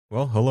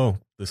Well, hello.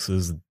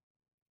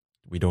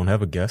 We don't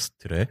have a guest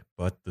today,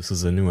 but this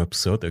is a new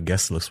episode, a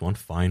guestless one,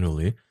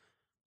 finally.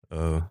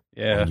 One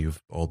Yeah,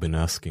 you've all been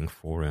asking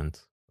for, and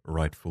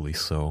rightfully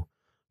so.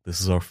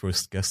 This is our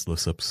first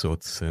guestless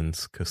episode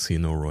since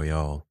Casino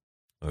Royale,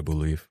 I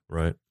believe,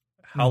 right?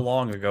 how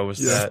long ago was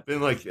Yeah,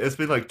 that? it's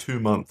been like 2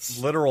 months.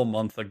 Literal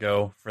month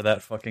ago for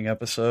that fucking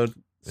episode.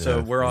 So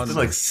Yeah, we're it's It's on.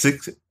 been like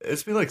six.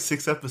 It's been like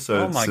six Oh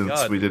episodes my since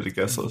god! we did a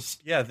guest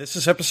list. Yeah, this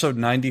is episode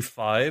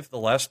 95. The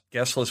last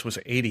guest list was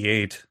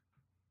 88.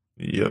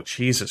 Yep.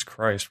 Jesus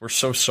Christ, we're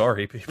so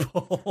sorry,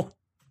 people.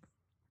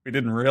 We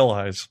didn't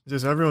realize.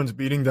 Just everyone's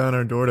beating down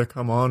our door to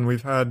come on.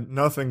 We've had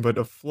nothing but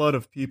a flood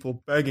of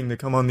people begging to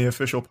come on the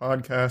official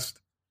podcast.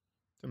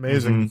 It's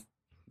amazing. Mhm.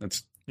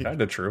 That's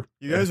kind of true.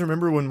 You guys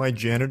remember when my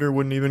janitor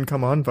wouldn't even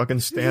come on? Fucking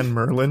Stan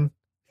Merlin.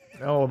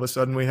 Now all of a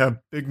sudden we have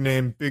big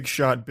name, big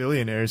shot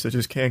billionaires that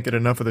just can't get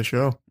enough of the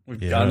show.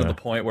 We've Yeah. gotten to the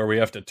point where we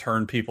have to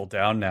turn people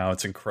down now.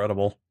 It's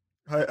incredible.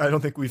 I don't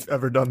think we've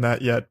ever done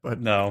that yet, but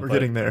No, we're but-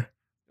 getting there.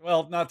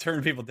 Well, not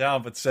turn people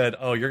down, but said,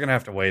 "Oh, you're gonna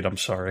have to wait." I'm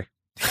sorry.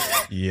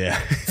 Yeah.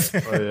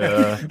 Oh,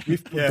 yeah.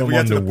 We've put Yeah, them we got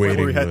on to the the point where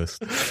waiting we had-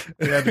 list.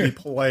 We had to be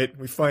polite.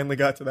 We finally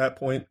got to that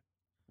point.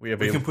 We have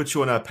We a. can put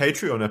you on our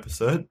Patreon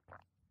episode,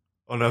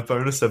 on our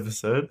bonus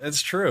episode,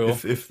 It's true.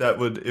 if that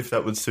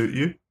would suit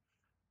you.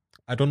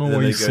 I don't know And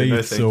why then you they go, say no,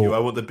 it thank you. I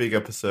so want the big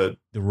episode.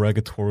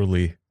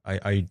 derogatorily.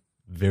 I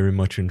very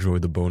much enjoy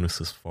the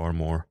bonuses far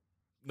more.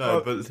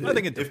 No, Well, but I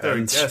think it if they're a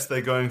depends. guest, they're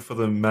going for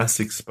the mass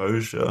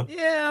exposure.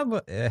 Yeah,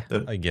 but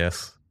The- I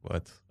guess.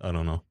 But I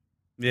don't know.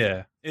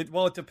 Yeah. It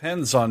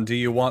depends on, do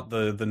you want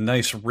the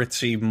nice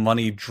ritzy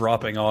money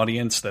dropping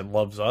audience that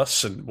loves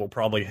us and will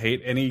probably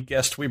hate any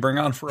guest we bring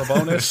on for a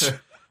bonus,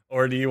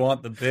 or do you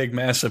want the big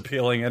mass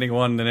appealing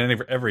anyone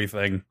and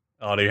everything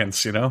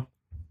audience? You know?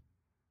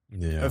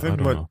 Yeah, I think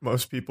don't what know.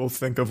 most people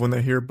think of when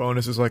they hear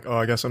bonus is like, oh,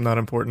 I guess I'm not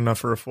important enough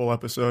for a full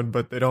episode,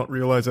 but they don't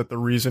realize that the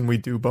reason we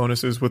do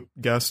bonuses with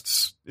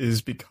guests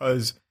is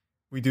because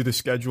we do the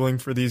scheduling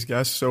for these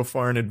guests so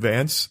far in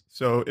advance.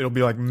 So it'll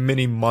be like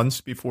many months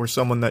before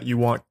someone that you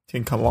want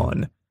can come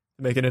on to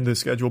make it into the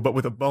schedule. But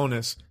with a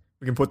bonus,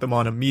 we can put them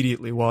on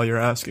immediately while you're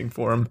asking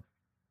for them.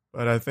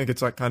 But I think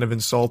it's like kind of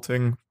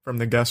insulting from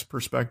the guest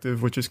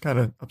perspective, which is kind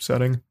of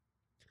upsetting.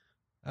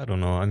 I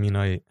don't know. I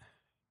mean,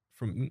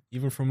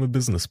 from a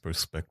business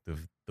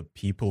perspective, the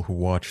people who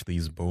watch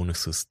these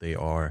bonuses, they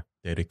are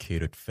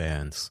dedicated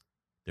fans.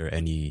 They're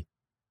any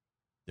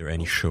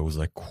show's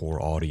like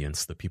core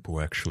audience, the people who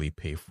actually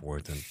pay for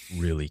it and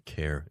really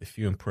care. If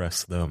you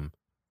impress them,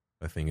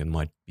 I think it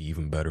might be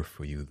even better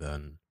for you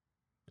than,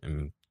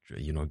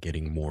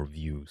 getting more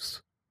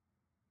views.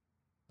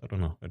 I don't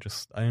know.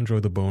 I enjoy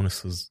the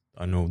bonuses.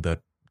 I know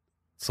that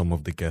some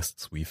of the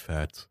guests we've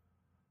had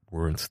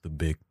weren't the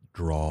big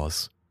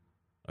draws.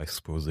 I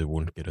suppose they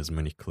wouldn't get as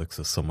many clicks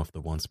as some of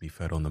the ones we've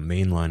had on the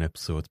mainline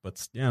episodes,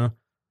 but yeah,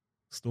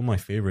 still my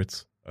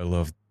favorites. I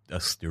love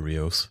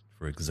Asterios,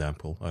 for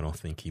example. I don't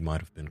think he might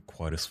have been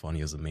quite as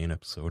funny as the main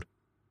episode.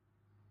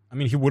 I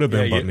mean, he would have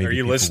been, but maybe are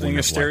you people listening,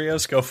 wouldn't have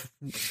liked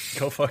Asterios?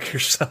 Go fuck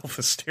yourself,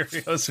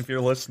 Asterios, if you're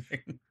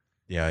listening. it.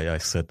 Yeah, I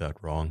said that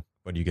wrong,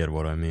 but you get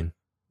what I mean.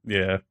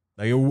 Yeah.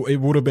 Like, it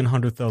would have been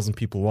 100,000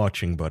 people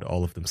watching, but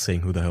all of them saying,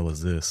 who the hell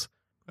is this?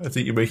 I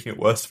think you're making it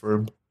worse for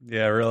him.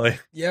 Yeah, really.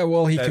 Yeah,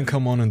 well, he That- can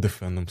come on and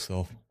defend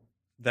himself.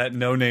 That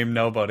no name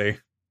nobody.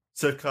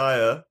 So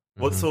Kaya,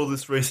 what's all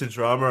this recent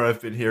drama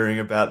I've been hearing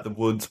about the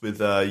woods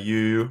with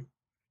you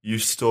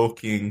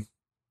stalking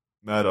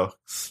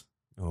Maddox?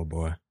 Oh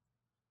boy.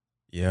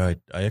 Yeah,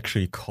 I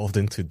actually called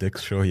into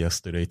Dick's show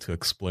yesterday to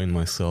explain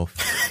myself.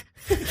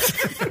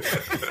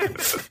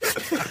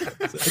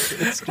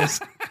 It's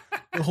just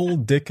the whole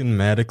Dick and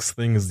Maddox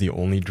thing is the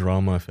only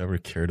drama I've ever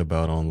cared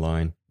about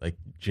online. Like,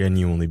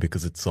 genuinely,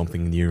 because it's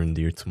something near and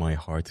dear to my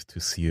heart to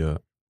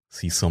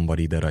see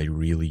somebody that I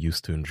really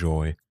used to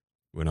enjoy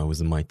when I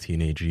was in my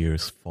teenage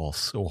years fall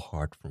so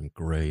hard from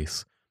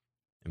grace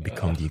and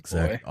become the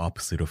exact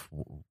opposite of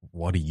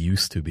what he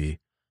used to be.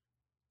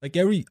 Like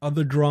every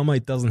other drama,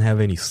 it doesn't have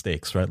any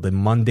stakes, right? The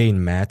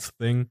mundane Matt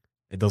thing,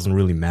 it doesn't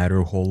really matter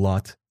a whole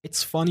lot.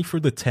 It's funny for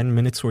the 10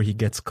 minutes where he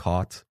gets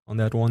caught on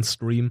that one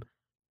stream,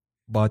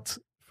 but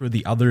for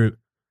the other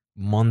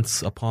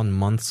months upon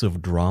months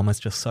of drama, it's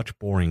just such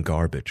boring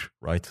garbage,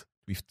 right?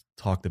 We've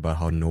talked about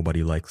how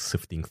nobody likes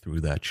sifting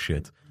through that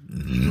shit.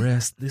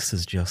 Whereas this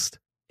is just,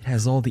 it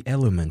has all the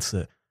elements.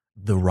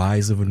 The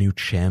rise of a new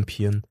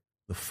champion,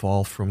 the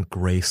fall from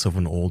grace of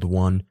an old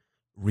one,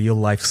 real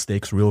life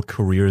stakes, real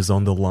careers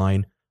on the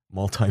line,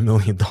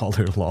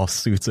 multi-million-dollar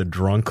lawsuits, a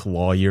drunk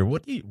lawyer.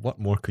 What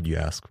more could you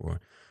ask for?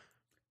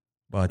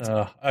 But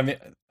I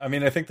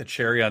mean, I think the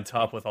cherry on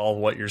top with all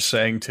what you're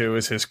saying too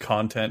is his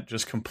content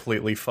just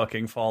completely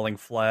fucking falling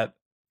flat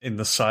in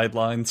the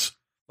sidelines.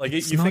 Like, you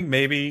think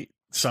maybe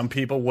some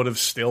people would have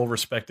still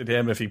respected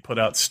him if he put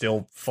out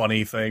still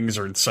funny things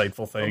or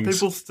insightful Some things.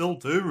 people still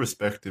do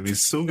respect him.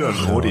 He's still got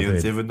an No,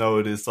 audience, they- even though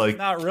it is like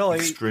Not really.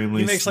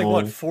 extremely He makes small.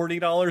 like what,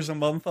 $40 a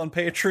month on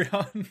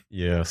Patreon.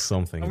 yeah,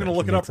 something. I'm that gonna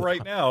look he it up makes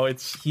right now.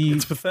 It's He-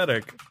 it's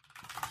pathetic.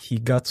 he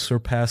got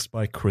surpassed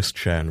by Chris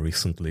Chan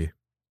recently.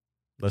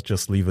 Let's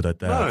just leave it at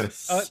that.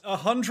 Nice.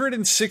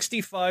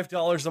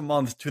 $165 a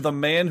month to the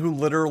man who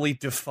literally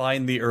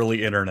defined the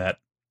early internet.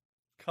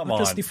 Come Not on.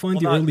 just defined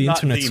the early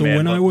internet. The So man,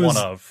 when I was,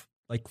 one of.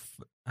 like,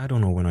 I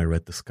don't know when I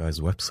read this guy's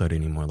website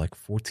anymore, like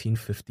 14,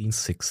 15,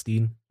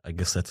 16. I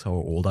guess that's how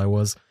old I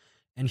was.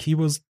 And he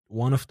was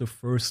one of the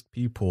first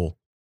people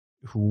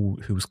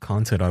whose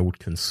content I would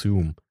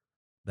consume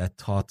that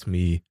taught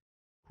me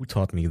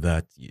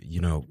that,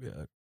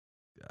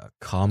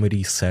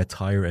 comedy,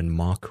 satire, and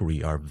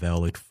mockery are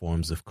valid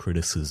forms of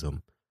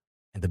criticism.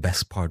 And the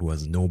best part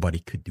was nobody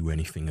could do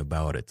anything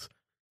about it.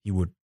 He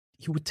would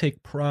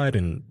take pride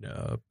in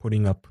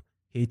putting up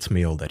hate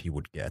mail that he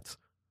would get,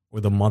 or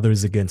the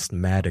Mothers Against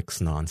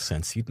Maddox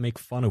nonsense. He'd make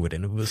fun of it,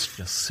 and it was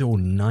just so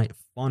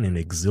fun and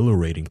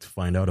exhilarating to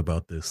find out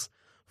about this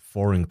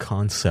foreign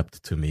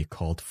concept to me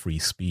called free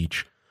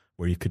speech,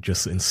 where you could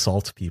just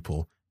insult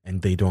people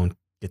and they don't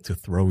get to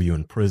throw you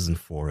in prison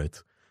for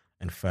it.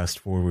 And fast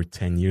forward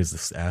 10 years,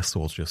 this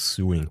asshole's just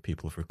suing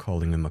people for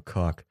calling him a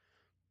cock.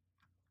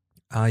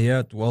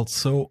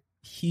 So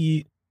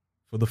he,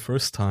 for the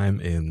first time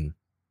in,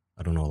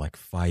 I don't know, like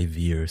 5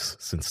 years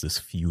since this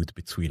feud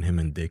between him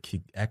and Dick,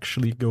 he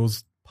actually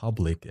goes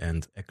public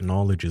and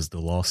acknowledges the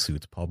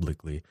lawsuit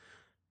publicly.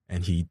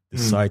 And he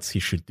decides he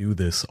should do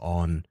this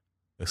on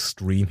a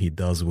stream he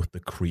does with the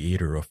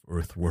creator of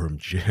Earthworm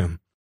Jim,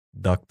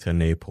 Doug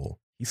TenNapel.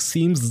 He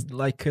seems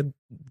like a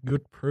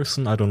good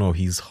person. I don't know.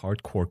 He's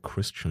hardcore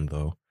Christian,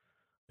 though.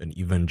 An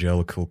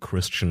evangelical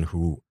Christian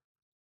who,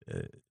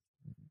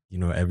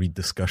 every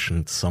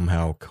discussion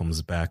somehow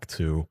comes back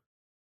to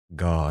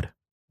God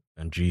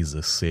and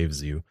Jesus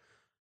saves you.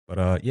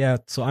 But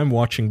so I'm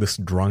watching this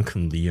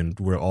drunkenly, and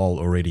we're all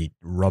already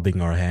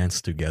rubbing our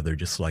hands together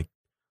just like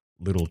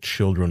little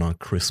children on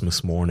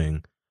Christmas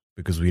morning,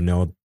 because we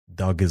know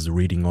Doug is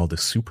reading all the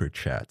super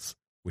chats,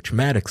 which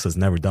Maddox has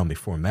never done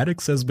before.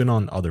 Maddox has been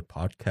on other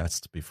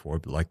podcasts before,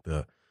 like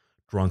the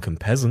Drunken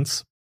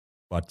Peasants,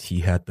 but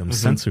he had them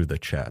censor the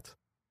chat,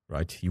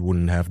 right? He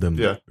wouldn't have them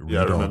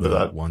read all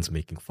the ones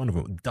making fun of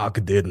him.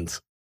 Doug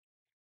didn't.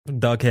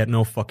 Doug had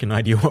no fucking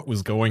idea what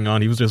was going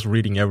on. He was just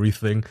reading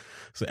everything.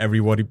 So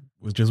everybody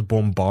was just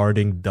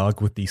bombarding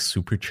Doug with these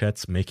super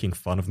chats, making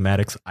fun of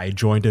Maddox. I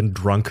joined in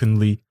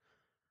drunkenly.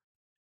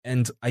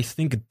 And I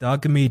think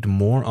Doug made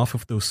more off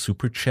of those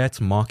super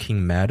chats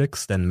mocking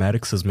Maddox than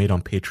Maddox has made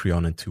on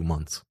Patreon in 2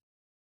 months.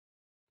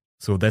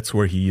 So that's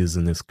where he is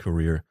in his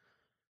career.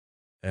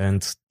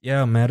 And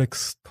yeah,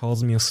 Maddox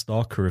calls me a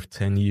stalker of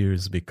 10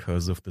 years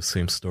because of the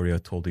same story I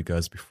told you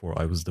guys before.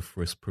 I was the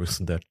first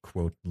person that,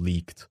 quote,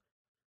 leaked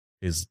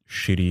his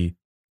shitty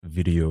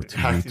video to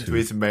hacked YouTube. Into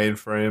his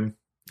mainframe.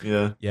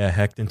 Yeah,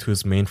 hacked into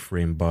his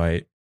mainframe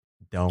by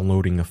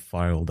downloading a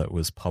file that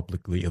was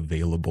publicly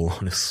available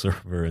on his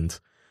server and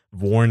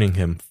warning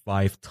him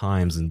 5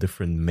 times in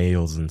different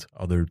mails and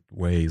other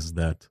ways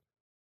that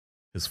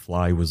his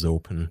fly was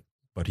open,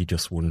 but he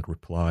just wouldn't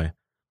reply.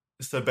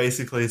 So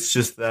basically it's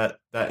just that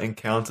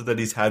encounter that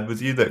he's had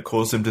with you that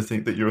caused him to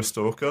think that you're a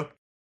stalker?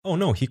 Oh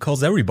no, he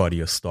calls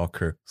everybody a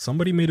stalker.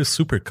 Somebody made a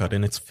supercut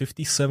and it's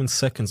 57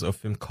 seconds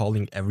of him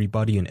calling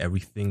everybody and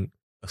everything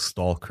a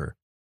stalker.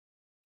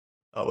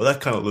 Oh, well,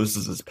 that kind of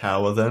loses its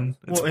power then.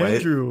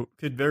 Andrew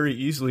could very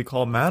easily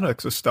call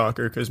Maddox a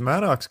stalker because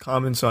Maddox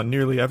comments on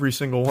nearly every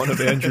single one of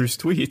Andrew's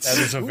tweets. That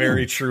is a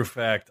very true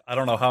fact. I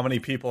don't know how many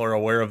people are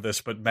aware of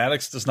this, but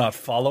Maddox does not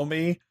follow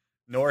me,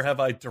 nor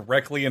have I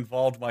directly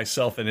involved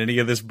myself in any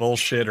of this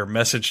bullshit or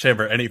messaged him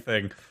or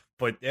anything.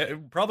 But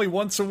probably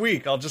once a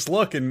week, I'll just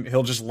look and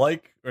he'll just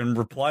like and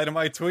reply to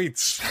my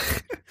tweets.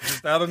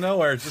 Just out of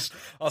nowhere.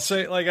 I'll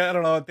say, like, I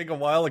don't know, I think a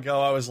while ago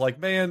I was like,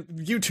 man,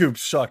 YouTube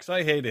sucks.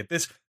 I hate it.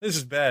 This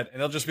is bad.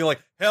 And he'll just be like,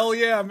 hell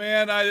yeah,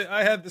 man,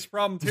 I had this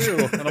problem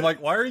too. And I'm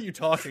like, why are you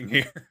talking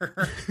here?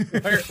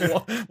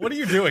 What are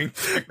you doing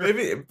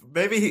here?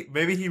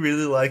 Maybe he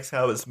really likes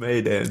how it's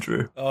made,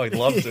 Andrew. Oh, he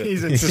loves it.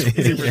 He's a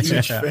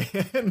huge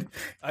fan.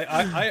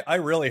 I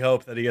really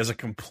hope that he has a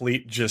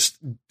complete just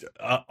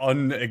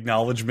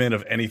unacknowledgement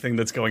of anything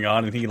that's going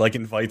on, and he like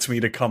invites me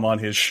to come on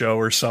his show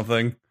or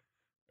something,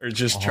 or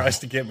just tries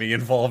to get me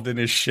involved in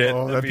his shit.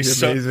 Oh, that'd be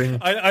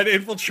amazing. I'd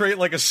infiltrate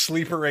like a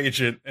sleeper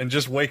agent and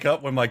just wake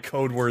up when my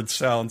code word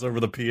sounds over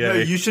the PA. No,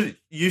 you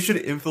should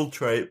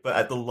infiltrate, but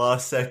at the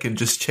last second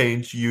just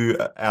change you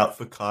out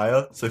for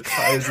Kaya, so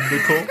Kaya's in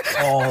the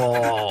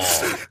call.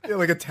 Yeah,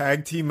 like a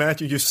tag team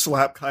match. You just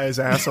slap Kaya's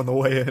ass on the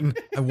way in.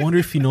 I wonder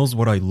if he knows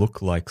what I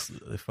look like,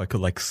 if I could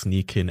like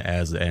sneak in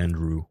as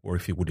Andrew, or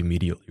if he would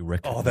immediately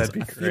recognize. Oh, that'd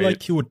be I great. feel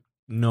like he would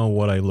know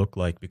what I look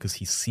like because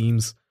he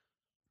seems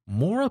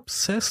more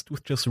obsessed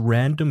with just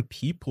random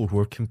people who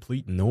are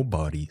complete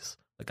nobodies.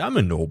 Like, I'm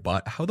a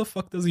nobody. How the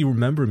fuck does he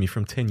remember me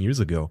from 10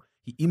 years ago?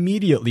 He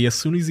immediately, as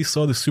soon as he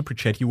saw the super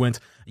chat, he went,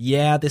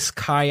 yeah, this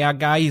Kaya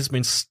guy has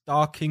been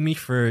stalking me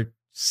for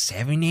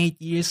 7, 8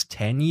 years,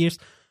 10 years.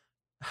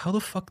 How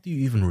the fuck do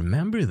you even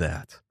remember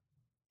that?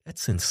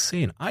 That's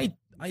insane. I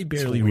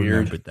barely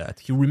remembered that.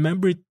 He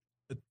remembered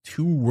a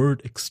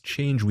 2-word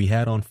exchange we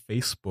had on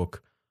Facebook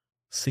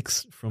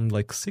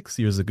like 6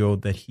 years ago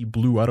that he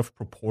blew out of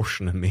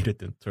proportion and made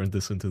it and turned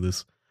this into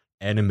this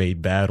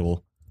anime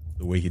battle,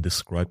 the way he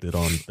described it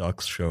on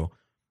Duck's show.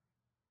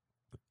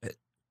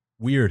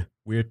 Weird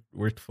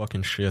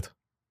fucking shit.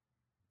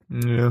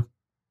 Yeah.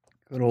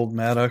 Good old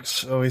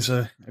Maddox, always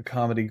a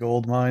comedy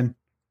goldmine.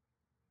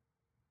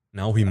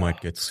 Now he might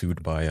get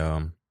sued by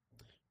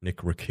Nick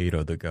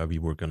Rekieta, the guy we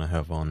were gonna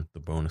have on the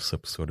bonus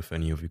episode, if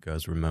any of you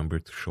guys remember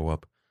to show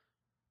up,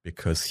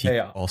 because he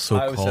I was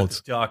at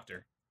the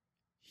doctor.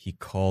 He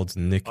called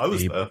Nick a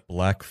there.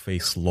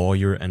 blackface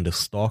lawyer and a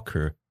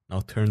stalker.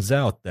 Now turns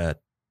out that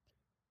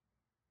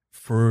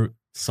for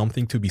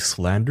something to be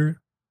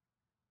slander,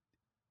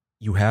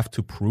 you have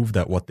to prove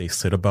that what they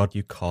said about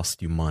you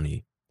cost you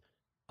money.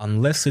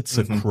 Unless it's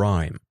a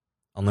crime.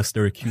 Unless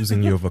they're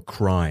accusing you of a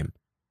crime.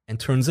 And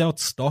turns out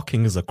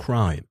stalking is a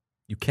crime.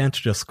 You can't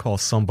just call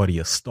somebody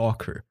a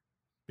stalker,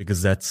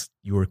 because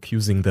you're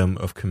accusing them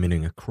of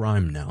committing a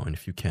crime now. And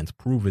if you can't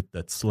prove it,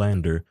 that's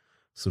slander.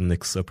 So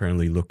Nick's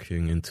apparently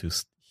looking into,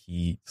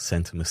 he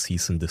sent him a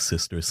cease and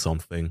desist or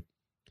something.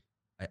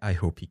 I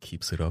hope he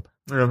keeps it up.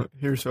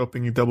 Here's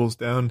hoping he doubles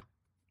down.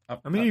 How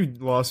many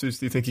lawsuits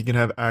do you think he can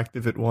have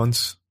active at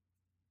once?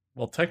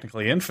 Well,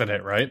 technically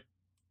infinite, right?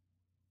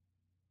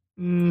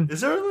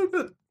 Is there a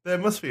limit? There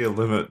must be a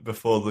limit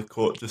before the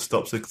court just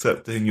stops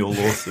accepting your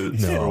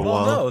lawsuits for a while.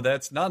 Well, no,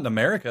 that's not in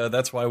America.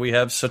 That's why we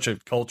have such a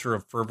culture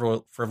of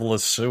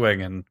frivolous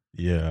suing and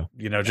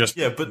just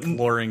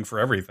imploring for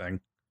everything.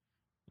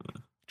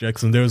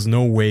 Jackson, there's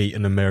no way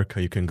in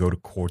America you can go to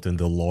court and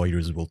the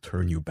lawyers will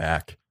turn you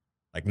back.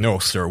 Like, no,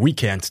 sir, we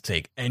can't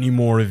take any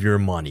more of your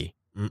money.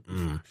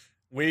 Mm-mm.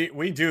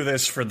 We do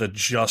this for the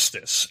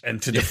justice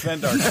and to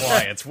defend our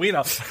clients. We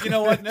don't. You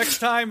know what? Next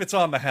time it's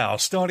on the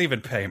house. Don't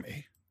even pay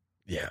me.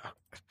 Yeah.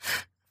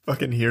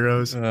 Fucking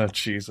heroes. Oh,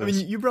 Jesus. I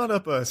mean, you brought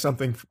up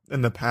something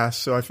in the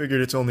past, so I figured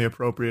it's only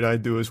appropriate I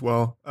do as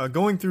well.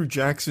 Going through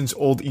Jackson's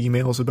old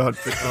emails about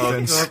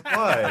BitDefense. Oh, God,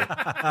 why?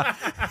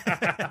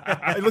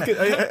 I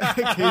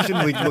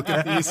occasionally look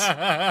at these.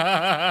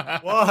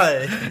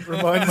 Why?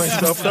 Remind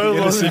myself So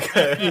of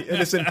the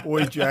innocent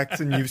boy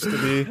Jackson used to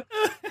be.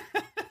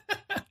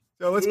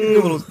 So let's give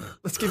you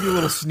a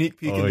little sneak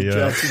peek into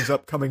Jackson's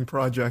upcoming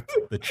project.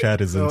 The chat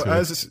is into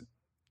it.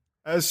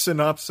 As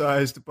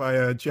synopsized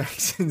by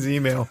Jackson's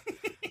email.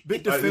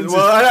 BitDefense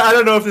I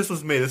don't know if this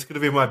was me. This could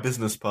have been my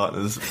business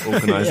partners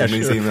organizing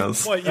these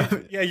emails. What,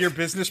 your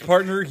business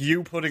partner,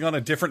 you putting on a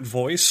different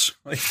voice?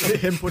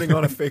 Him putting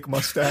on a fake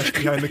mustache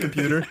behind the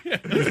computer.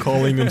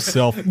 Calling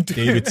himself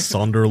David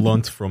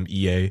Sunderland from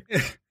EA.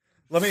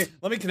 Let me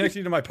connect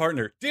you to my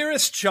partner.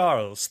 Dearest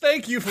Charles,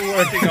 thank you for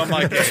working on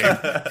my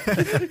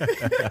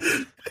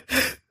game.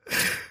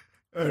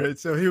 All right,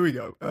 so here we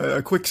go.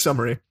 A quick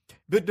summary.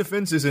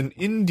 BitDefense is an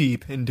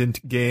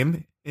independent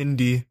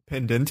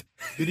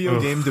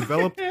video game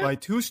developed by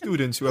two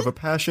students who have a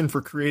passion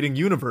for creating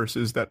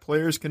universes that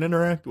players can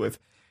interact with.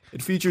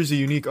 It features a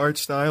unique art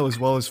style as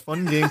well as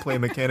fun gameplay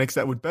mechanics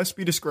that would best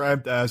be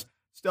described as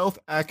stealth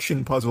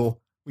action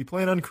puzzle. We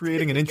plan on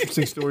creating an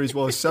interesting story as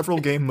well as several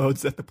game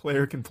modes that the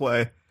player can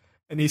play.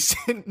 And he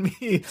sent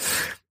me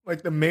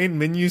like the main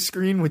menu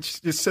screen,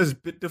 which just says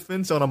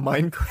BitDefense on a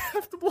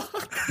Minecraft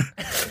block.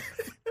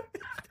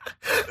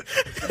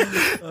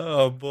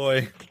 Oh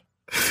boy!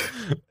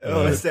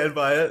 I stand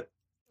by it.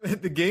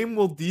 The game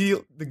will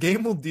deal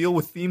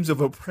with themes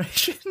of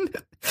oppression,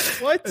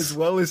 what, as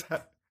well as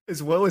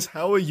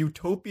how a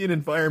utopian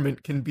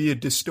environment can be a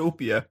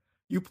dystopia.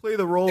 You play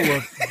the role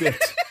of Bit,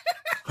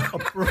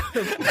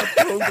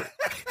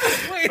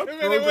 Wait a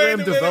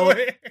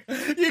minute.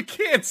 You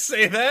can't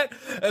say that.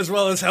 As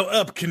well as how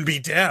up can be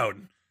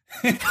down.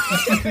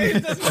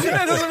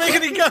 That doesn't make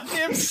any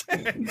goddamn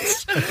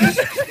sense.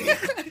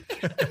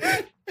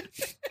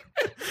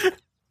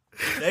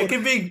 There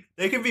can be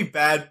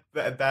bad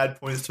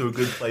points to a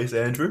good place,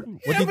 Andrew.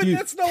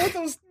 That's not what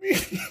those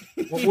mean.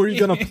 What were you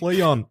gonna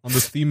play on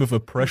the theme of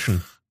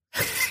oppression?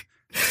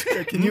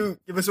 Yeah, can you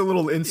give us a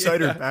little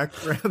insider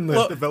background,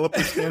 the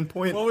developer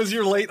standpoint? What was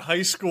your late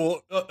high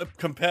school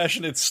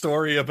compassionate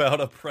story about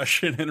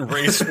oppression and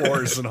race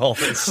wars and all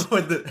this?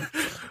 when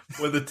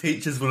the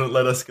teachers wouldn't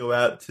let us go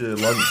out to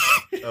lunch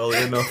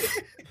early enough.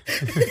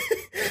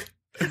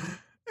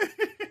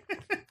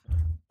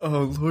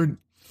 Oh, Lord.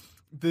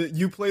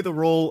 You play the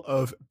role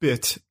of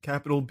Bit,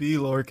 capital B,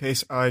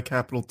 lowercase I,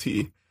 capital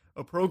T,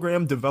 a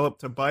program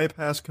developed to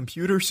bypass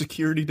computer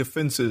security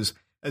defenses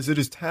as it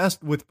is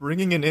tasked with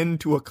bringing an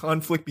end to a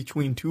conflict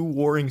between two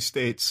warring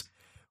states.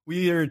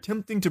 We are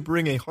attempting to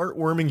bring a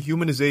heartwarming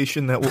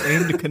humanization that will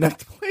aim to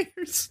connect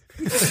players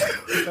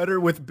better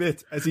with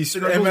Bit as he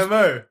struggles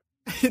MMO.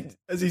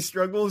 as he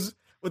struggles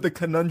with the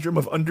conundrum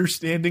of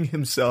understanding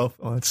himself.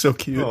 Oh, it's so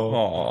cute.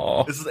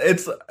 Oh.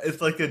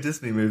 It's like a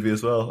Disney movie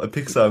as well, a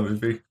Pixar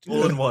movie,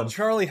 all in one.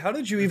 Charlie, how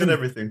did you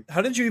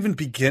even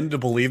begin to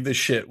believe this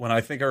shit? When I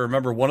think I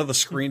remember one of the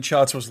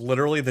screenshots was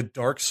literally the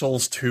Dark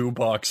Souls 2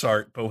 box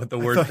art, but with the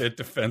word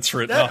BitDefense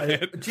written on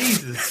it.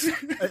 Jesus,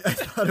 I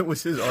thought it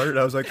was his art.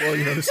 I was like, well,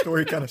 the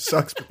story kind of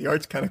sucks, but the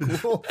art's kind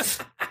of cool.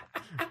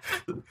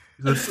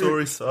 The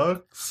story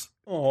sucks.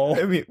 Oh,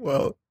 I mean,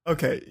 well,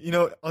 okay.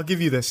 I'll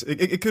give you this.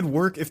 It could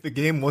work if the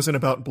game wasn't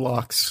about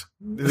blocks.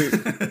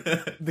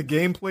 The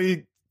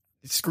gameplay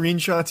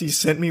screenshots he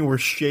sent me were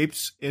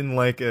shapes in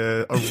like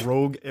a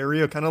rogue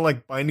area, kind of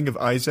like Binding of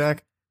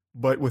Isaac,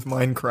 but with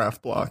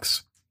Minecraft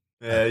blocks.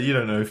 Yeah, you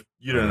don't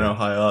know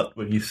high art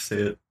when you see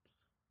it.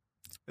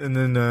 And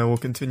then we'll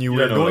continue.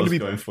 We're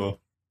going for.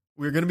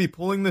 We're going to be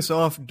pulling this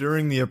off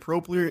during the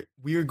appropriately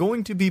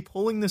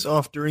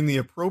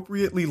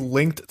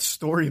linked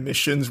story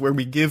missions where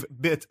we give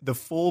Bit the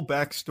full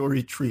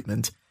backstory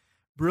treatment.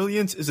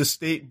 Brilliance is a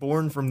state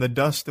born from the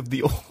dust of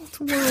the old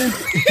world.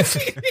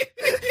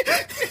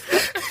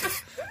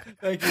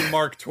 thank you,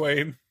 Mark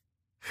Twain.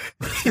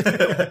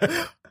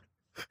 A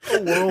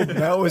world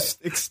now is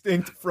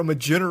extinct from a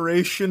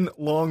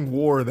generation-long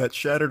war that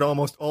shattered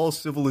almost all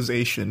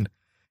civilization.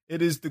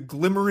 It is the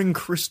glimmering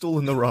crystal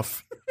in the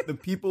rough. The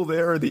people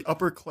there are the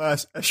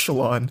upper-class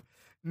echelon.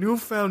 New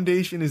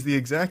Foundation is the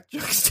exact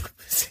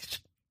juxtaposition.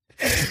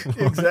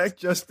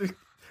 The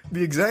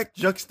exact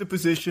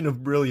juxtaposition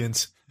of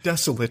brilliance.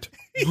 Desolate,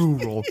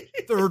 rural,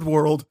 third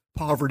world,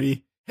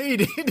 poverty,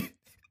 hated.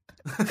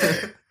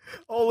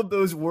 All of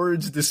those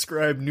words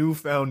describe New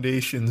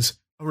Foundations,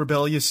 a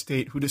rebellious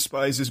state who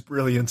despises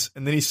brilliance.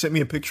 And then he sent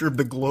me a picture of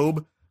the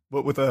globe,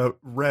 but with a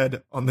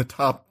red on the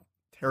top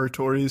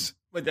territories.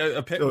 Wait,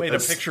 a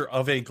picture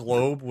of a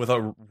globe with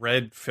a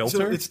red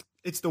filter? So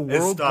it's the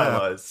world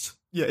map.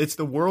 Yeah, it's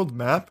the world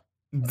map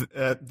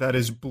that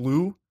is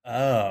blue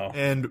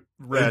and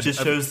red.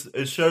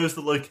 It shows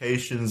the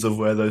locations of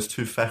where those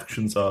two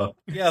factions are.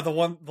 Yeah, the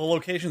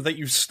locations that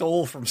you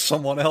stole from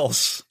someone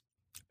else.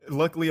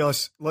 Luckily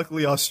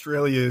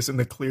Australia is in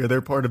the clear.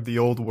 They're part of the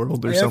old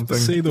world or something. I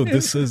have to say though,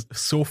 this is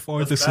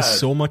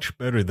so much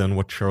better than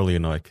what Charlie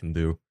and I can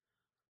do.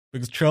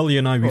 Because Charlie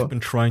and I, we've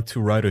been trying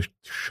to write a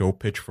show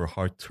pitch for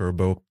Hard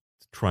Turbo,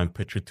 to try and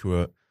pitch it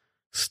to a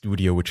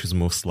studio, which is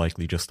most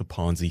likely just a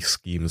Ponzi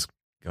scheme, is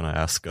going to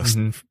ask us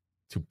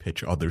to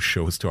pitch other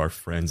shows to our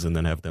friends and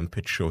then have them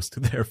pitch shows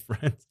to their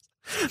friends.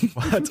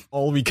 But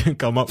all we can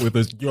come up with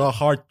is, you're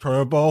Hard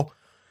Turbo,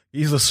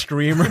 he's a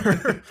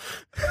streamer.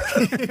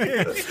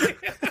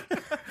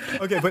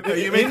 Okay, but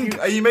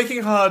are you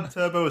making Hard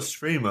Turbo a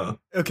streamer?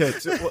 Okay,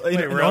 so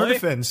in our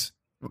defense...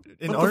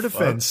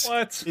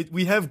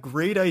 we have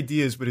great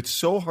ideas, but it's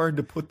so hard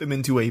to put them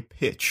into a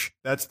pitch.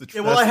 That's the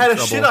trouble. Yeah, well, I had a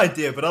shit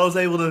idea, but I was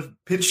able to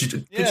pitch it to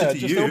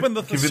you. Just open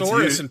the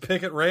thesaurus and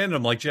pick at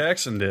random like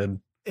Jackson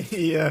did.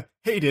 Yeah,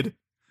 hated,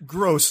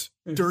 gross,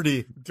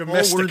 dirty,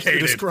 domesticated. All words to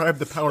describe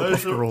the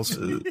Powerpuff Girls.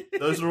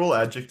 Those are all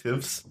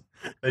adjectives.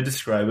 They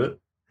describe it.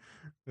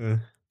 I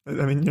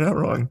mean, you're not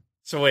wrong.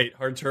 So wait,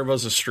 Hard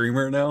Turbo's a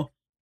streamer now?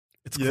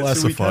 It's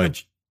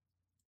classified.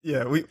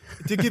 We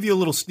to give you a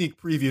little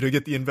sneak preview to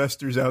get the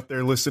investors out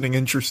there listening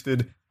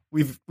interested.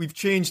 We've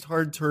changed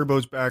Hard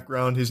Turbo's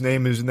background. His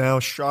name is now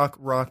Shock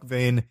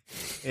Rockvane,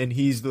 and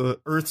he's the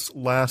Earth's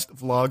last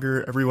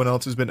vlogger. Everyone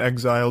else has been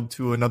exiled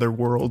to another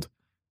world.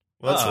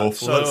 Well, that's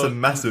awful. That's a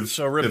massive.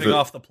 So ripping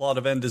off the plot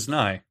of End is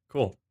Nigh.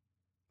 Cool.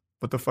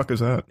 What the fuck is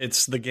that?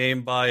 It's the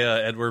game by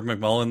Edward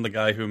McMullen, the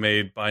guy who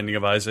made Binding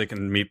of Isaac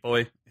and Meat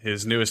Boy.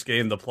 His newest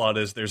game, the plot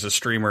is there's a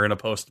streamer in a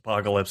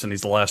post-apocalypse, and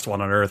he's the last one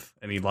on Earth,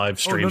 and he live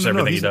streams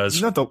everything he does.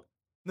 He's not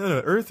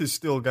Earth has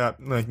still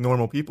got like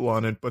normal people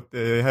on it, but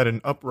they had an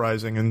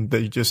uprising, and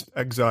they just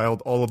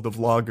exiled all of the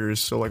vloggers,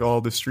 so like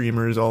all the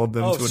streamers, all of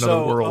them to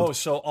another world. Oh,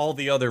 so all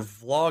the other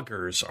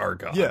vloggers are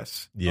gone.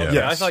 Yes. Yeah. Okay,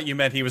 yes. I thought you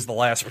meant he was the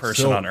last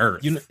person on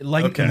Earth.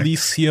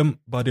 Elysium,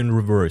 but in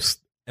reverse.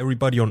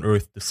 Everybody on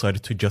Earth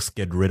decided to just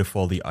get rid of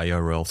all the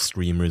IRL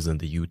streamers and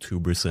the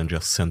YouTubers and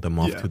just send them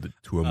off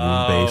to a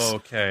moon base.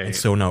 Okay. And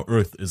so now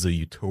Earth is a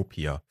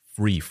utopia,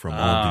 free from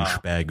all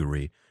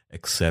douchebaggery,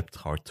 except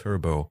Hard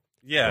Turbo.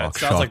 Yeah, it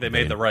sounds like they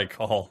made the right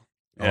call.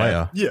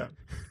 Yeah. Yeah.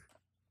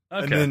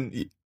 Okay. And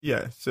then,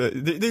 so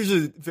there's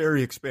a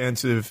very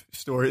expansive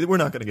story. We're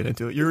not going to get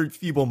into it. Your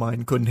feeble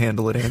mind couldn't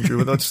handle it, Andrew.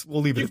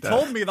 We'll leave it at that. You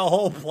told me the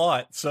whole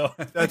plot, so...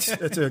 That's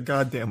a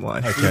goddamn lie.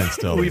 I can't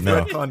tell you. We've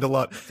retconned a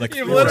lot. Like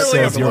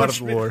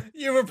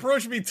you've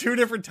approached me 2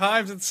 different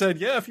times and said,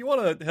 yeah, if you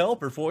want to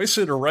help or voice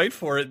it or write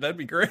for it, that'd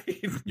be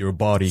great. Your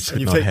body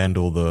could not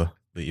handle the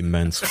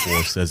immense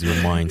force as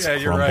your mind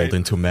crumbled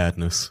into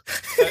madness.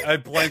 I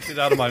blanked it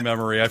out of my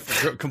memory. I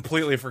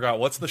completely forgot.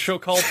 What's the show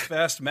called?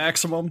 Fast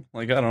Maximum?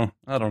 Like, I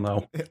don't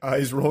know.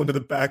 Eyes roll into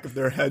the back of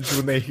their heads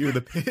when they hear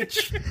the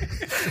pitch.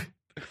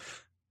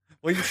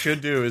 What you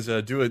should do is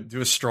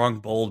do a strong,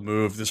 bold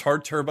move. Does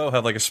Hard Turbo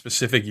have like a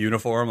specific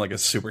uniform, like a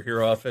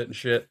superhero outfit and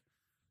shit?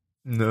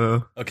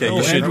 No. Okay,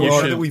 you should.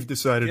 That we've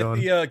decided on.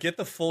 Get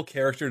the full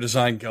character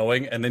design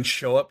going, and then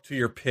show up to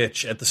your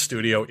pitch at the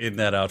studio in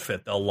that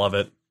outfit. They'll love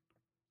it.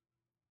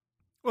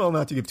 Well,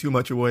 not to give too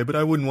much away, but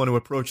I wouldn't want to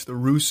approach the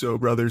Russo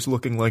brothers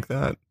looking like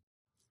that.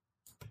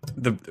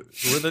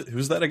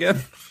 Who's that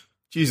again?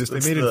 Jesus,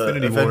 they made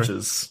Infinity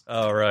Avengers. War.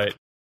 Oh, right.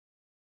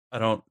 I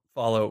don't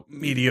follow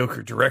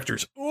mediocre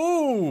directors.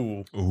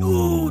 Ooh,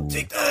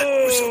 take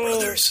that, Russo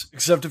brothers.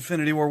 Except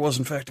Infinity War was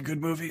in fact a good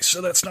movie,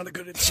 so that's not a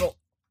good insult.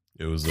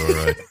 It was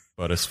alright,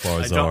 but as far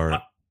as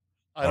our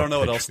I don't know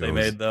what else they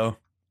made, though.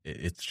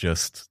 It's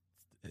just,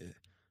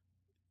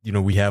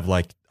 we have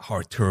like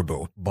hard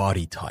turbo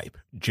body type,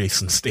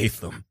 Jason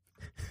Statham.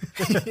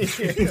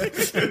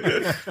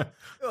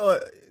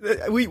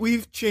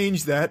 We've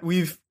changed that.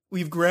 We've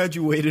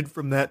graduated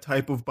from that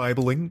type of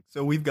Bibling,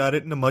 so we've got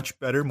it in a much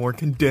better, more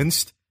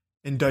condensed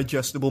and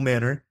digestible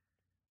manner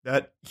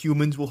that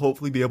humans will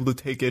hopefully be able to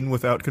take in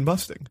without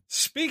combusting.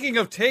 Speaking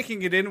of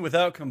taking it in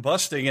without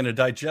combusting in a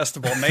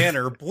digestible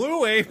manner,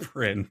 Blue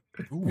Apron.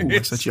 Ooh,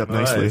 I set you up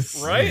nicely.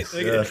 Nice. Right?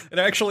 Yeah. It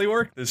actually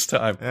worked this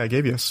time. Yeah, I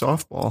gave you a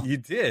softball. You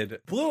did.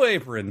 Blue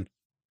Apron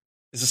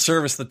is a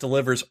service that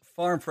delivers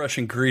farm-fresh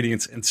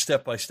ingredients and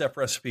step-by-step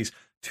recipes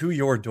to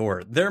your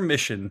door. Their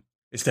mission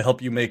is to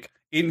help you make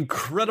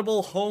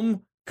incredible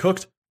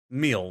home-cooked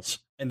meals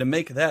and to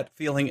make that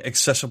feeling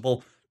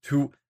accessible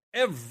to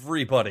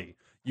everybody.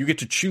 You get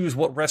to choose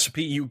what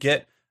recipe you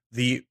get.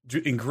 The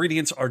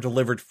ingredients are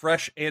delivered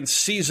fresh and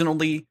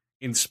seasonally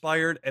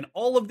inspired, and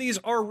all of these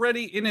are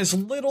ready in as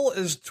little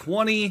as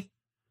 20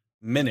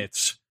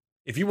 minutes.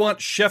 If you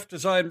want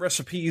chef-designed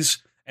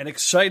recipes and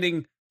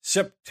exciting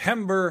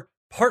September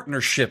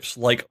partnerships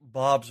like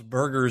Bob's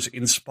Burgers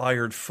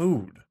inspired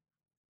food,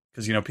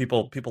 because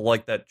people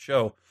like that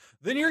show,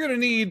 then you're going to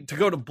need to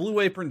go to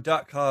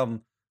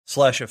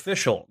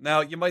blueapron.com/official.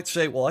 Now, you might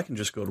say, well, I can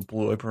just go to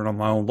Blue Apron on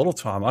my own little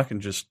time. I can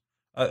just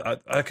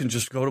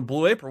go to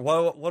Blue Apron.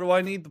 What do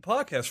I need the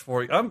podcast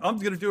for? I'm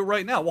going to do it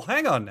right now. Well,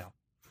 hang on now.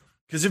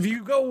 Because if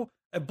you go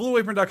at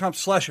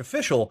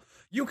blueapron.com/official,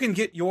 you can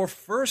get your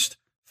first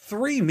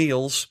 3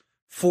 meals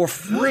for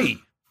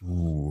free.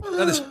 Ooh.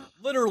 That is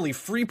literally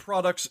free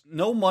products,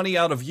 no money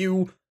out of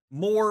you,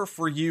 more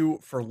for you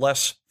for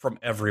less from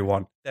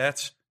everyone.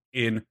 That's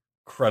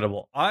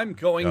incredible. I'm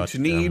going to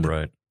need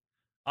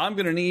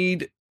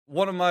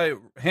one of my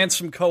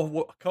handsome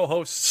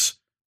co-hosts.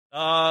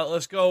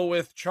 Let's go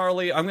with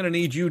Charlie. I'm going to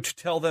need you to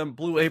tell them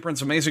Blue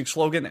Apron's amazing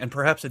slogan and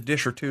perhaps a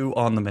dish or two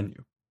on the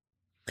menu.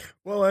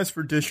 Well, as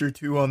for dish or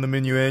two on the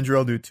menu, Andrew,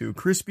 I'll do 2.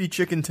 Crispy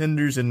chicken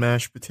tenders and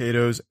mashed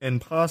potatoes,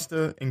 and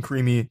pasta and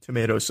creamy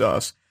tomato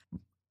sauce.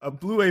 A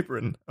Blue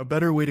Apron, a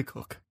better way to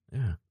cook.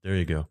 Yeah, there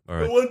you go. All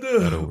right.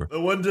 I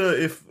wonder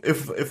if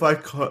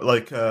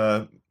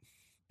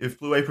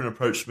Blue Apron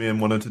approached me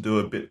and wanted to do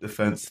a Bit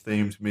Defense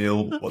themed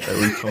meal, what they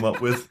would come up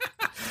with.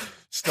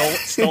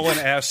 Stolen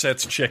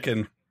assets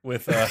chicken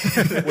with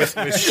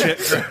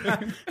shit.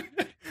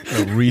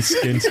 A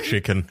reskinned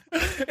chicken.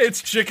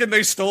 It's chicken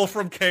they stole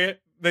from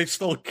They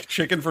stole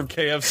chicken from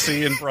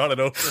KFC and brought it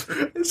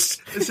over. It's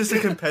just a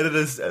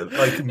competitor's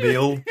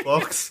meal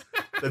box.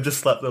 They've just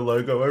slapped their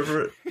logo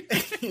over it.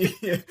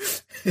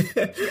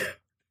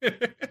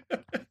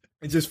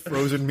 It's just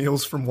frozen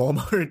meals from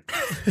Walmart.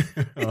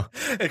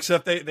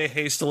 Except they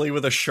hastily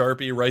with a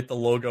Sharpie write the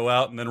logo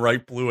out and then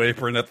write Blue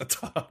Apron at the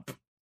top.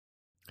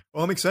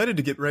 Well, I'm excited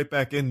to get right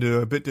back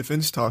into a Bit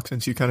Defense talk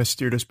since you kind of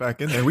steered us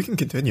back in there. We can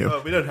continue.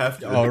 Oh, we don't have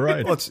to. All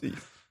right. Let's see.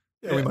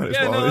 Yeah, we might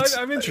as well. No,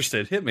 I'm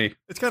interested. Hit me.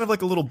 It's kind of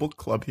like a little book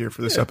club here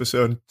for this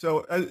episode.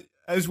 So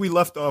as we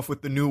left off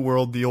with the New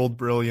World, the Old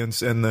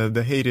Brilliance, and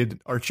the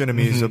hated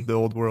archenemies of the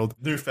Old World.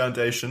 New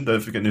Foundation.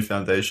 Don't forget New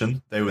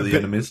Foundation. They were the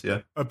enemies,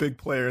 yeah. A big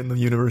player in the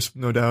universe,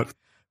 no doubt.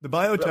 The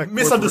biotech...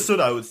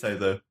 Misunderstood, I would say,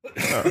 though.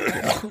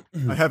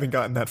 I haven't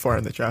gotten that far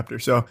in the chapter.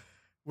 So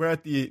we're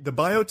at the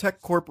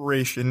Biotech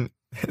Corporation.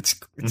 It's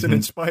an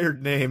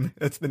inspired name.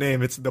 That's the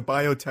name. It's the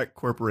Biotech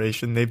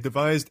Corporation. They've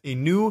devised a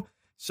new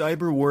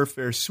cyber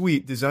warfare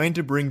suite designed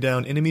to bring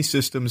down enemy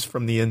systems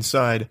from the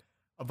inside.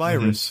 A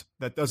virus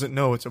that doesn't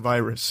know it's a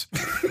virus.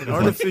 An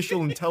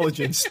artificial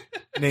intelligence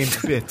named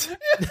BIT.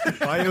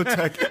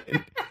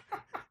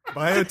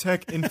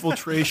 Biotech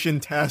Infiltration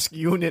Task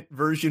Unit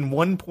version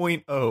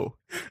 1.0.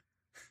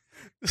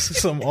 This is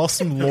some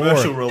awesome lore.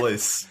 Commercial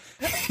release.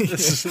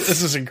 This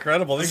is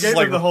incredible. This They is gave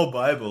like them the whole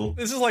Bible.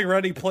 This is like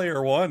Ready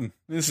Player One.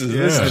 This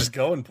is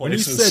going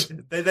places.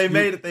 They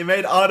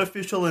made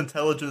artificial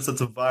intelligence that's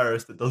a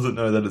virus that doesn't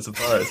know that it's a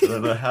virus. I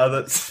don't know how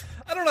the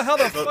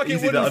fuck it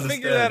wouldn't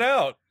figure that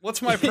out.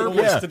 What's my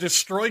purpose? To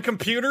destroy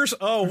computers?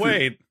 Oh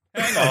wait,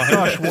 hang on.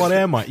 Gosh, what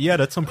am I? Yeah,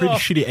 that's some pretty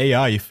shitty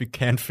AI if you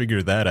can't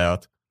figure that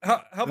out.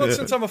 How about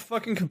since I'm a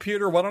fucking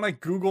computer, why don't I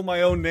Google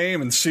my own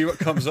name and see what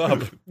comes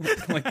up?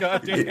 Like,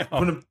 goddamn. I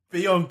want to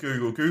be on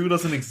Google. Google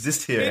doesn't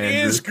exist here, It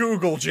Andrew. is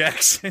Google,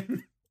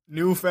 Jackson.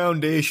 New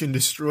Foundation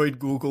destroyed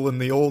Google in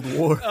the old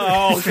war.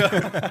 Oh,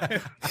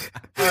 God.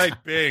 All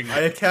right, Bing. I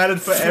accounted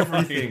for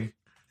everything.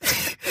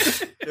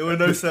 There were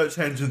no search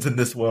engines in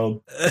this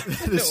world.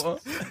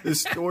 This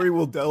story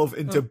will delve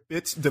into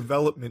Bit's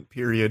development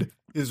period,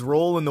 his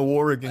role in the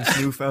war against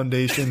New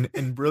Foundation,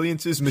 and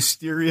Brilliance's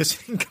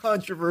mysterious and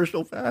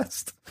controversial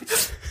past.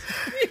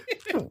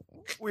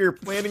 We are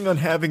planning on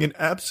having an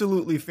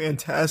absolutely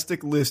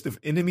fantastic list of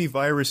enemy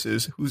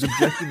viruses whose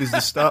objective is to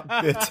stop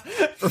Bit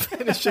from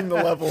finishing the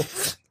level.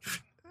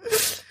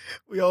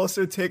 We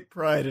also take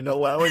pride in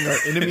allowing our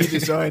enemy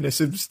design a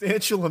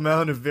substantial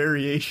amount of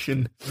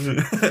variation.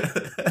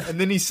 And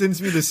then he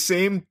sends me the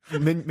same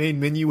main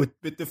menu with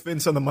Bit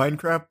Defense on the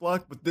Minecraft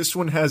block, but this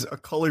one has a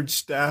colored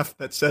staff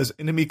that says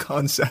enemy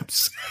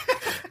concepts.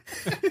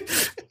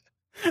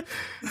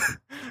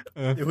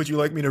 Would you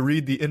like me to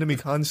read the enemy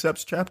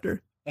concepts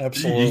chapter?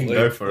 Absolutely. You can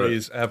go for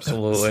Please,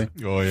 absolutely.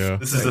 Oh yeah.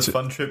 This is a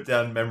fun trip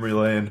down memory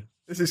lane.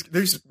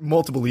 There's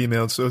multiple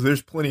emails, so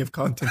there's plenty of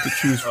content to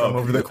choose from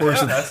over the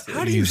course of. fantastic.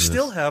 How do you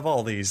still have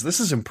all these?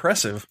 This is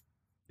impressive.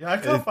 Yeah, I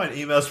can't find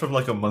emails from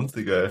like a month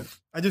ago.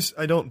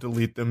 I don't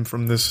delete them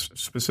from this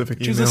specific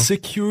Which email. is a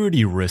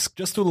security risk.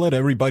 Just to let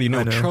everybody know,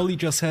 I know. Charlie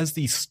just has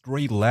these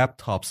stray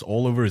laptops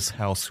all over his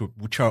house,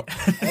 which are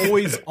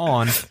always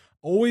on,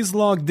 always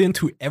logged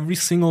into every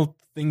single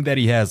thing that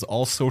he has,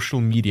 all social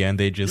media, and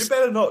they You just...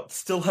 better not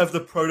still have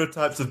the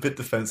prototypes of Bit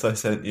Defense I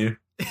sent you.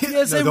 He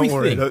has No, don't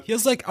everything. worry. He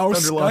has like our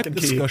Under lock Skype and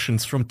key.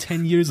 discussions from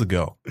 10 years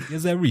ago. He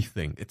has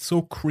everything. It's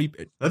so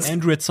creepy. That's-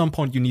 Andrew, at some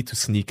point you need to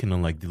sneak in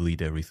and like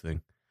delete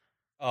everything.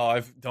 Oh,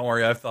 don't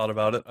worry. I've thought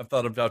about it. I've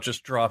thought about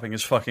just dropping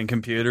his fucking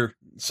computer,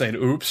 saying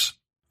 "oops."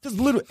 Just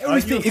little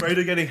Aren't you everything. afraid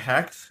of getting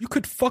hacked? You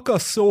could fuck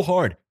us so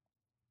hard.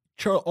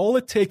 All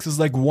it takes is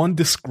like one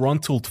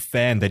disgruntled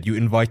fan that you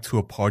invite to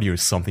a party or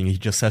something. He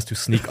just has to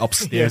sneak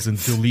upstairs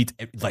and delete.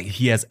 Like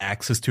he has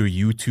access to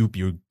your YouTube,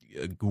 your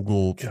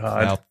Google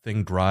Cloud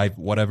thing, Drive,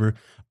 whatever.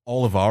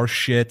 All of our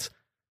shit.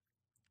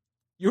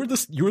 You're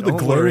the Don't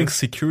glaring worry.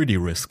 security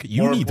risk.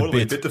 You More need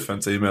importantly, Bit. Bit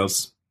Defense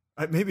emails.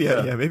 Maybe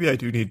I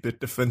do need Bit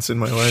Defense in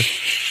my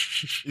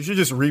life. You should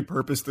just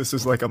repurpose this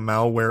as like a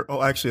malware.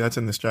 Oh, actually, that's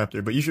in this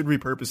chapter. But you should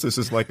repurpose this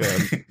as like a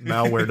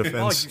malware Oh,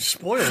 defense. you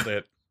spoiled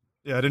it.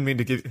 Yeah, I didn't mean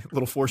to give a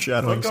little It's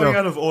foreshadowing. not going So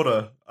out of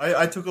order.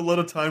 I took a lot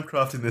of time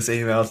crafting this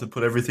email to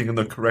put everything in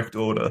the correct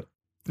order.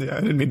 yeah,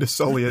 I didn't mean to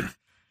sully it.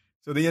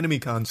 So the enemy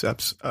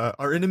concepts.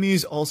 Our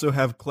enemies also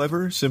have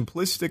clever,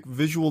 simplistic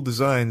visual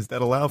designs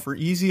that allow for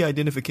easy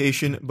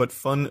identification but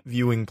fun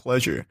viewing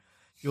pleasure.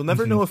 You'll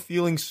never know a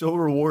feeling so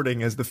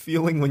rewarding as the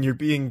feeling when you're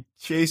being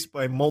chased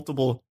by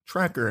multiple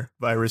tracker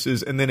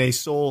viruses and then a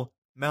sole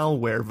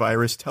malware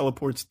virus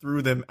teleports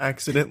through them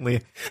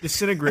accidentally,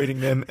 disintegrating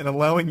them and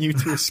allowing you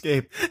to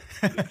escape.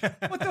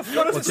 What the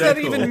fuck does that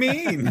that cool? even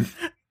mean?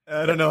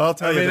 I don't know. I'll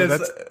tell I mean, you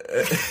that.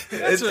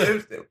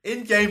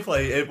 in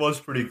gameplay, it was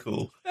pretty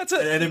cool. That's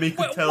An enemy could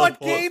what teleport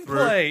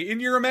gameplay?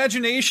 In your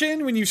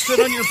imagination, when you sit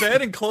on your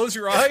bed and close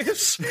your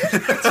eyes?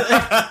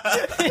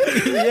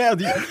 Yeah,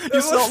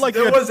 you sound like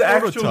there you're was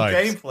actual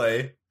prototypes.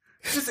 gameplay.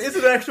 This is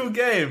an actual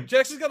game.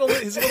 Jackson's got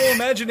his little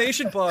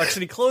imagination box,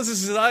 and he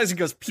closes his eyes and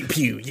goes, "Pew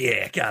pew,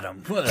 yeah, got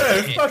him." No,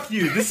 fuck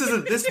you. This was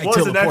an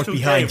Teleport actual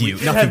behind game. you. We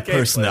did Nothing have gameplay.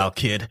 personal,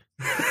 kid.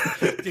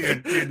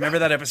 Dude, remember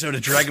that episode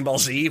of Dragon Ball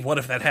Z? What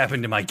if that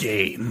happened to my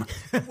game?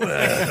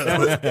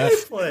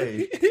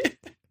 Gameplay.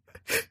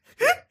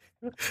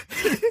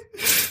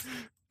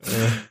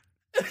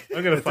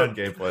 I'm gonna find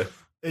gameplay.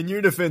 In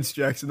your defense,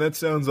 Jackson, that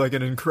sounds like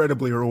an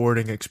incredibly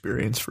rewarding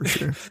experience for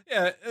sure.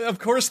 Yeah, of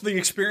course, the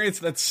experience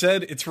that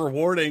said it's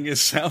rewarding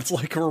sounds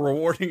like a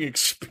rewarding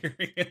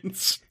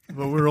experience.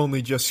 But we're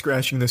only just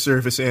scratching the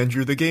surface,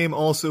 Andrew. The game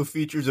also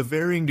features a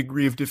varying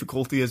degree of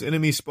difficulty as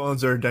enemy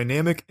spawns are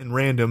dynamic and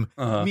random,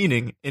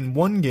 meaning in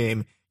one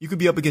game, you could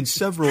be up against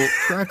several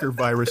tracker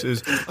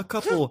viruses, a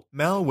couple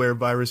malware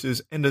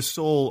viruses, and a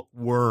soul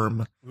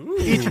worm.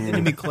 Each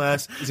enemy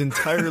class is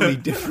entirely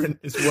different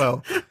as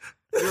well.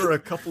 Here are a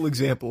couple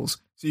examples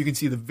so you can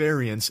see the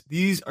variance.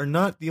 These are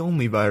not the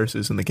only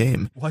viruses in the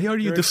game. Why are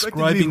you They're expected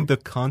to describing be-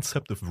 the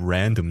concept of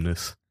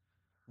randomness?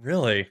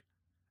 Really?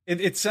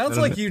 It sounds I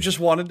don't like know. you just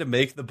wanted to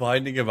make the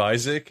Binding of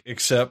Isaac,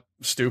 except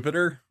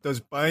stupider. Does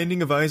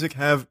Binding of Isaac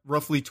have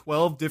roughly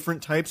 12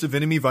 different types of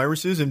enemy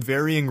viruses in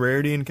varying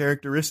rarity and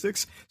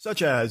characteristics,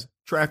 such as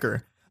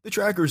Tracker? The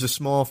Tracker is a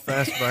small,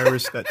 fast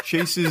virus that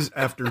chases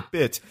after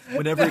Bit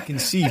whenever it can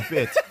see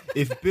Bit.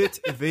 If Bit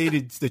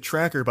evades the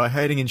Tracker by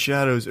hiding in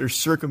shadows or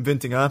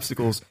circumventing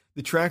obstacles,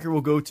 the Tracker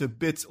will go to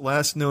Bit's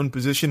last known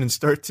position and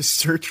start to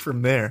search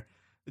from there.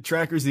 The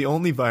Tracker is the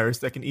only virus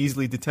that can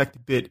easily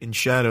detect Bit in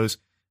shadows.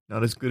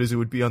 Not as good as it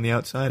would be on the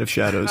outside of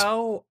shadows.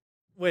 How?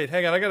 Wait,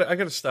 hang on. I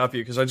gotta stop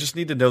you because I just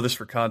need to know this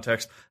for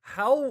context.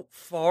 How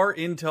far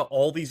into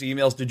all these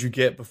emails did you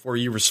get before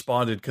you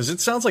responded? Because it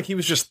sounds like he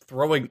was just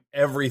throwing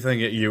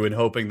everything at you and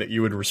hoping that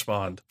you would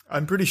respond.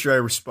 I'm pretty sure I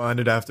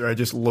responded after I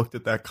just looked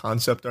at that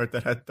concept art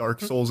that had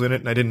Dark Souls in it,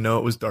 and I didn't know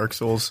it was Dark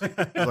Souls. I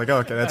was like, oh,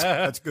 okay,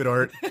 that's good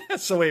art.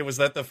 So wait, was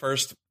that the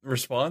first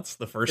response?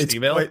 The first It's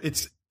email?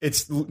 it's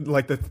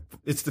like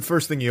it's the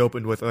first thing he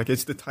opened with. Like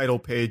it's the title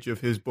page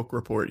of his book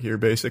report here,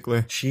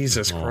 basically.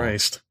 Jesus Oh.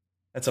 Christ,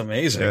 that's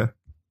amazing. Yeah,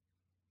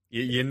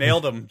 You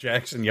nailed him,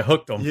 Jackson. You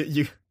hooked him.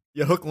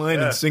 you hook, line,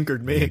 Yeah. and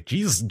sinkered me.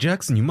 Jesus,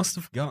 Jackson, you must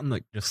have gotten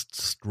like just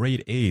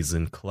straight A's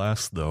in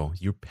class, though.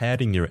 You're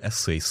padding your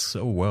essays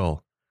so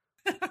well.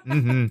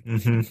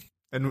 Mm-hmm.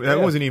 And that Yeah.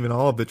 wasn't even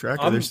all of the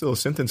tracker. I'm- There's still a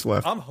sentence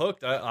left. I'm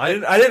hooked. I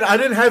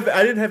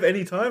didn't have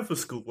any time for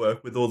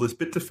schoolwork with all this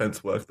Bit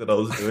Defense work that I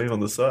was doing on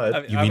the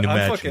side. You mean I'm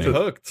imagine fucking it.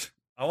 hooked.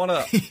 I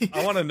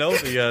wanna know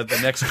the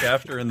next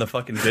chapter in the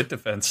fucking Bit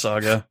Defense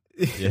saga.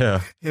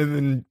 Yeah.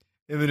 him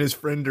and his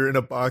friend are in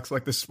a box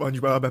like the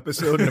SpongeBob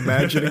episode and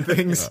imagining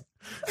things.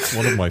 It's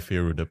one of my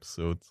favorite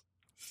episodes.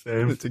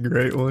 Same. It's a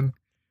great one.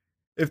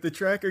 If the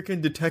tracker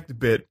can detect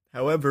bit,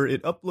 however,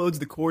 it uploads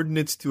the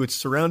coordinates to its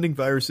surrounding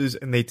viruses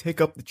and they take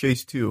up the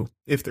chase too,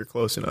 if they're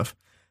close enough.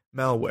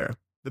 Malware.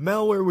 The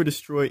malware will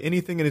destroy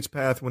anything in its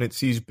path when it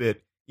sees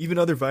bit. Even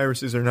other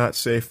viruses are not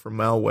safe from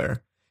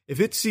malware. If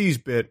it sees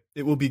bit,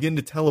 it will begin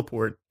to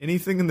teleport.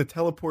 Anything in the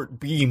teleport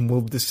beam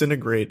will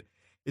disintegrate.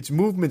 Its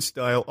movement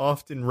style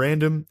often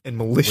random and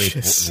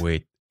malicious.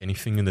 Wait.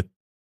 Anything in the...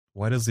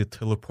 Why does the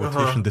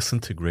teleportation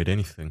disintegrate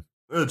anything?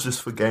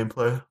 Just for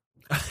gameplay.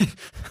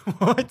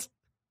 What?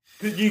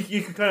 You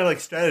can kind of like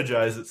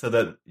strategize it so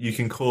that you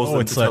can cause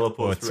them to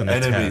teleport through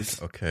enemies.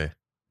 Attack. Okay.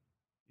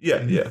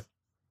 Yeah.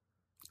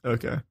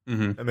 Okay.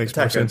 Mm-hmm. That makes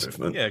Attack more sense.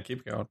 movement. Yeah,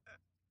 keep going.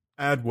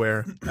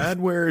 Adware.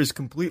 Adware is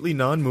completely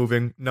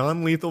non-moving,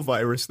 non-lethal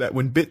virus that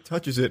when bit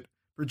touches it,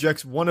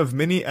 projects one of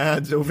many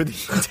ads over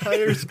the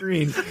entire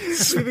screen.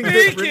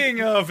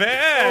 Speaking of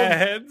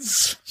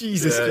ads,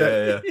 Jesus,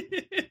 Yeah.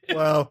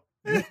 wow.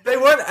 They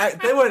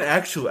weren't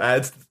actual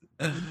ads.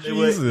 They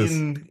were Jesus.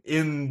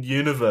 in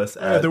universe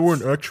ads. They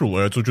weren't actual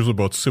ads, which is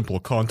about simple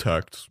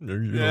contacts.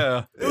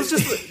 yeah. It was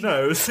just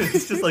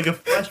it's just like a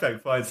flashback.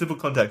 Fine, simple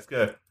contacts.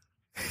 Go.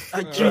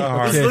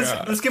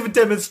 Let's give a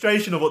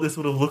demonstration of what this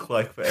would have looked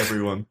like for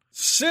everyone.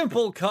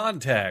 Simple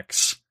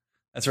Contacts.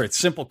 That's right.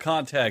 Simple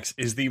Contacts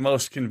is the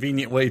most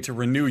convenient way to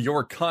renew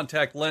your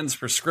contact lens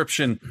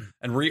prescription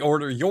and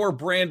reorder your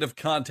brand of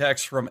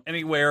contacts from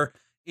anywhere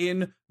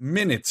in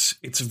minutes.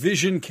 It's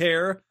vision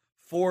care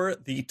for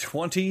the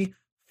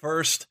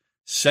 21st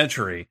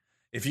century.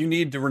 If you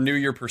need to renew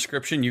your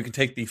prescription, you can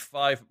take the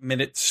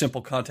 5-minute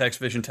Simple Contacts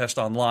vision test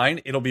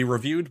online. It'll be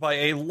reviewed by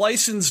a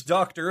licensed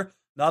doctor,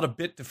 not a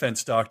bit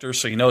defense doctor,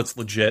 so you know it's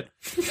legit.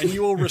 And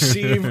you will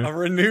receive a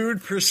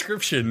renewed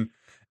prescription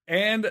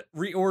and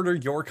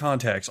reorder your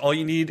contacts. All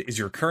you need is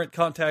your current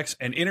contacts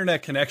and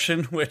internet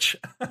connection, which,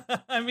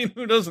 I mean,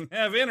 who doesn't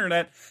have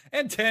internet?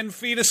 And 10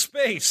 feet of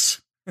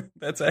space.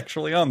 That's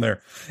actually on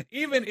there.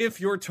 Even if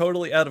you're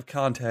totally out of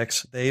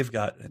contacts, they've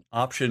got an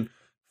option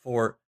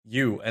for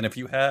you. And if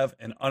you have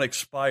an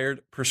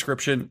unexpired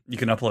prescription, you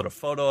can upload a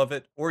photo of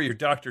it or your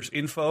doctor's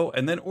info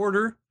and then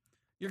order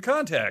your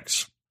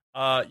contacts.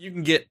 You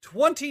can get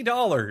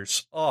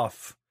 $20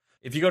 off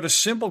if you go to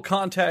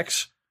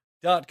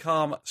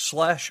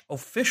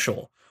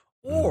simplecontacts.com/official.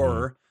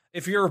 Or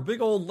if you're a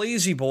big old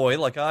lazy boy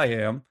like I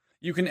am,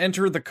 you can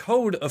enter the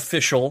code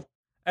official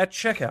at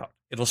checkout.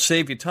 It'll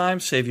save you time,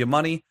 save you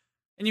money,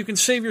 and you can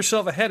save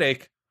yourself a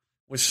headache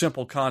with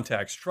Simple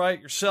Contacts. Try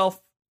it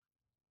yourself.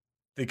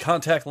 The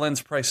contact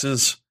lens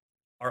prices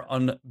are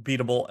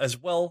unbeatable,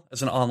 as well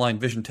as an online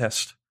vision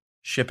test.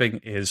 Shipping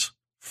is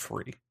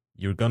free.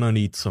 You're gonna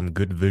need some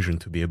good vision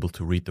to be able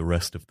to read the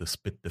rest of the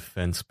spit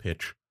defense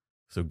pitch.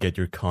 So get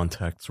your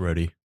contacts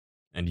ready.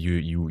 And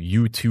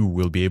you too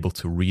will be able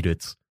to read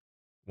it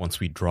once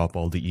we drop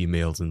all the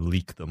emails and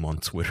leak them on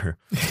Twitter.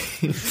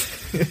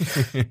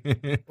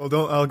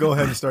 Well, I'll go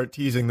ahead and start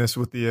teasing this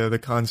with the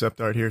concept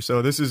art here.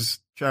 So this is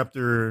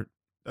chapter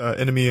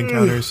enemy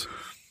encounters.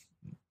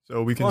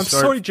 So we can I'm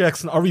start. sorry,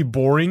 Jackson. Are we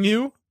boring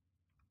you?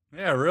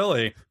 Yeah,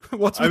 really.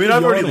 What's I with mean, the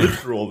I've already yawning? lived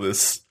through all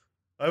this.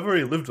 I've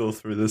already lived all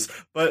through this.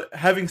 But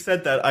having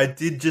said that, I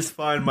did just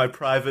find my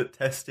private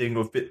testing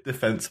of Bit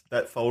Defense,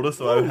 that folder,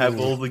 so I have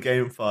all the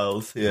game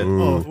files here.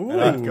 Ooh.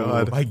 Oh,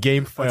 God. By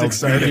game files,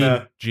 exciting. you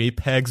mean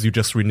JPEGs you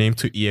just renamed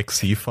to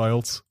EXE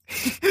files?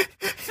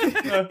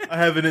 I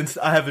have an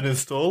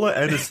installer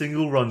and a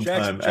single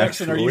runtime.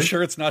 Jackson, are you actually.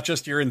 sure it's not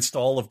just your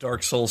install of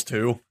Dark Souls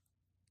 2?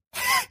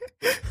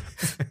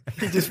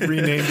 He just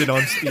renamed it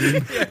on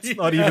Steam. It's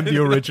not even the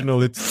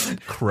original, it's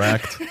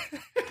cracked.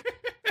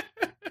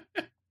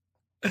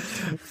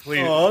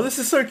 Please. Oh, this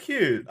is so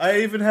cute.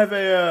 I even have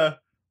a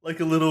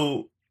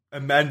little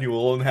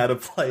manual on how to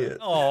play it.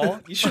 Oh,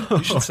 you should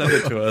send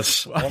it to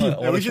us. I Yeah,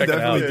 wanna we should check it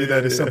out. definitely do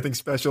that as Yeah. something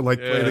special, like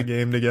play Yeah. the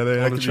game together. I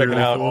That wanna could be check it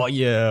really out. cool. Oh,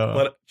 yeah.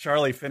 But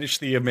Charlie, finish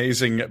the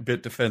amazing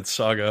Bit Defense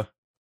saga.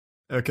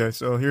 Okay,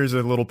 so here's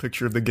a little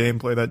picture of the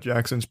gameplay that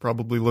Jackson's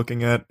probably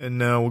looking at, and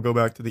now we'll go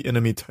back to the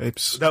enemy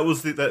types.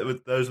 Those were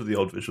the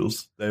old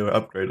visuals. They were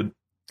upgraded.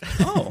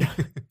 Oh.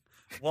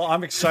 Well,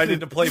 I'm excited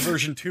to play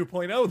version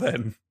 2.0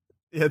 then.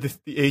 Yeah, the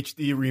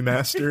HD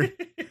remaster.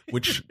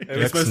 Which, It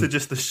was mostly Jackson,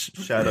 just the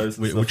shadows.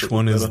 And wait, stuff which that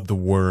one look is better. the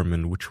worm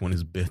and which one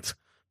is Bit?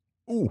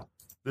 Ooh.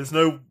 There's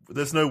no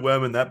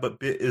worm in that, but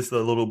Bit is the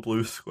little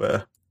blue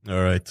square.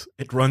 Alright.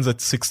 It runs at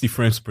 60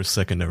 frames per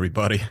second,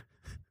 everybody.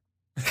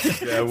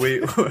 Yeah, we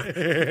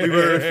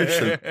were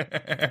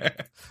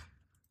efficient.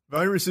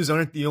 Viruses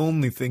aren't the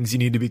only things you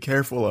need to be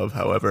careful of,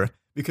 however,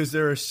 because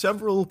there are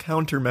several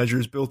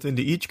countermeasures built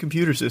into each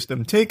computer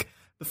system. Take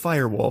the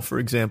firewall, for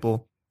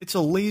example. It's a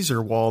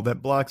laser wall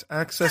that blocks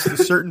access to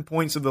certain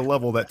points of the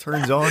level that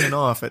turns on and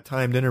off at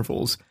timed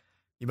intervals.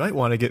 You might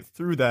want to get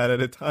through that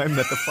at a time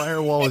that the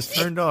firewall is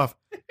turned off,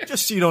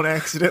 just so you don't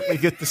accidentally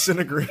get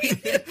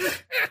disintegrated.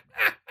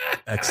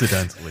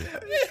 Accidentally.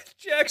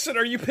 Jackson,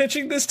 are you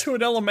pitching this to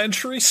an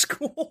elementary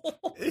school?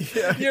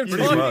 Yeah, You're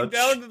pretty talking much.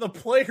 down to the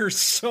players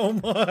so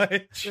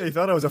much. Yeah, he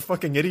thought I was a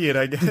fucking idiot,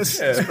 I guess,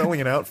 Yeah. spelling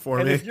it out for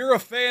And me. if you're a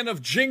fan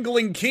of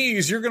jingling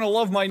keys, you're going to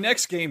love my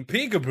next game,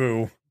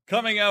 Peekaboo.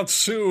 coming out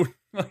soon.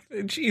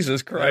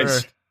 Jesus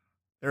Christ.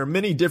 There are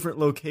many different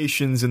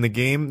locations in the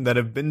game that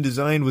have been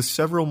designed with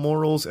several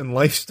morals and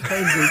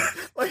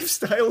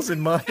lifestyles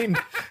in mind.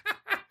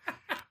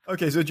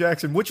 Okay, so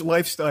Jackson, which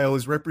lifestyle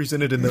is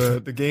represented in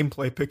the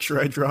gameplay picture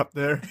I dropped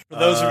there? For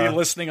those of you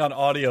listening on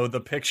audio, the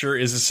picture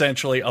is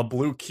essentially a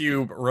blue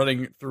cube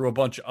running through a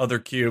bunch of other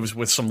cubes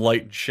with some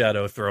light and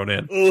shadow thrown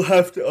in. I'll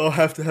have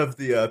to have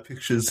the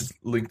pictures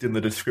linked in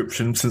the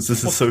description since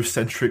this is so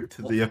centric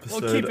to the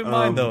episode. Well, keep in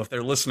mind, though, if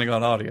they're listening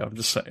on audio, I'm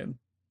just saying.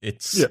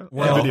 It's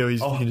video. You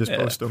can just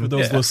post them. For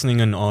those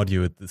listening on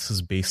audio, this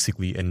is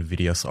basically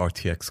NVIDIA's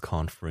RTX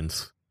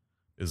conference.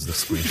 Is the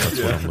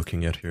screenshot what I'm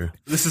looking at here?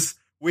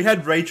 We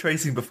had ray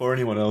tracing before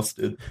anyone else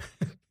did.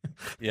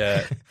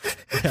 Yeah.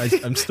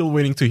 I'm still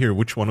waiting to hear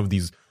which one of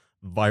these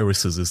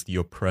viruses is the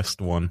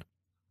oppressed one.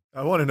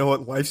 I want to know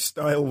what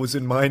lifestyle was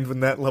in mind when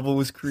that level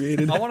was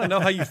created. I want to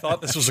know how you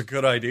thought this was a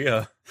good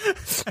idea.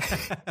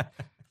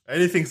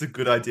 Anything's a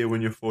good idea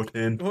when you're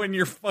 14. When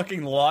you're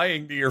fucking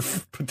lying to your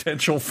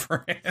potential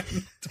friend.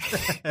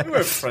 We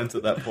were friends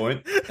at that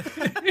point.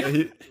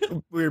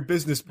 We were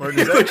business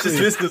partners. We were just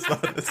business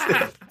partners.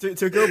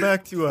 To go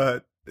back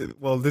to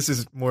well, this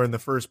is more in the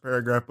first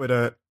paragraph,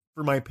 but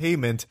for my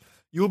payment,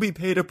 you will be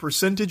paid a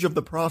percentage of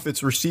the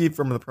profits received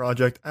from the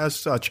project. As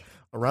such,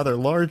 a rather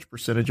large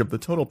percentage of the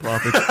total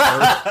profits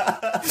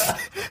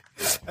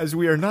as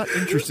we are not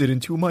interested in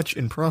too much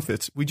in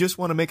profits. We just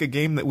want to make a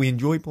game that we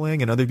enjoy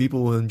playing and other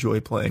people will enjoy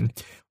playing.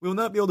 We will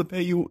not be able to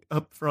pay you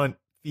upfront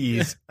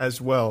fees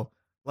as well.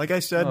 Like I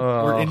said,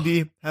 we're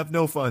indie, have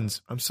no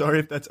funds. I'm sorry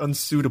if that's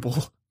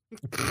unsuitable.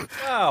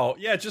 Wow.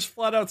 Yeah, just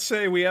flat out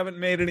say we haven't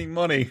made any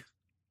money.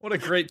 What a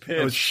great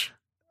pitch.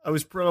 I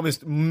was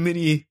promised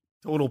many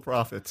total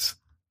profits.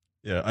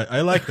 Yeah,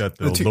 I like that,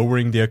 though.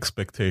 Lowering the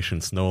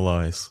expectations, no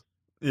lies.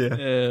 Yeah,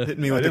 hit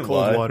me with the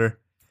cold water.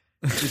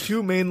 The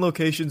two main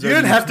locations... You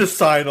didn't have to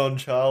sign on,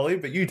 Charlie,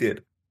 but you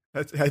did.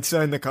 I'd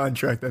signed the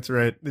contract, that's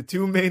right. The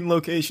two main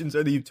locations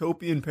are the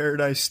Utopian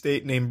Paradise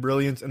state named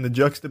Brilliance and the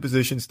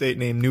Juxtaposition state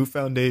named New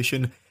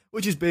Foundation,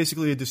 which is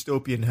basically a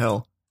dystopian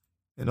hell.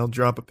 And I'll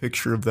drop a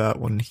picture of that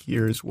one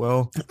here as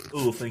well.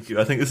 Oh, thank you.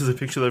 I think this is a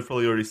picture they've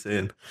probably already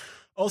seen.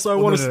 Also, I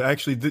want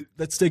to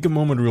let's take a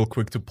moment real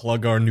quick to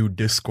plug our new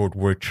Discord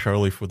where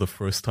Charlie, for the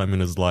first time in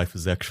his life,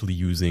 is actually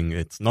using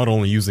it. Not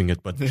only using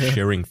it, but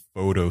sharing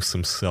photos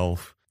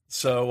himself.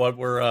 So what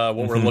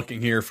we're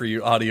looking here for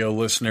you audio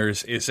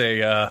listeners is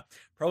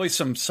probably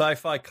some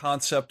sci-fi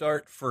concept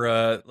art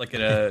for like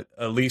an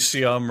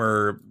Elysium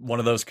or one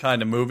of those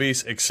kind of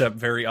movies, except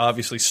very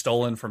obviously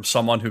stolen from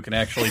someone who can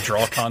actually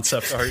draw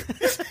concept art.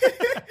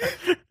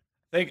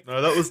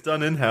 No, that was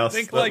done in-house.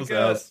 Think like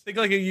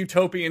a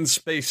utopian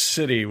space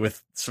city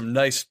with some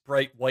nice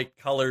bright white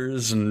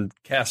colors and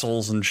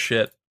castles and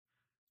shit.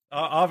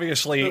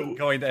 Obviously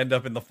going to end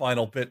up in the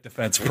final bit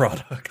defense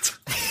product.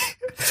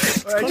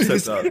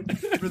 Actually,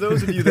 for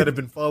those of you that have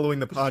been following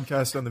the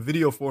podcast on the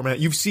video format,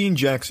 you've seen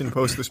Jackson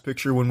post this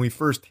picture when we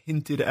first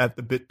hinted at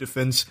the bit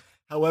defense.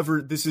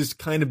 However, this is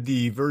kind of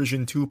the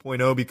version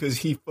 2.0 because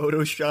he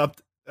photoshopped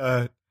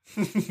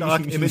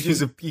stock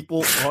images of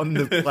people on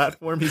the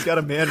platform. He's got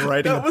a man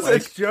riding a bike. That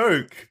was a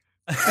joke.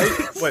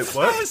 Wait,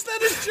 what? How is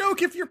that a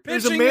joke if you're pitching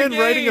There's a man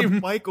riding a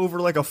bike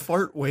over like a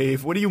fart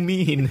wave. What do you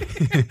mean?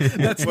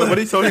 What are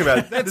you talking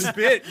about? That's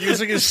Bit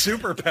using his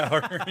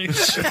superpower.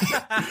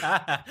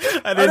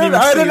 I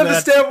don't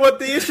understand what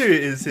the issue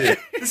is here.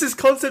 This is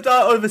concept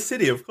art over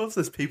city. Of course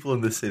there's people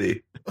in the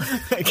city.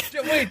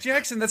 Wait,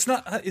 Jackson, that's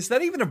not... is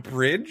that even a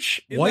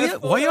bridge?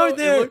 Why are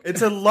there...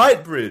 It's a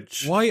light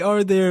bridge. Why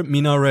are there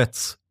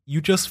minarets? You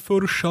just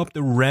photoshopped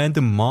a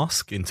random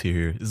mosque into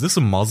here. Is this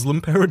a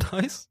Muslim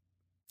paradise?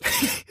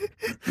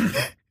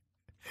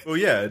 Well,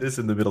 yeah, it is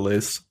in the Middle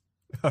East.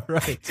 All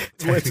right.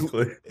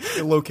 Technically.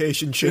 The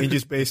location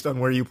changes based on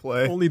where you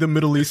play. Only the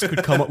Middle East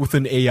could come up with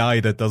an AI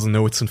that doesn't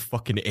know it's a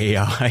fucking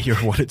AI or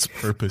what its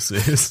purpose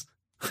is.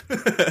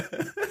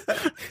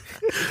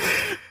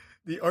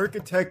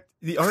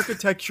 The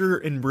architecture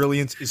in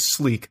Brilliance is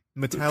sleek,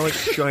 metallic,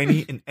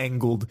 shiny, and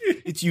angled.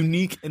 It's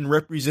unique and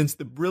represents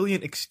the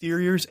brilliant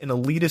exteriors and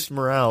elitist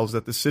morals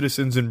that the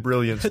citizens in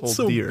Brilliance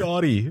hold dear. It's so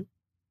gaudy.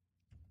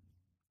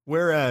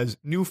 Whereas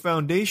New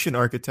Foundation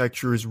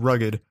architecture is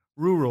rugged,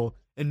 rural,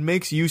 and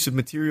makes use of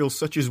materials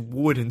such as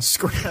wood and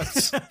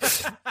scraps.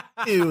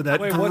 Ew, that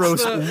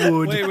gross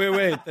wood.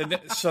 Wait.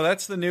 So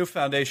that's the New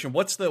Foundation.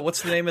 What's the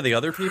name of the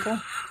other people?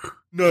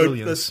 No,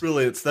 Brilliance.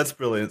 That's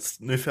Brilliance.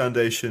 New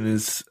Foundation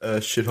is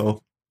shithole.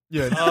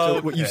 Yeah,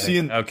 so what you see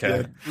in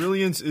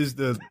Brilliance is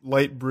the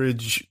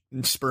Lightbridge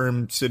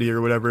sperm city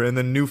or whatever, and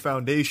then New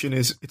Foundation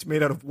it's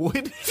made out of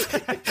wood.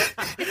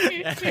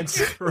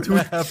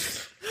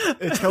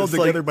 It's held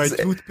together by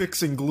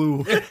toothpicks and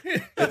glue.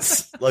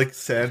 It's like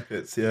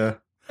sandpits, yeah.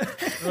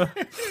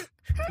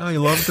 I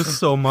love this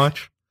so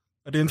much.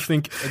 didn't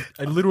think.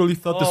 I literally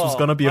thought this was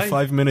gonna be a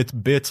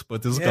 5-minute bit,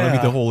 but this is gonna be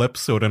the whole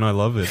episode, and I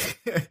love it.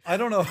 I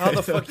don't know how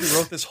the fuck you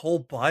wrote this whole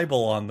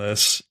Bible on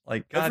this.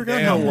 Like, I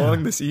forgot goddamn. how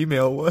long this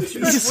email was.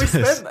 We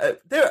spent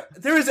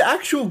there is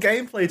actual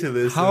gameplay to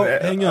this.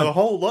 Hang on. A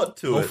whole lot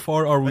to How it.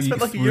 far are we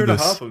spent like a through year and a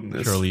this, half on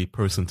this. Charlie,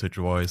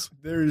 percentage-wise?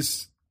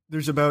 There's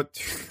about,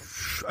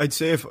 I'd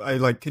say if I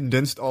like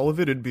condensed all of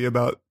it, it'd be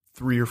about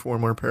 3 or 4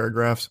 more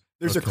paragraphs.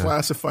 There's a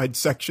classified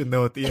section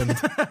though at the end.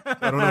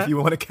 I don't know if you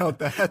want to count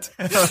that.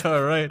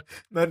 All right.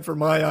 Meant for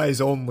my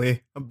eyes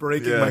only. I'm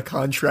breaking my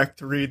contract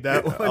to read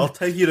that one. I'll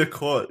take you to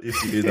court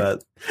if you do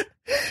that.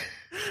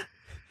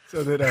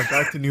 So then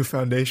back to New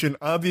Foundation.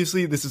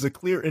 Obviously, this is a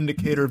clear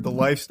indicator of the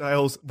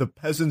lifestyles the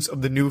peasants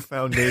of the New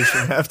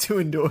Foundation have to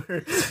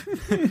endure.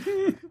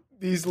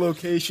 These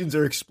locations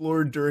are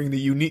explored during the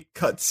unique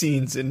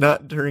cutscenes and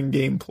not during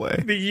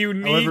gameplay. The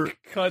unique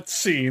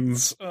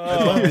cutscenes.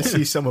 I'd love to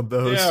see some of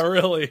those. Yeah,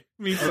 really.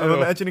 Me too. I'm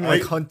imagining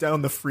like Hunt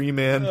Down the Free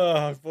Man.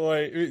 Oh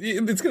boy,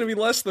 it's going to be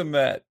less than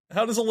that.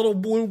 How does a little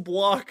blue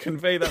block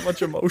convey that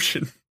much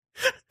emotion?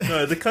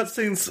 No, the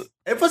cutscenes.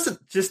 It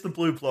wasn't just the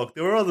blue block.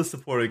 There were other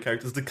supporting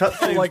characters. The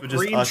cutscenes Like were just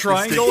green artistic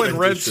triangle and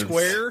red renditions.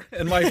 square,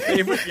 and my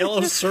favorite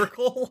yellow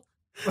circle.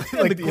 Like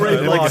the the gray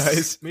other blocks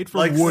guys. made from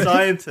Like wood.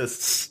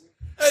 scientists.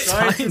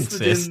 Scientists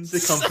within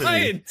the company.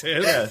 Scientist.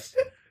 Yes.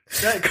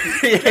 That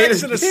created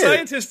Jackson, a it.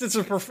 scientist is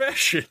a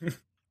profession.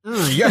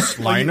 Yes,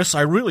 Linus,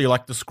 I really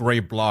like this gray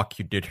block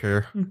you did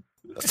here.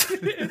 What's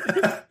its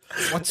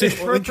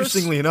Well, purpose?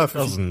 interestingly enough,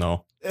 Doesn't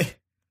know.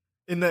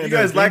 in the, You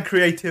guys game- lack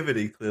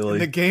creativity, in clearly.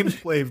 the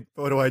gameplay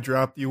photo I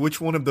dropped you,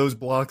 which one of those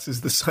blocks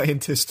is the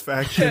scientist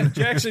Yeah, faction?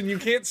 Jackson, you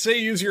can't say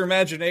use your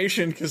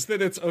imagination because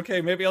then it's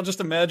okay. Maybe I'll just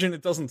imagine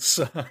it doesn't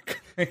suck.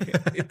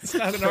 It's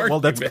not an argument. Well,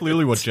 that's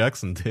clearly what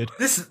Jackson did.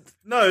 The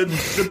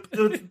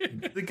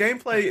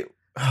gameplay.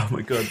 Oh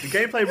my god, the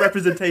gameplay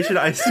representation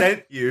I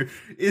sent you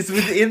is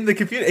within the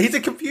computer. He's a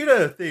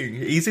computer thing.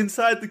 He's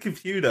inside the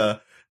computer.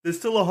 There's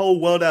still a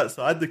whole world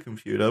outside the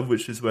computer,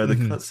 which is where the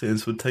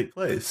cutscenes would take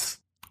place.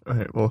 All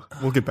right, well,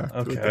 we'll get back to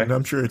it. Okay. Then.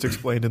 I'm sure it's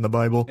explained in the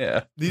Bible.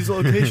 Yeah. These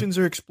locations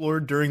are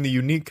explored during the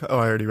unique... Oh,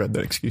 I already read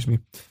that, excuse me.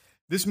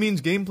 This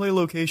means gameplay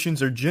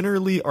locations are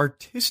generally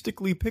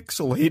artistically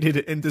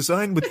pixelated and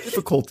designed with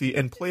difficulty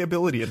and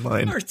playability in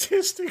mind.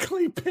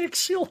 Artistically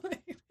pixelated.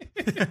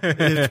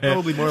 It's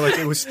probably more like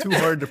it was too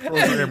hard to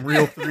program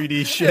real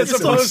 3D shit. As so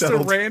we opposed to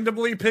settled-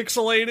 randomly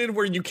pixelated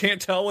where you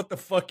can't tell what the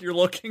fuck you're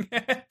looking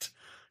at.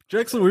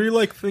 Jackson, were you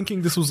like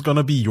thinking this was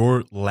gonna be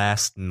your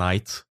last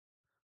night?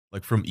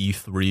 Like from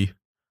E3?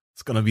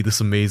 It's gonna be this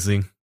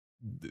amazing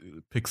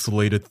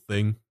pixelated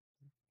thing.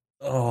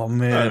 Oh,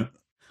 man.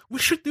 We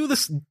should do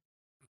this.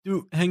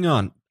 Hang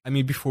on. I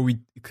mean, before we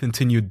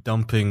continue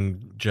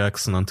dumping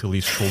Jackson until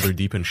he's shoulder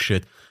deep in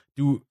shit,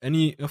 do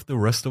any of the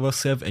rest of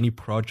us have any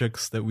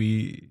projects that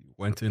we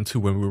went into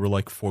when we were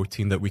like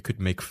 14 that we could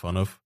make fun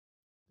of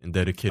in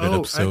dedicated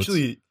episodes?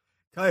 Actually,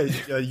 Kai,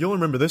 you'll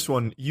remember this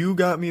one. You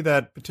got me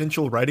that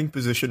potential writing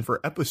position for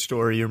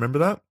Epistory. You remember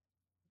that?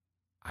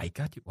 I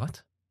got you.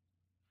 What?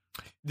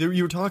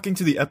 You were talking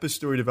to the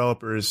Epistory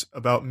developers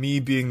about me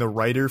being the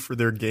writer for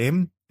their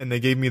game, and they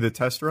gave me the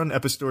test run.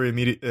 Epistory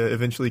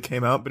eventually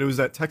came out, but it was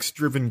that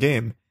text-driven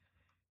game,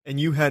 and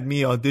you had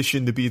me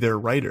audition to be their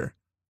writer.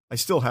 I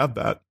still have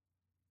that.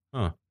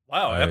 Huh.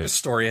 Wow, Right.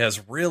 Epistory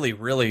has really,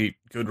 really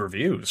good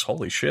reviews.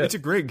 Holy shit. It's a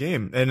great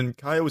game, and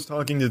Kaya was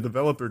talking to the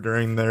developer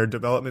during their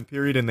development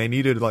period, and they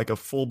needed like a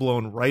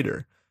full-blown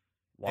writer.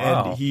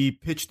 Wow. And he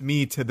pitched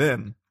me to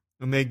them,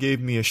 and they gave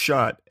me a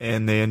shot,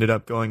 and they ended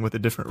up going with a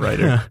different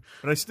writer.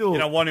 But I still,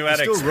 one who I had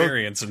still wrote-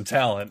 experience and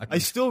talent. I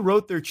still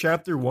wrote their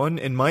chapter 1,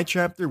 and my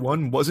chapter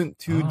 1 wasn't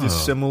too Oh.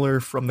 dissimilar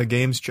from the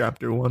game's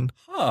chapter 1.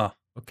 Huh.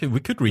 Okay, we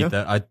could read Yeah.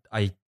 that.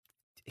 I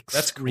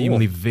That's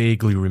extremely cool.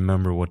 vaguely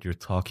remember what you're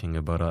talking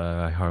about.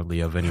 I hardly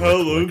have any. How long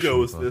recollection ago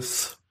was about-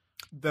 this?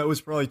 That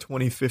was probably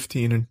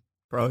 2015, and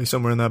probably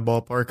somewhere in that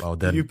ballpark. Oh,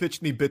 then- You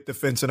pitched me Bit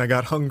Defense, and I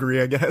got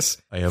hungry, I guess.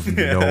 I have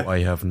I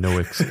have no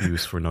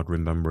excuse for not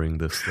remembering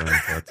this. Then,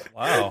 but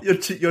Wow.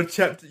 Your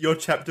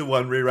chapter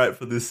 1 rewrite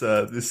for this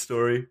this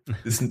story,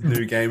 this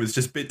new game is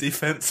just Bit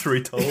Defense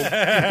retold.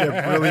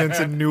 Yeah, Brilliance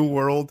and New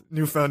World,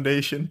 New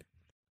Foundation.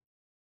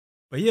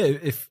 But yeah,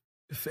 if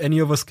any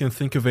of us can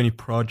think of any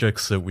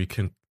projects that we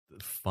can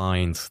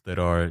find that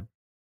are,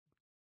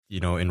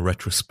 in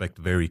retrospect,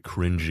 very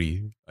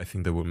cringy, I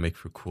think that would make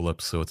for cool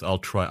episodes. I'll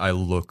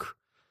look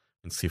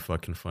and see if I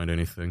can find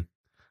anything.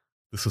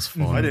 This is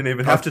fun. I didn't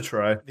even have to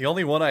try. The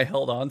only one I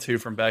held on to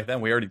from back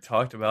then, we already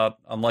talked about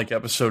on like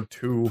episode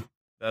 2,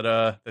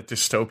 that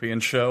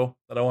dystopian show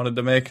that I wanted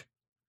to make.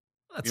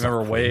 That's You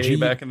remember not way cringy.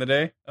 back in the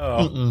day?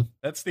 Oh, Mm-mm.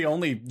 that's the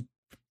only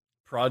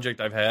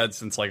project I've had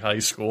since like high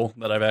school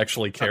that I've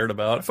actually cared I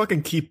about.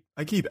 fucking keep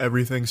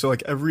everything. So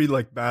like every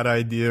like bad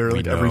idea or We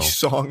like every know.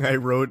 song I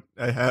wrote,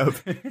 I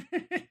have.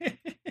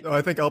 So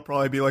I think I'll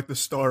probably be like the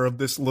star of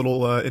this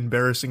little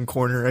embarrassing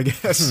corner, I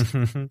guess.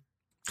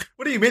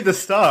 What do you mean the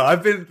star?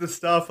 I've been the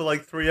star for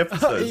like 3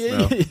 episodes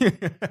now.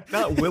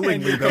 Not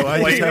willingly And though. you're I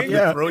just have to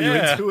complaining? throw you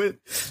Yeah. into it.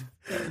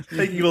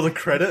 Taking all the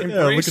credit.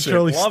 Yeah, look at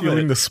Charlie Love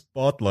stealing it. the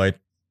spotlight.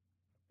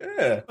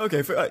 Yeah.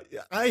 Okay,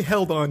 I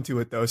held on to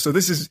it though. So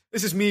this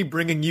is me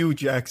bringing you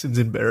Jackson's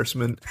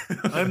embarrassment.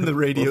 I'm the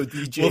radio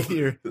DJ Well,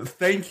 here.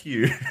 Thank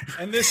you.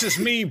 And this is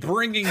me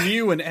bringing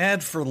you an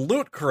ad for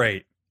Loot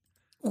Crate.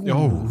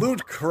 Oh,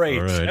 Loot Crate.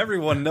 All right.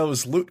 Everyone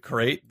knows Loot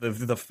Crate,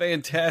 the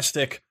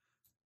fantastic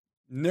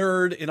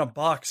nerd in a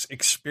box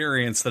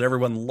experience that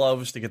everyone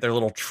loves to get their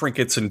little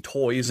trinkets and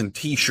toys and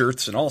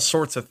t-shirts and all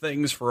sorts of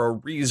things for a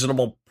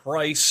reasonable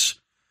price.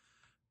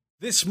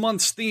 This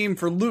month's theme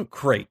for Loot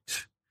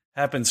Crate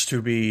happens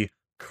to be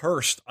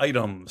cursed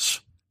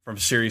items from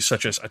series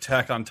such as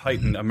Attack on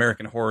Titan,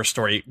 American Horror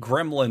Story,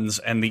 Gremlins,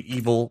 and The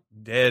Evil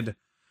Dead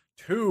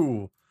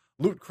 2.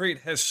 Loot Crate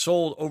has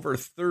sold over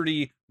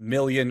 30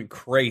 million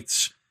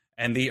crates,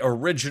 and the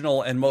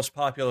original and most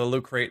popular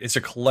Loot Crate is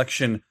a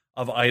collection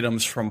of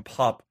items from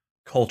pop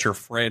culture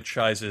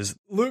franchises.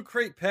 Loot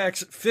Crate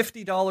packs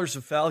 $50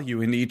 of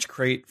value in each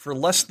crate for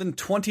less than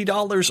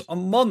 $20 a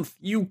month.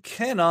 You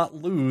cannot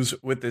lose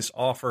with this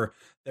offer.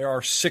 There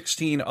are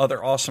 16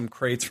 other awesome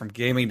crates from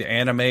gaming to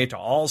anime to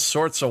all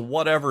sorts of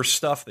whatever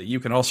stuff that you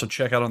can also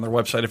check out on their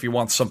website if you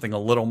want something a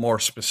little more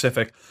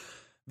specific.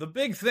 The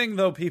big thing,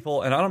 though,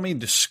 people, and I don't mean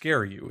to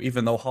scare you,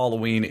 even though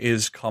Halloween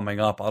is coming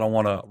up. I don't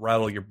want to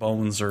rattle your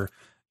bones or,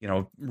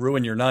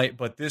 ruin your night,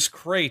 but this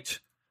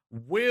crate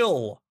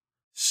will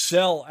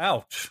sell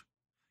out.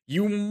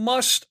 You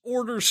must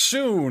order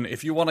soon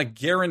if you want to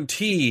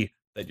guarantee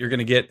that you're going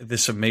to get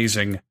this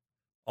amazing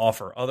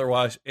offer.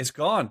 Otherwise, it's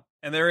gone,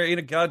 and there ain't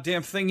a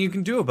goddamn thing you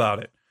can do about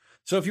it.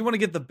 So if you want to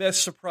get the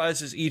best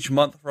surprises each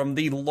month from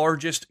the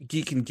largest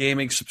geek and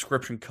gaming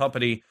subscription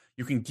company,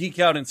 you can geek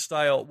out in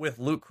style with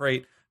Loot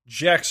Crate.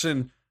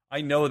 Jackson,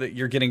 I know that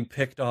you're getting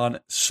picked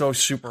on so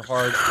super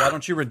hard. Why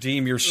don't you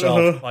redeem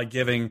yourself by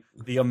giving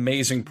the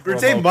amazing promo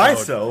Redeem code?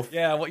 myself?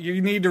 Yeah, well,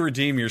 you need to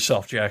redeem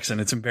yourself, Jackson.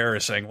 It's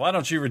embarrassing. Why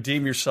don't you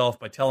redeem yourself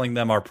by telling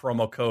them our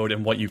promo code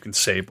and what you can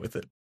save with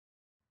it?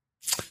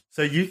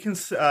 So you can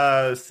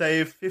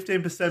save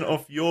 15%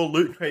 off your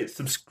Loot Crate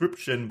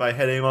subscription by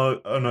heading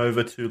on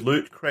over to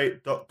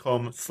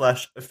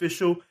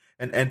lootcrate.com/official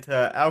and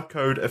enter our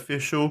code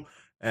official,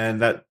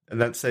 and that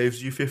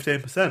saves you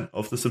 15%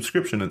 off the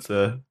subscription. It's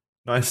a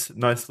nice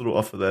little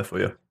offer there for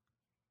you.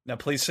 Now,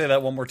 please say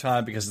that one more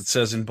time because it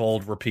says in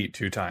bold, repeat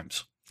 2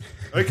 times.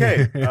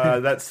 Okay,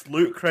 that's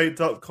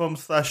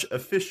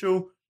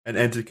lootcrate.com/official and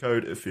enter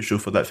code official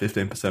for that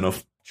 15%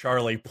 off.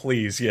 Charlie,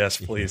 please. Yes,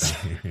 please.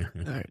 All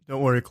right,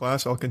 don't worry,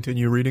 class. I'll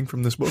continue reading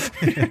from this book.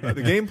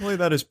 The gameplay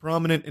that is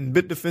prominent in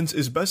Bit Defense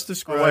is best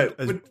described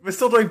as... We're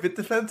still doing Bit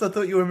Defense? I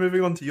thought you were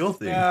moving on to your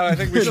thing. I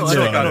think we should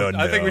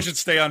I think we should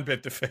stay on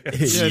Bit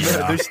Defense. Yeah,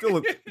 no, there's still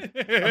I'm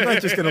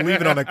not just going to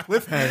leave it on a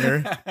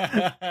cliffhanger.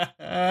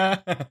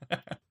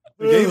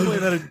 The gameplay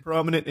that is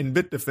prominent in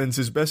Bit Defense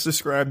is best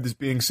described as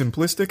being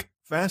simplistic,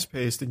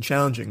 fast-paced, and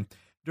challenging.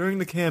 During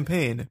the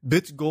campaign,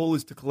 Bit's goal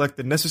is to collect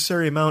the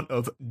necessary amount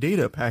of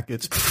data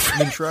packets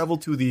and then travel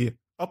to the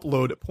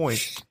upload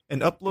point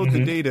and upload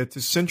the data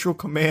to Central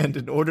Command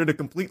in order to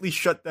completely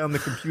shut down the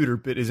computer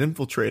Bit is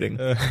infiltrating.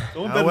 Don't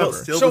not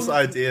steal this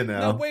idea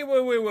now. No,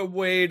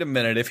 wait a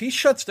minute. If he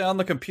shuts down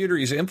the computer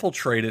he's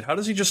infiltrated, how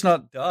does he just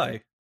not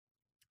die?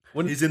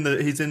 He's in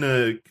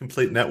a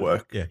complete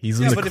network. Yeah, he's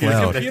in the but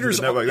cloud.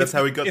 That's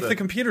how he got If there. the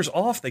computer's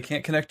off, they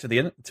can't connect to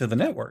the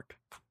network.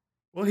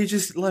 Well, he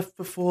just left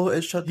before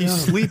it shut down.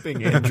 He's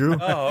sleeping, Andrew.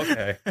 Oh,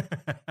 okay.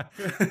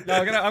 No,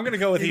 I'm gonna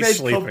go with he's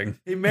sleeping.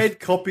 He made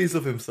copies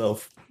of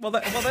himself.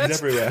 That's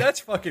everywhere.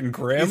 that's fucking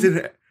grim.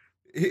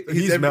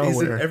 He's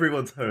malware. in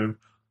everyone's home.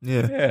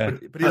 Yeah.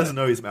 But he doesn't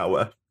know he's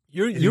malware.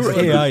 Your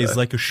AI is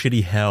like a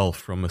shitty Hal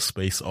from A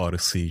Space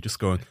Odyssey, just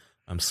going,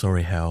 "I'm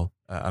sorry, Hal.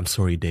 I'm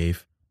sorry,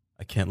 Dave.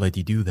 I can't let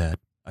you do that.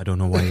 I don't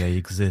know why I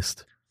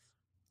exist.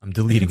 I'm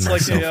deleting It's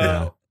myself like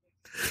now."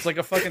 It's like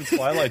a fucking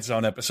Twilight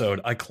Zone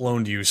episode. I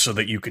cloned you so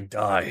that you could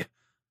die.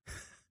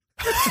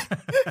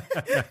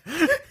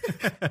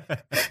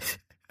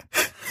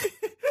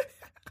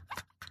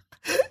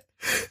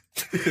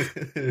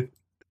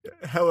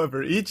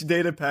 However, each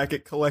data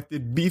packet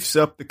collected beefs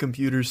up the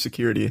computer's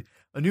security.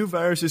 A new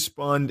virus is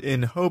spawned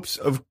in hopes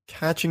of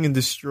catching and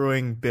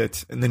destroying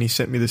Bit, and then he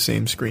sent me the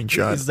same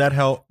screenshot. Is that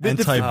how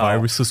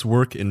antiviruses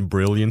work in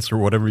Brilliance or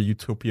whatever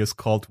Utopia is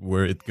called,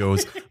 where it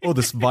goes, oh,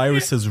 this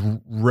virus has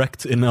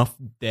wreaked enough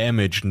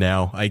damage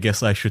now, I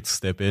guess I should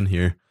step in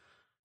here,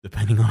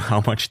 depending on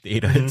how much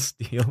data it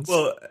steals.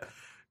 Well,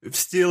 if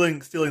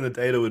stealing the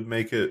data would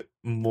make it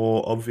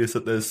more obvious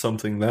that there's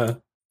something there.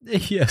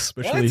 Yeah,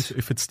 especially What?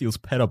 if it steals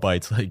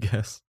petabytes, I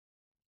guess.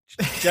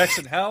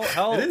 Jackson, how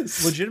It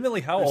is. legitimately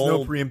how There's no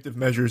old preemptive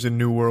measures in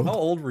New World. how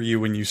old were you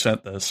when you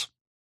sent this?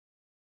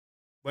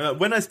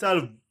 When I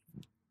started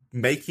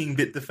making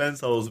Bit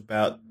Defense, I was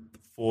about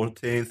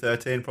 14,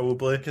 13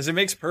 probably. Because it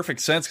makes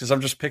perfect sense. Because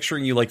I'm just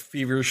picturing you like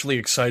feverishly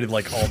excited,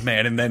 like, oh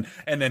man, and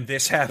then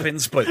this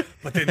happens, but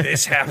then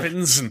this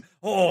happens, and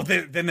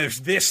then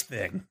there's this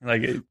thing.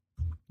 Like,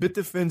 Bit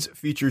Defense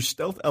features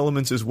stealth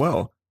elements as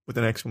well, with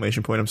an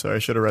exclamation point. I'm sorry, I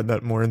should have read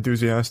that more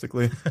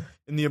enthusiastically.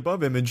 In the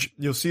above image,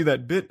 you'll see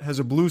that Bit has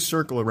a blue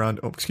circle around.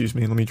 Oh, excuse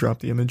me. Let me drop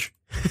the image.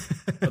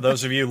 For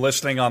those of you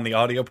listening on the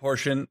audio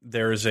portion,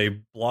 there is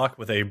a block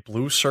with a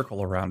blue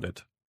circle around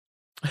it.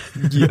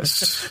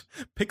 Yes.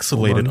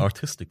 Pixelated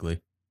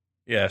artistically.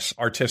 Yes,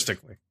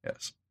 artistically.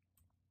 Yes.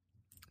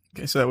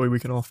 Okay, so that way we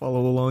can all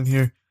follow along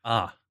here.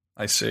 Ah,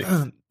 I see.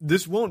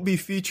 This won't be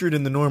featured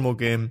in the normal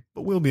game,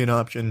 but will be an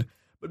option.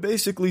 But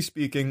basically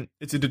speaking,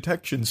 it's a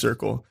detection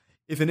circle.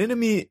 If an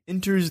enemy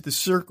enters the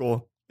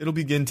circle, it'll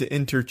begin to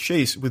enter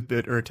chase with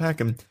Bit or attack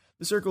him.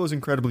 The circle is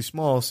incredibly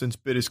small since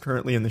Bit is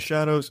currently in the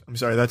shadows. I'm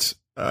sorry, that's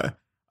the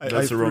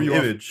wrong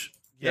image.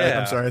 Yeah,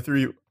 I'm sorry, I threw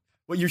you.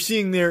 What you're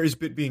seeing there is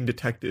Bit being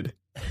detected.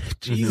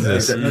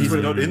 Jesus. That's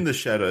not in the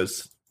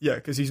shadows. Yeah,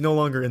 because he's no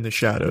longer in the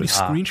shadows.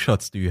 How many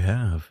screenshots do you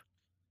have?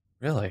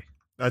 Really?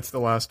 That's the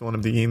last one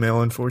of the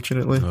email,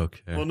 unfortunately.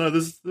 Okay. Well, no,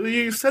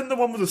 you send the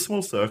one with the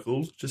small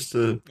circles just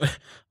to.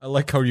 I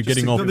like how you're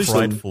getting all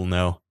prideful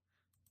now.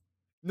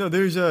 No,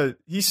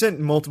 he sent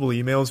multiple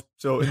emails.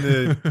 So in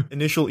the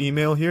initial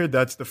email here,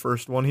 that's the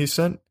first one he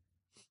sent.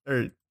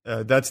 Or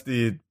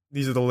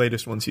these are the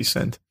latest ones he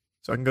sent.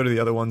 So I can go to the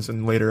other ones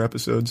in later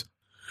episodes.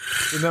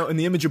 So now in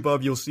the image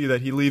above, you'll see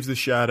that he leaves the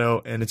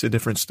shadow and it's a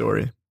different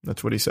story.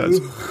 That's what he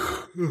says.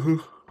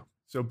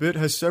 So Bit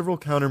has several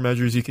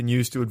countermeasures he can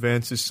use to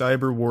advance his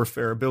cyber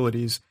warfare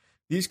abilities.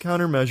 These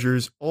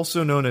countermeasures,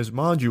 also known as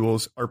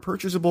modules, are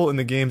purchasable in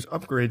the game's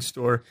upgrade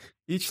store.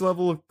 Each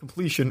level of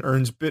completion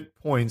earns Bit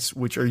points,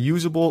 which are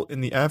usable in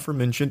the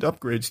aforementioned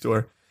upgrade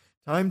store.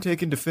 Time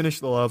taken to finish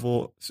the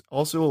level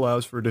also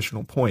allows for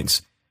additional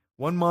points.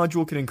 One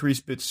module can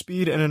increase Bit's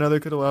speed, and another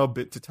could allow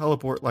Bit to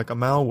teleport like a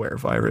malware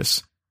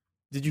virus.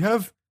 Did you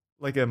have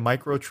like a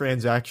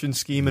microtransaction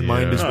scheme in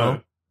mind as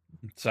well?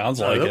 Sounds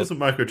No, like that it. wasn't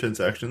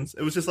microtransactions.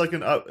 It was just like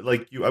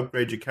you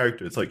upgrade your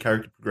character. It's like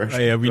character progression.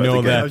 Oh, yeah, we throughout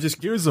know the game. that.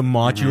 Here's a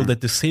module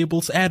that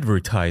disables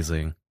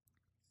advertising.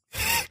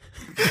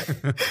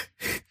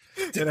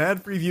 An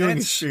ad-free viewing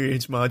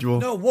experience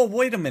module. No, well,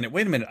 wait a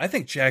minute. I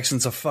think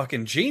Jackson's a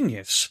fucking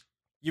genius.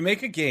 You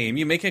make a game,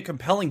 you make a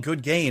compelling,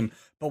 good game,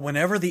 but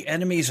whenever the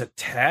enemies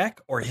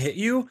attack or hit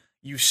you,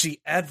 you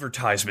see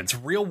advertisements,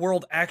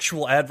 real-world,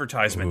 actual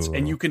advertisements,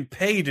 and you can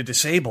pay to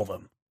disable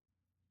them.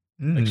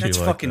 That's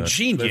like fucking that.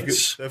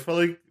 genius. They've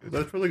probably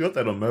got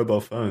that on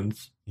mobile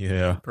phones.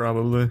 Yeah.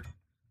 Probably.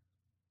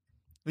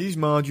 These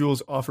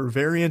modules offer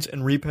variance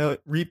and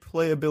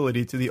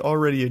replayability to the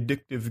already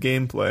addictive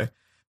gameplay.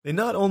 They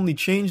not only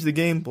change the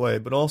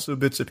gameplay, but also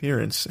Bit's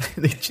appearance.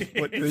 They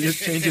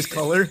just change his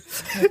color?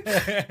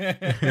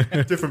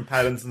 Different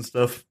patterns and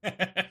stuff.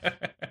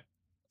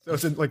 So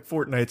it's like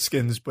Fortnite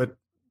skins, but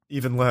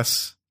even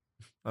less.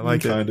 I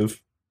like it. Kind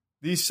of.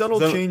 These subtle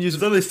changes...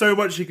 There's only so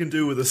much you can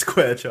do with a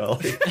square,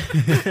 Charlie.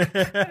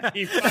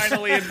 He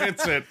finally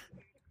admits it.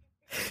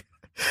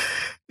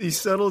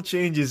 These subtle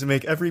changes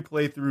make every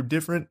playthrough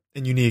different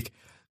and unique.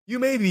 You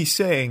may be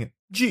saying,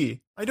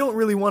 gee, I don't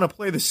really want to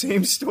play the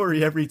same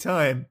story every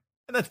time,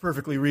 and that's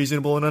perfectly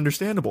reasonable and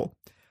understandable.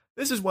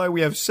 This is why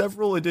we have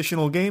several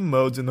additional game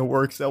modes in the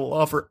works that will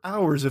offer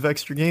hours of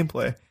extra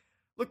gameplay.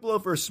 Look below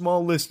for a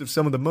small list of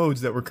some of the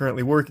modes that we're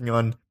currently working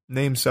on,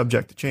 named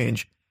subject to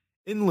change.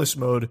 Endless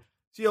mode.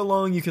 See how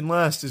long you can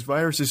last as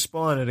viruses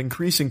spawn at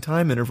increasing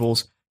time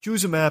intervals.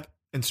 Choose a map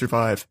and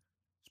survive.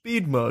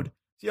 Speed mode.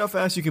 See how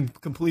fast you can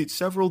complete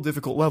several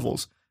difficult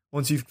levels.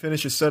 Once you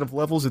finish a set of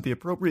levels at the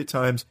appropriate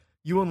times,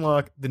 you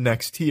unlock the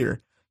next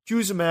tier.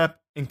 Choose a map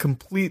and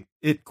complete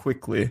it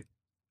quickly.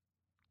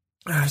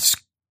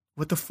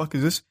 What the fuck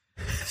is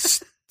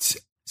this?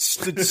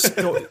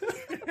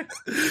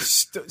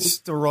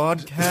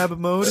 Starod cab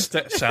mode?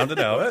 Sound it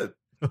out.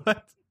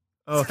 What?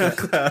 Oh, okay.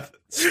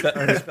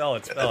 Spell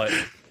it.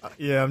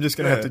 Yeah, I'm just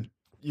going to have to...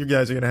 You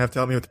guys are going to have to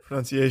help me with the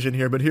pronunciation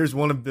here, but here's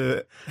one of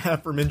the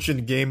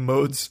aforementioned game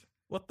modes.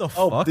 What the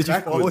fuck? Did you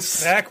follow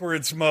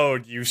Backwards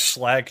mode, you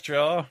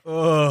slackjaw.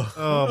 Oh,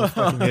 I'm a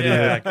fucking idiot.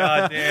 Yeah,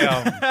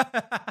 goddamn.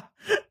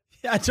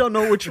 I don't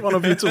know which one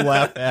of you to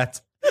laugh at.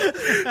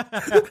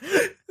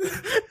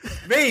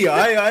 Me,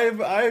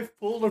 I've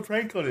pulled a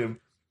prank on him.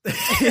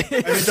 I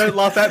mean, don't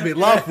laugh at me,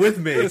 laugh with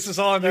me. This is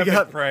all an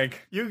epic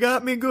prank. You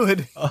got me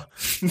good.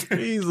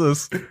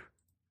 Jesus.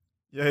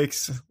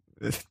 Yikes.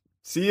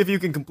 See if you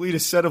can complete a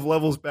set of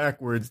levels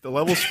backwards. The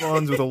level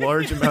spawns with a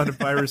large amount of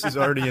viruses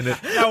already in it.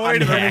 Now,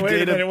 wait a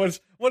minute.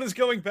 What does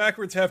going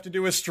backwards have to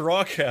do with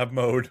straw cab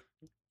mode?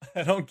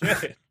 I don't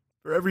get it.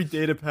 For every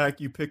data pack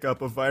you pick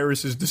up, a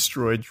virus is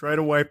destroyed. Try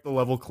to wipe the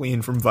level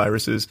clean from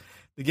viruses.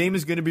 The game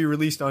is going to be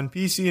released on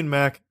PC and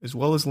Mac, as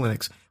well as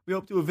Linux. We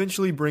hope to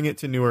eventually bring it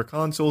to newer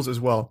consoles as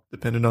well,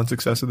 depending on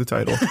success of the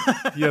title.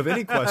 If you have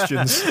any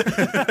questions...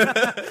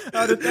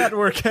 How did that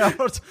work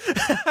out?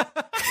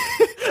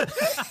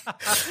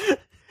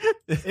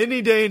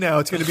 Any day now,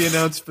 it's going to be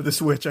announced for the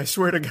Switch. I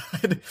swear to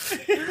God.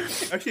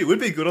 Actually, it would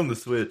be good on the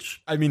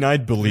Switch. I mean,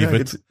 I'd believe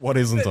it. What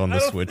isn't on the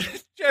Switch?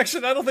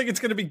 Jackson, I don't think it's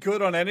going to be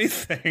good on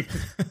anything.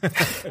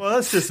 Well,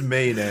 that's just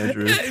mean,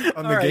 Andrew.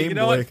 On the Game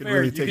Boy, I could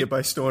really take it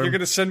by storm. You're going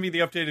to send me the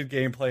updated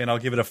gameplay, and I'll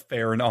give it a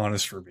fair and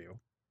honest review.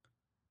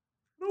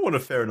 want a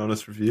fair and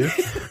honest review.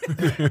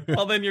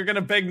 Well, then you're going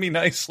to beg me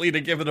nicely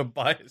to give it a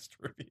biased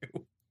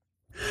review.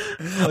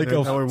 Like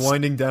now we're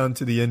winding down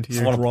to the end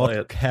here.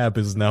 Rock Cab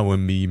is now a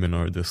meme in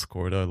our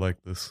Discord. I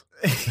like this.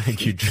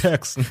 Thank you,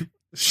 Jackson.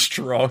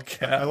 Straw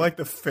Cat. I like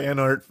the fan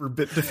art for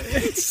Bit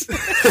Defense.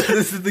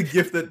 This is the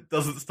gift that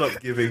doesn't stop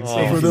giving.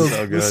 Oh, For those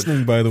so good.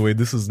 listening, by the way,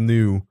 this is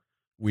new.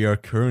 We are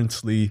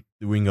currently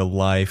doing a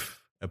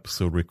live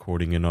episode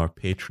recording in our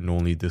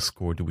Patreon-only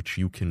Discord, which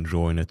you can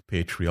join at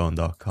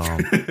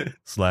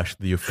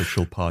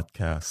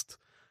patreon.com/theofficialpodcast.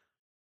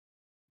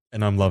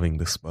 And I'm loving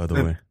this, by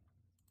the way.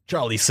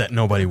 Charlie said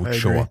nobody would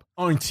show up.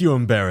 Aren't you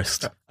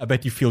embarrassed? I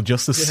bet you feel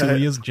just as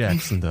silly as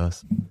Jackson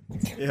does.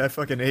 Yeah, I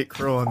fucking ate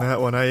crow on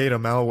that one. I ate a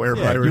malware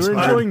Yeah, virus. you're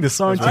enjoying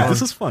this, aren't you?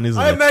 This is fun,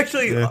 isn't it? I'm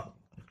actually... Yeah.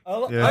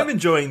 I'm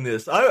enjoying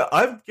this.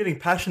 I'm getting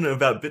passionate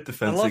about Bit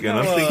Defense I love again.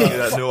 how, I'm thinking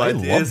about new I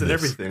love ideas and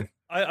this. everything.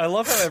 I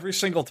love how every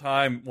single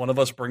time one of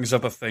us brings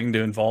up a thing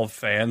to involve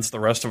fans,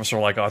 the rest of us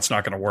are like, oh, it's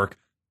not going to work.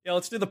 Yeah,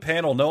 let's do the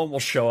panel. No one will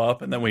show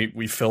up, and then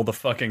we fill the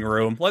fucking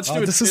room. Let's do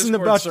a this Discord isn't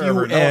about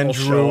server. you, No one will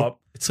show Andrew. up.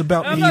 It's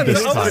about I'm me not-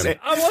 this I time. wasn't-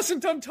 I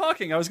wasn't done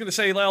talking. I was going to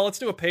say, well, let's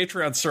do a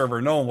Patreon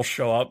server. No one will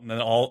show up, and then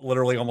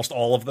literally almost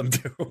all of them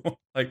do.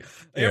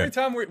 Every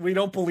time we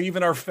don't believe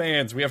in our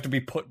fans, we have to be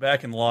put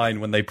back in line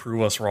when they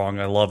prove us wrong.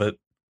 I love it.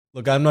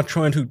 Look, I'm not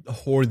trying to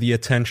hoard the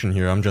attention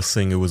here. I'm just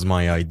saying it was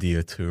my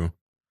idea to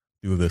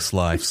do this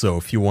live. So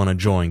if you want to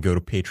join, go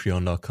to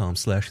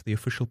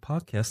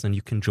patreon.com/theofficialpodcast and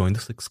you can join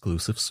this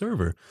exclusive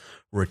server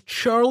where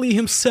Charlie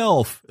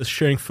himself is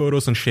sharing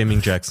photos and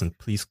shaming Jackson.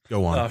 Please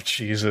go on. Oh,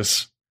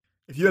 Jesus.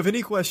 If you have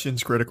any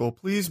questions, Critical,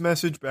 please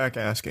message back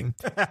asking.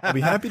 I'll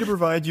be happy to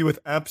provide you with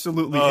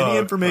absolutely any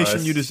information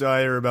Christ. you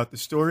desire about the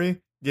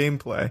story,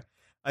 gameplay.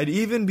 I'd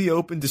even be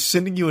open to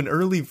sending you an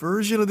early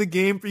version of the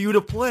game for you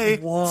to play,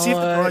 see if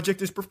the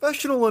project is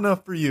professional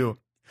enough for you.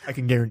 I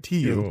can guarantee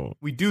you,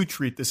 we do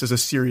treat this as a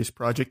serious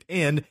project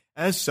and,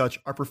 as such,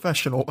 are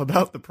professional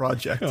about the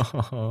project.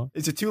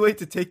 Is it too late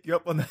to take you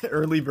up on that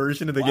early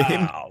version of the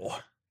game? Wow.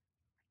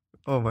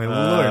 Oh, my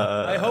Lord.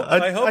 I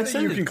hope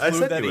that you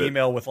conclude that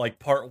email with like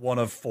part 1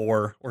 of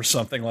 4 or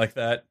something like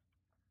that.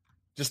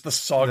 Just the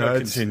saga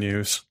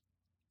continues.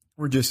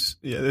 We're just,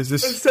 there's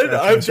this.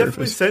 I've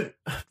definitely sent.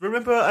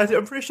 Remember,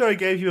 I'm pretty sure I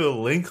gave you a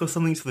link or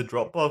something to the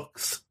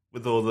Dropbox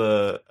with all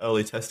the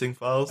early testing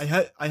files.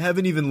 I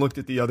haven't even looked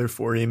at the other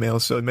 4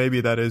 emails, so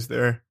maybe that is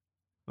there.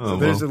 Oh, So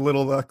there's a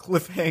little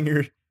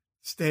cliffhanger.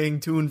 Staying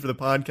tuned for the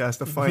podcast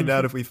to find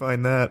out if we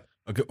find that.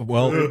 Okay,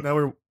 well,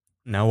 Now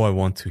now I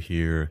want to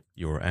hear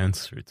your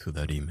answer to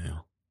that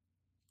email.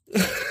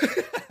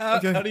 How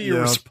do you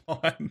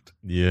respond?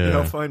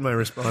 I'll find my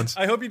response.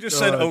 I hope you just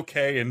said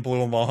okay and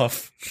blew him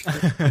off.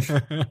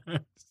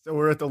 So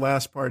we're at the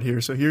last part here.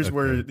 So here's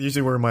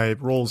where my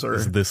roles are.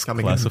 Is this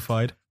coming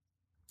classified? In.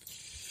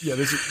 Yeah,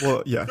 this is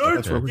Don't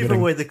that's where we're give getting.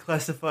 away the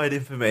classified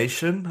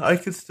information. I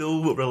could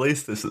still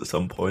release this at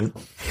some point.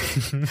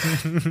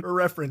 For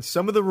reference,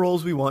 some of the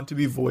roles we want to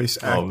be voice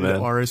acted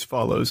are as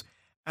follows: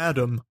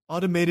 Adam,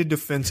 Automated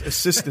Defense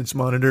Assistance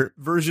Monitor,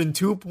 version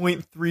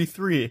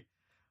 2.33.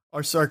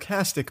 Our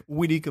sarcastic,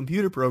 witty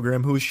computer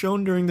program who is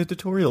shown during the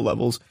tutorial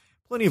levels.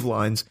 Plenty of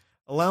lines,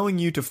 allowing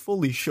you to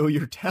fully show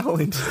your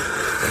talent.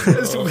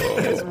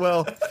 as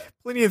well,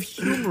 plenty of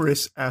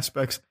humorous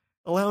aspects,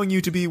 allowing you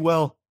to be,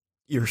 well,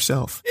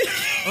 yourself.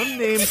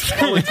 Unnamed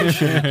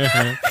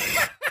politician.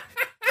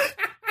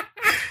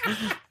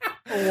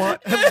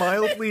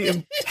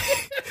 Mildly...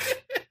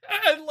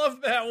 I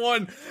love that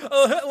one.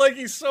 Like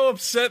he's so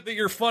upset that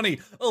you're funny,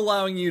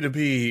 allowing you to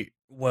be,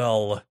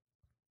 well,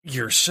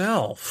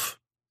 yourself.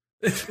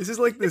 This is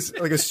like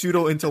a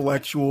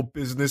pseudo-intellectual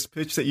business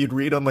pitch that you'd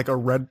read on like a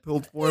red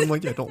pilled form.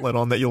 Like, yeah, don't let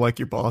on that you like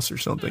your boss or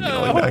something. You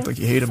know, like act like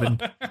you hate him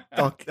and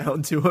talk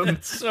down to him.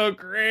 It's so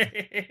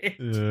great.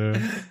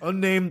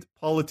 Unnamed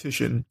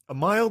politician. A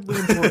mildly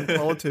important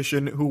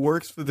politician who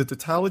works for the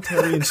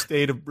totalitarian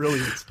state of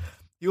brilliance.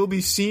 He will be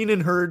seen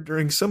and heard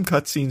during some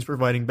cutscenes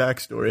providing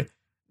backstory.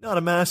 Not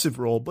a massive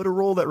role, but a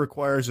role that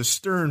requires a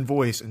stern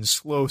voice and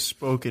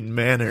slow-spoken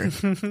manner.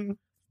 And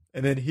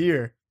then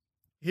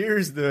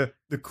here's the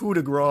coup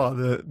de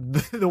grace,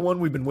 the one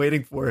we've been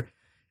waiting for.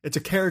 It's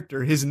a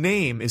character. His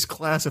name is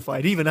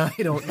classified. Even I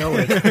don't know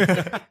it.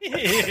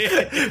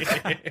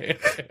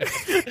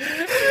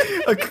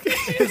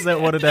 Is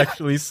that what it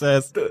actually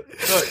says?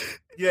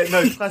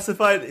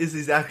 Classified is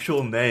his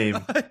actual name.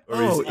 Or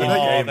his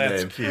in-game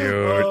that's name. cute.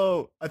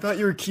 Oh, I thought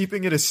you were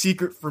keeping it a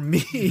secret from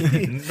me.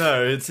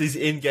 No, it's his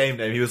in-game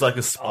name. He was like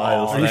a spy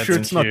or Are something. you sure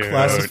it's not cute.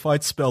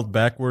 classified spelled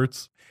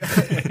backwards?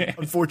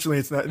 Unfortunately,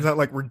 it's not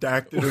like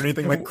redacted or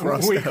anything like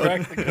crossed We out.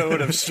 cracked the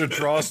code of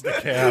Stradros the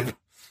Cab.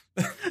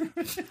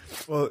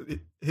 Well,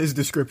 his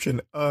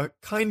description: a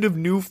kind of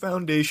new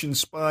Foundation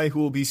spy who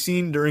will be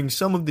seen during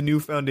some of the new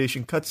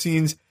Foundation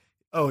cutscenes.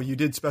 Oh, you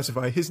did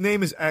specify. His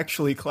name is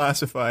actually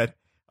classified.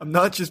 I'm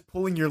not just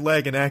pulling your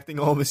leg and acting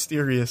all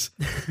mysterious.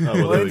 The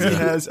lines he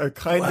has are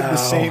kind of the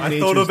same nature. I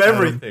thought of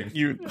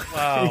everything.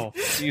 Wow.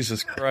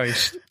 Jesus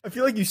Christ. I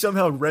feel like you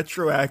somehow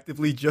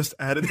retroactively just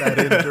added that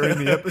in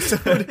during the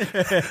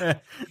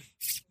episode.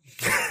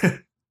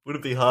 Would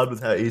it be hard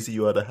with how easy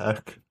you are to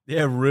hack?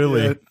 Yeah,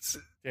 really.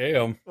 Yeah,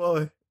 Damn.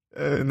 well,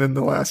 and then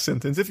the last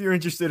sentence. If you're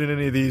interested in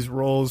any of these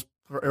roles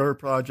or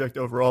project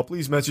overall,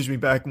 please message me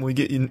back and we'll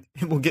get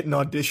an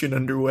audition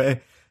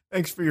underway.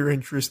 Thanks for your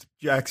interest,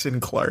 Jackson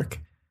Clark.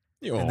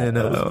 And then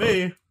That was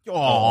me.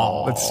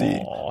 let's see.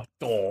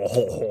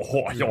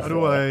 How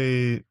do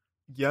I?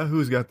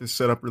 Yahoo's got this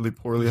set up really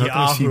poorly. How can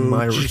I see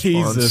my response?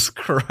 Jesus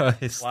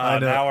Christ. Wow, I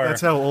know. now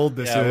That's how old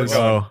this we're is.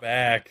 going Oh.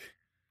 back.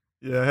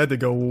 Yeah, I had to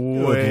go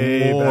Good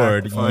way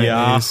Lord, back to find these.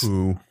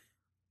 Yahoo.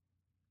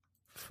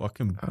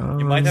 Fucking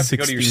You might have to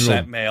go to your 16-year-old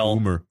sent mail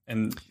boomer.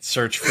 and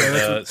search for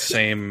the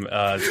same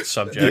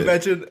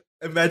subject.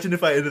 Imagine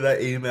if I ended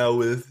that email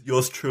with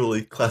yours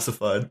truly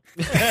classified.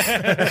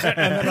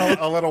 And then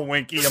a little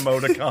winky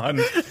emoticon.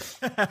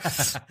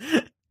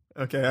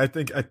 Okay, I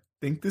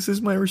think this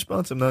is my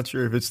response. I'm not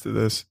sure if it's to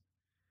this.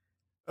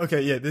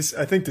 Okay, yeah,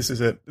 I think this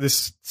is it.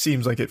 This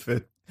seems like it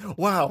fit.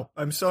 Wow,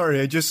 I'm sorry.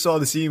 I just saw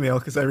this email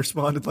because I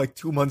responded like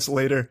 2 months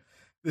later.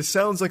 This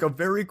sounds like a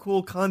very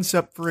cool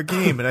concept for a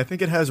game, and I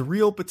think it has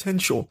real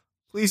potential.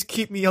 Please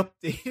keep me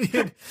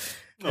updated.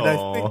 And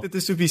I think that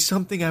this would be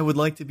something I would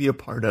like to be a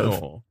part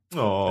of.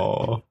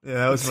 Oh, Yeah,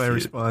 that was That's my cute.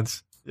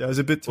 response. Yeah, I was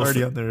a bit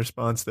tardy on the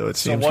response, though, it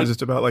So seems, what- because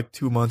it's about like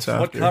 2 months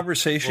What after.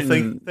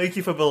 conversation? thank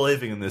you for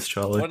believing in this,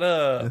 Charlie.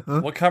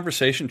 What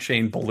conversation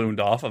chain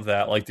ballooned off of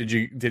that? Like, did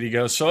he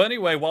go? So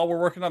anyway, while we're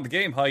working on the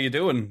game, how you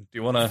doing? Do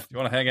you wanna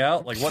hang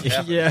out? Like, what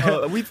happened?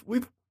 Yeah.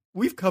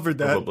 We've covered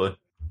that. Probably.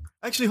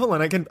 Actually, hold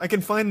on. I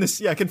can find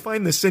this. Yeah, I can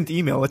find this sent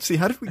email. Let's see.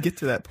 How did we get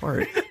to that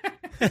part?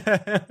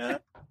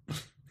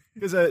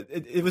 Because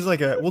it was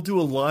like we'll do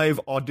a live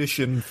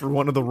audition for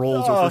one of the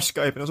roles over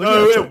Skype, and I was like,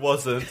 No, yeah, sure. it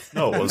wasn't.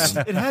 No, it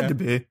wasn't. It had to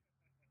be.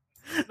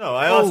 No,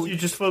 I asked you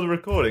just for the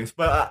recordings,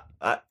 but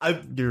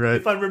You're right.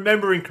 if I'm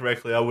remembering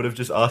correctly, I would have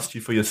just asked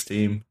you for your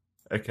Steam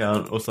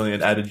account or something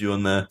and added you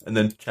on there and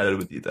then chatted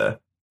with you there.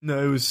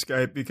 No, it was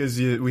Skype because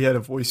we had a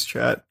voice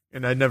chat,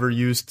 and I never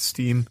used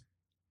Steam.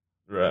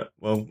 Right.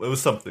 Well, it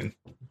was something.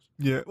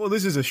 Yeah. Well,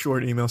 this is a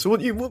short email, so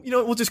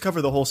we'll just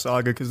cover the whole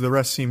saga because the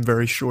rest seem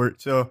very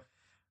short. So,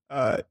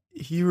 where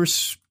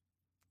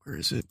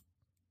is it?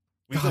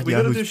 We God, gotta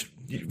Yahoo's-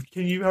 do.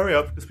 Can you hurry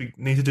up because we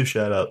need to do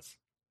shout outs?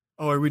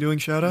 Oh, are we doing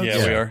shout-outs?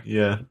 Yeah, we are.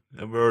 Yeah,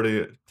 and we're already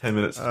at 10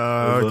 minutes. over.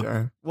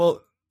 Okay.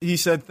 Well, he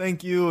said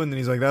thank you, and then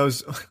he's like, that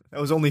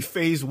was only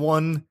phase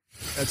one.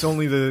 That's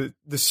only the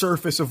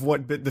surface of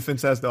what Bit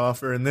Defense has to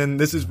offer. And then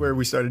this is where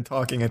we started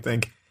talking, I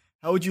think.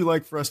 How would you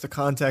like for us to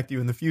contact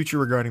you in the future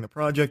regarding the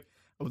project?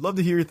 I would love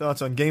to hear your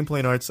thoughts on gameplay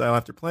and art style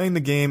after playing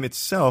the game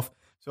itself.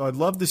 So I'd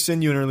love to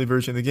send you an early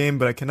version of the game,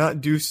 but I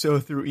cannot do so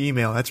through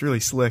email. That's really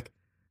slick.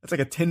 That's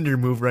like a Tinder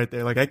move right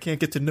there. Like, I can't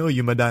get to know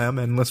you, madame,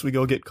 unless we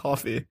go get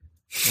coffee.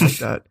 I like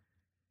that.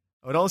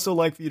 I would also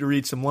like for you to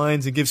read some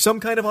lines and give some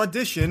kind of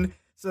audition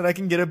so that I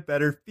can get a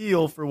better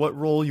feel for what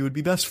role you would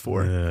be best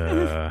for.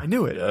 I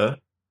knew it. Yeah.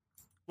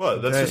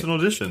 What? That's Okay. just an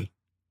audition.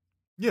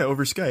 Yeah,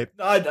 over Skype.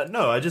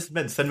 No, I just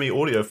meant send me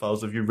audio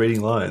files of you reading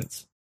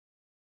lines,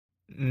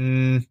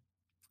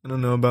 I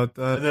don't know about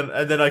that.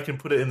 and then I can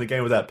put it in the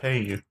game without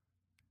paying you.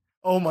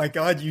 Oh my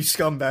god, you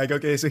scumbag.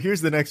 Okay, so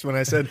here's the next one.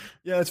 I said,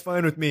 yeah, it's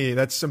fine with me.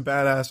 That's some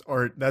badass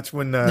art. That's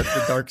when the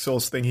Dark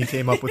Souls thing, he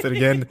came up with it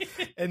again.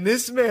 And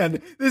this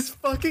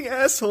fucking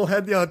asshole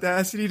had the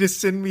audacity to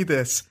send me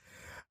this.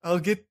 I'll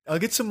get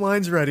some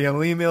lines ready.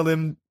 I'll email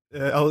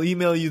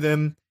you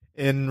them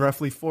in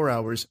roughly 4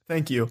 hours.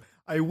 Thank you.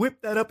 I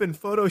whipped that up in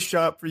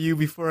Photoshop for you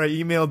before I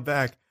emailed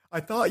back. I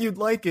thought you'd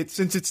like it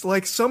since it's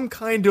like some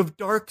kind of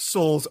Dark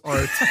Souls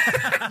art.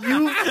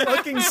 You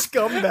fucking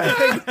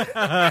scumbag.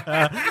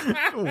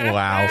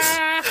 Wow.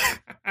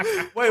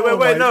 Wait, Oh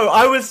my-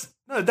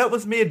 no, that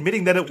was me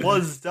admitting that it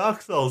was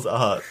Dark Souls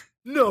art.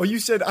 No, you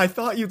said I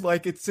thought you'd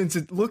like it since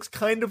it looks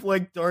kind of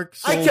like Dark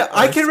Souls.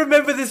 I can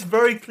remember this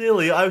very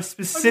clearly. I was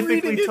reading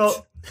specifically it.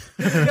 told.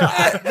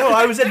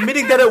 I was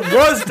admitting that it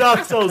was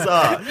Dark Souls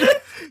art.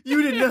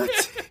 You did not.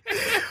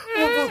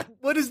 Well,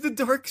 what does the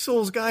Dark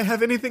Souls guy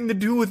have anything to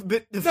do with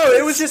Bit Defense? No,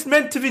 it was just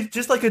meant to be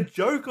just like a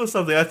joke or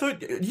something. I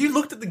thought you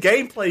looked at the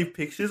gameplay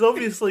pictures,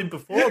 obviously,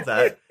 before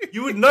that.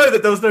 You would know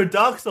that there was no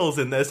Dark Souls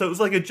in there, so it was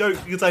like a joke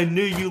because I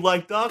knew you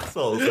liked Dark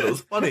Souls, and it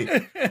was funny.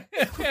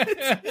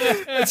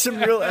 That's some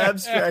real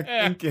abstract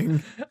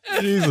thinking.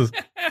 Jesus.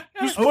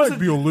 This I wasn't- might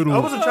be a little. I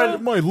wasn't trying to-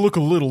 It might look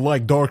a little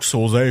like Dark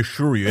Souls. I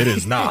assure you, it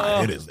is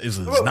not. It is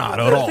not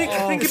at all. Think Oh,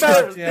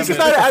 about it. damn Think it.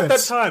 about it at that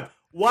Defense. time.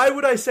 Why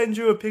would I send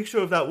you a picture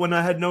of that when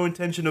I had no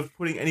intention of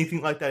putting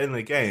anything like that in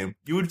the game?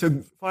 You would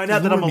find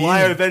out that I'm a lure me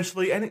liar in.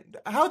 eventually. And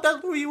how'd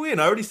that lure you in?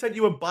 I already sent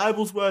you a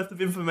Bible's worth of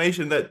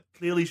information that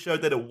clearly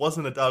showed that it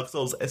wasn't a Dark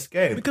Souls-esque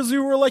game. Because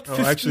you were like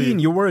 15.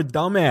 actually- you were a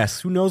dumbass.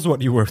 Who knows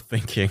what you were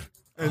thinking?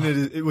 And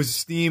it was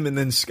Steam and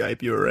then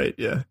Skype. You were right.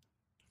 Yeah.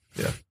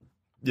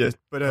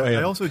 But Oh, yeah.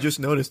 I also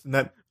just noticed in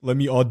that. Let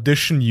me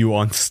audition you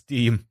on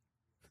Steam.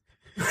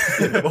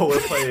 While we're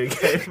playing a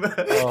game.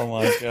 Oh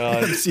my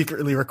god.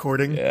 Secretly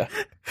recording. Yeah.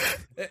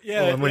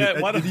 Yeah, Oh, and when- yeah.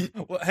 Why did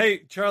don't, well, hey,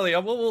 Charlie,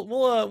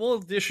 we'll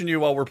audition you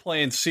while we're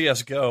playing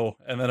CS:GO,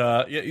 and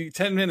then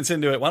 10 minutes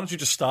into it, why don't you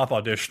just stop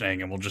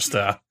auditioning, and we'll just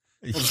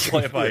We'll just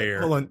play it by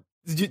ear. Hold on.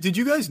 Did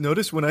you guys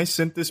notice when I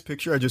sent this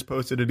picture? I just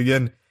posted it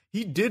again.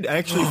 He did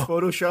actually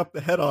Photoshop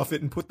the head off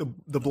it and put the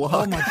block.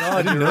 Oh my God,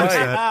 I didn't you're notice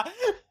right. that.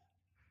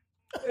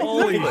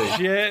 Holy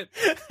shit.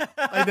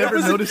 I never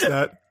noticed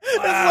that.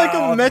 like a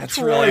Wow, that's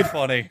Metroid. really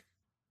funny.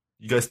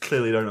 You guys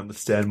clearly don't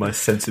understand my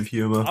sense of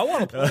humor. I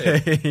want to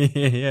play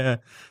it. Yeah.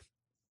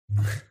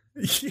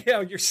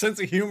 Yeah, your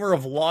sense of humor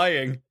of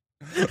lying.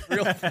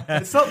 Real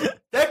It's not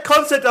that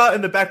concept art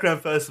in the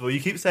background. First of all,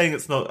 you keep saying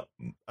it's not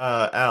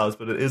ours,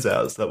 but it is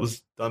ours. That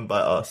was done by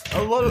us.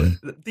 A lot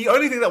of the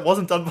only thing that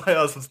wasn't done by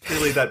us was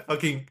clearly that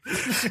fucking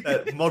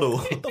that model.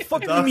 What the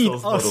fuck do you Dark mean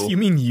Souls us? model. You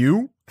mean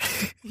you?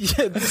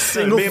 Yeah, the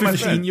single me and my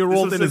friend.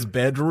 15-year-old This in was his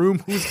bedroom?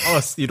 Who's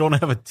us? You don't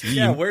have a team.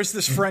 Yeah, where's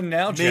this friend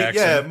now, Me-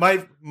 Jackson?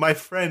 yeah, my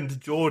friend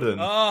Jordan.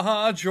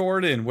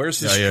 Jordan. Where's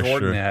this Yeah,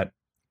 Jordan sure. at?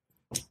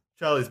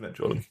 Charlie's met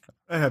Jordan.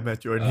 I have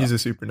met Jordan. He's a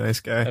super nice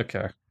guy.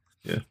 Okay.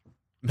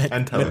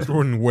 And Tyler.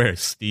 Jordan where,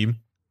 Steam?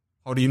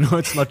 How do you know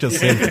it's not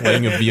just him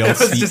playing a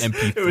VLC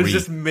MP3? It was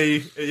just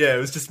me. Yeah, it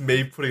was just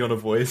me putting on a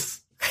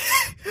voice.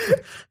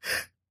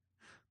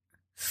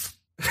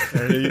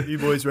 All right, you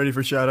boys ready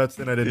for shoutouts?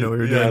 Then I didn't know we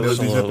were Yeah, doing these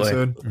absolutely.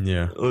 episode.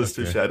 Yeah. Let's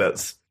do okay.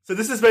 shoutouts. So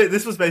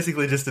this was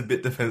basically just a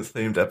Bit Defense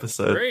themed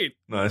episode. Great.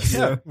 Nice.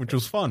 Yeah, which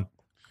was fun.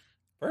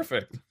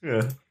 Perfect.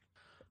 Yeah.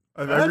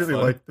 I That's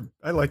really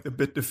fun. like the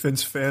Bit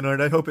Defense fan art.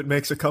 I hope it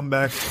makes a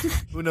comeback.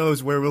 Who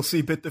knows where we'll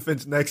see Bit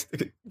Defense next?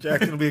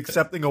 Jackson will be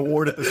accepting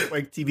award at the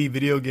Spike TV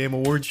Video Game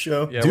Awards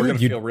show. Yeah, Dude, we're gonna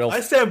you- feel real. I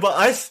stand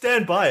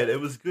by it. It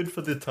was good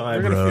for the time.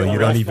 We're gonna Bro, feel you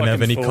real don't even have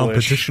fucking any foolish.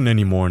 competition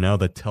anymore now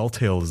that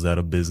Telltale is out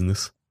of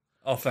business.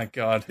 Oh, thank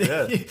God.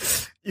 Yeah.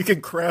 You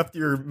can craft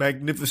your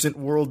magnificent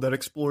world that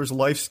explores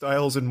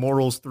lifestyles and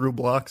morals through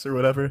blocks or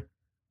whatever.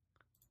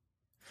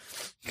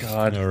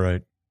 God. All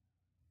right.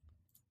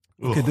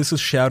 Okay, Ugh. this is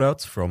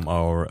shoutouts from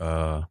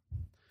our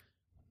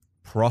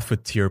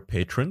profit tier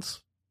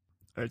patrons.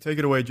 All right, take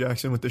it away,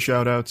 Jackson, with the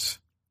shoutouts.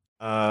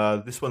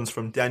 This one's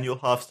from Daniel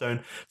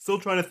Halfstone. Still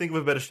trying to think of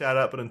a better shout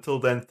out, but until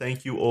then,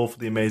 thank you all for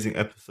the amazing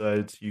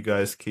episodes. You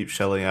guys keep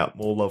shelling out.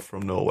 More love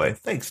from Norway.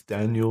 Thanks,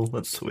 Daniel.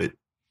 That's sweet.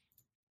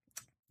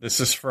 This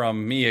is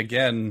from me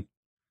again.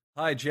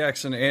 Hi,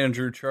 Jackson,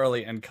 Andrew,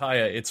 Charlie, and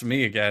Kaya. It's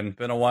me again.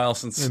 Been a while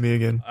since Hey, me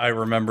again. I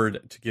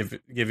remembered to give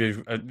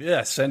you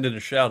send it a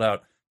shout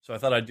out. So I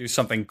thought I'd do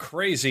something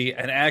crazy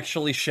and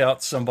actually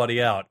shout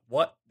somebody out.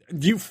 What?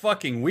 You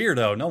fucking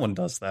weirdo. No one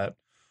does that.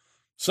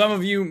 Some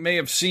of you may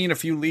have seen a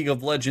few League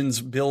of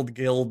Legends build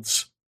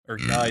guilds or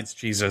guides,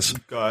 Jesus,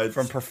 Guys.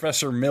 from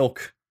Professor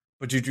Milk.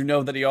 But did you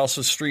know that he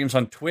also streams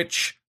on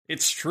Twitch?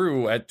 It's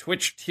true, at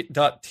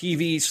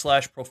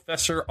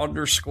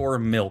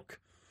twitch.tv/professor_milk.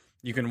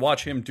 You can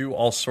watch him do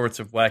all sorts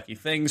of wacky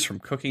things, from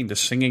cooking to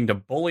singing to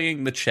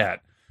bullying the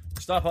chat.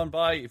 Stop on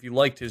by if you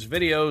liked his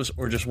videos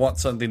or just want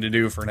something to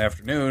do for an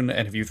afternoon,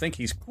 and if you think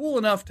he's cool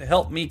enough to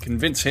help me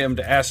convince him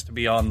to ask to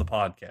be on the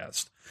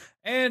podcast.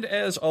 And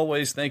as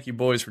always, thank you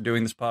boys for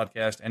doing this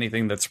podcast.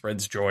 Anything that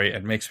spreads joy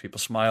and makes people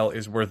smile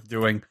is worth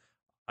doing.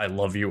 I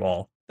love you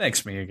all.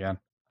 Thanks, me again.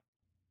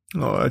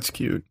 Oh, that's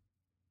cute.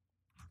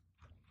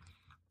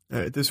 All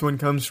right, this one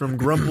comes from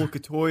Grumble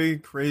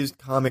Katoy, crazed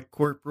comic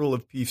corporal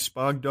of Peef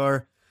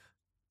Spogdar.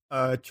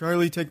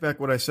 Charlie, take back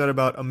what I said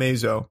about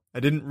Amazo. I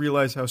didn't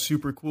realize how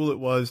super cool it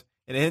was.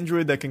 An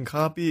android that can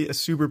copy a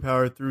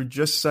superpower through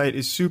just sight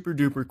is super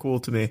duper cool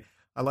to me.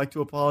 I'd like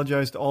to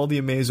apologize to all the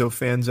Amazo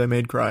fans I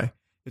made cry.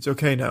 It's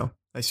okay now.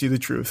 I see the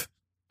truth.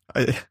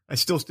 I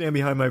still stand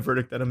behind my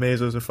verdict that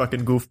Amazo is a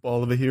fucking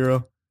goofball of a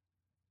hero.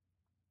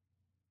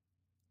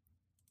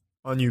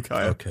 On you,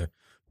 Kaya. Okay.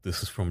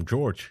 This is from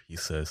George. He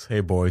says, "Hey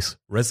boys,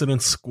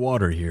 resident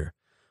squatter here.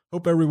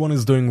 Hope everyone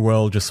is doing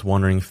well. Just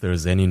wondering if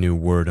there's any new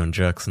word on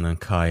Jackson and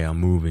Kaya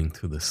moving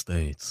to the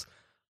States.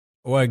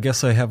 Oh, I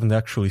guess I haven't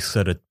actually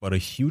said it, but a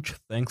huge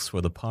thanks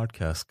for the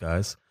podcast,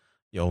 guys.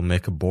 Y'all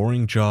make a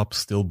boring job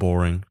still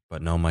boring,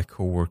 but now my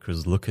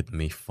coworkers look at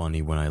me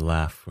funny when I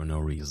laugh for no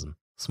reason.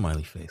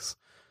 Smiley face.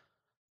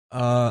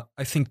 I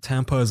think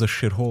Tampa is a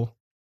shithole.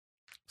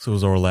 So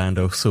is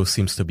Orlando. So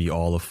seems to be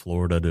all of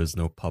Florida. There's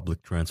no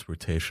public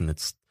transportation.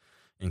 It's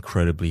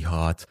incredibly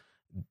hot.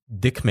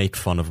 Dick made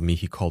fun of me.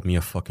 He called me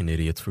a fucking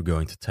idiot for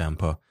going to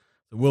Tampa.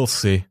 So we'll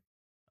see.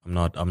 I'm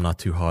not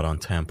too hot on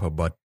Tampa,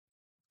 but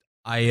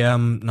I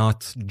am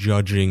not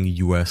judging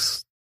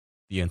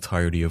the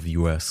entirety of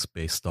US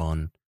based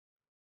on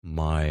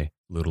my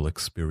little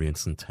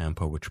experience in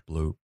Tampa, which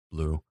blew.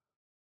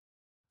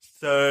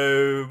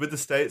 So with the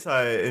States,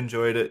 I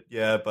enjoyed it,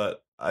 yeah,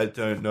 but I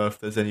don't know if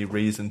there's any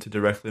reason to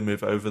directly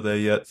move over there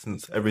yet,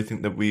 since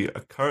everything that we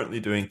are currently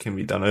doing can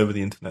be done over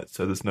the internet,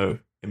 so there's no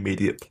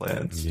immediate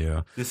plans.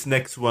 Yeah. This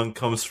next one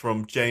comes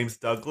from James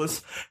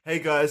Douglas. Hey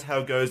guys,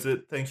 how goes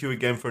it? Thank you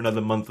again for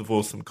another month of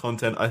awesome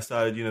content. I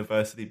started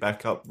university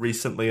back up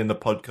recently, and the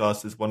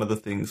podcast is one of the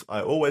things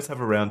I always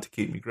have around to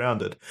keep me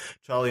grounded.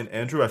 Charlie and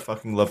Andrew, I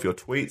fucking love your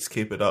tweets.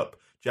 Keep it up.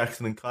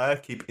 Jackson and Kaya,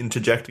 keep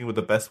interjecting with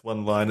the best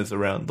one-liners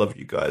around. Love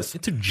you guys.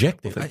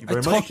 Interjecting. Well, thank you I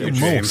very talk much, the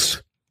James.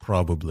 most.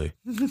 Probably.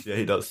 Yeah,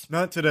 he does.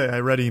 Not today. I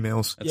read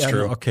emails. That's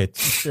true. No, okay,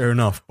 fair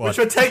enough. But Which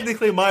were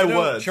technically my You know,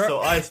 words, so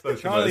I spoke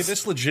to Charlie, those.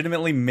 this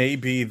legitimately may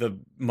be the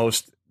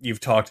most you've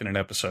talked in an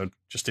episode,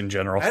 just in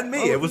general. And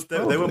me, it was they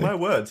were probably. my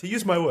words. He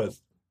used my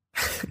words.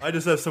 I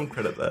deserve some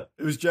credit there.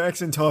 It was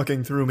Jackson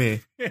talking through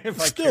me.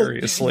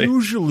 Vicariously.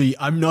 usually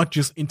I'm not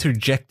just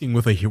interjecting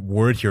with a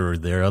word here or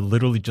there. I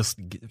literally just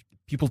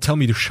people tell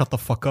me to shut the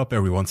fuck up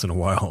every once in a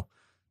while.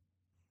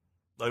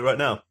 Like right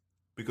now,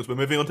 because we're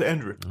moving on to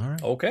Andrew. All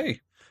right. Okay.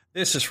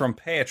 This is from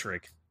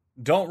Patrick.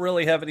 Don't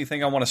really have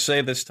anything I want to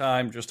say this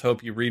time. Just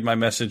hope you read my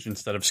message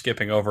instead of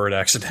skipping over it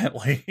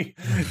accidentally.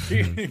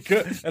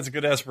 Good. That's a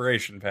good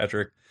aspiration,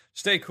 Patrick.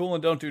 Stay cool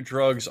and don't do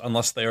drugs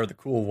unless they are the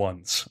cool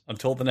ones.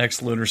 Until the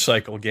next lunar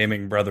cycle,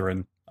 gaming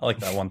brethren. I like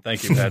that one.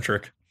 Thank you,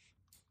 Patrick.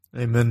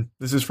 Amen.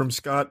 This is from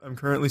Scott. I'm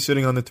currently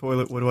sitting on the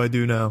toilet. What do I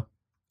do now?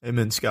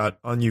 Amen, Scott.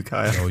 On you,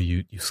 Kaya. Oh,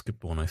 you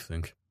skipped one, I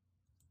think.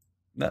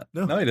 No,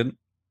 No. you didn't.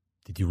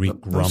 Did you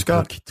read No,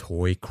 Scott. Grumpel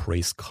Kitoy,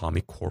 Crazed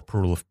Comic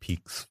Corporal of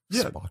Peaks,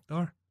 Yeah.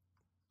 Spokdar?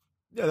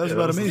 Yeah, that was Yeah,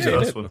 about that was the amazing.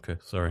 first one. Okay,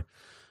 sorry.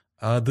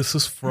 This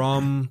is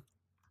from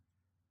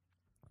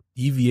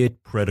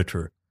Deviate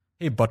Predator.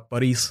 Hey, butt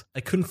buddies.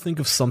 I couldn't think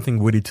of something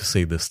witty to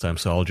say this time,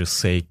 so I'll just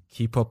say,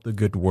 keep up the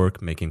good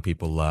work making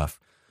people laugh.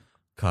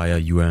 Kaya,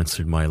 you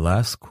answered my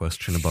last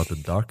question about the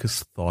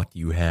darkest thought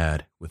you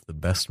had with the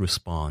best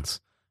response.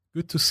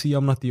 Good to see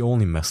I'm not the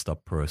only messed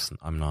up person.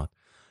 I'm not.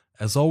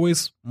 As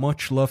always,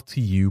 much love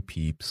to you,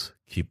 peeps.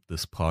 Keep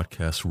this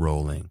podcast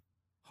rolling.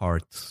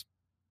 Hearts.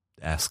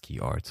 ASCII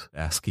art.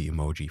 ASCII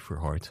emoji for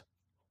heart.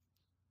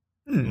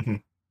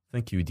 Mhm.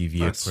 Thank you,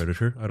 Deviate Nice.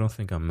 Predator. I don't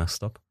think I'm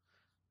messed up.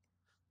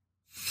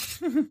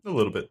 A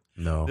little bit.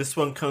 No. This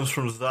one comes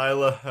from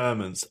Zyla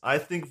Hermans. I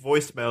think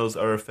voicemails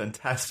are a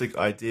fantastic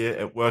idea.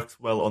 It works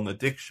well on the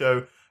Dick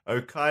Show.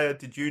 Okaya,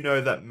 did you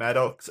know that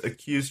Maddox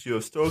accused you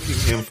of stalking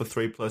him for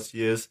 3+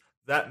 years?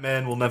 That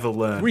man will never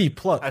learn. 3+.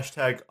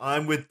 Hashtag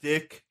I'm with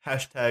Dick.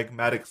 Hashtag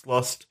Maddox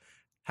lost.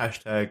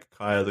 Hashtag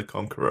Kaya the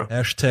Conqueror.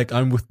 Hashtag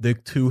I'm with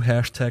Dick too.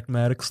 Hashtag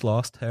Maddox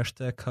lost.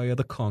 Hashtag Kaya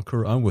the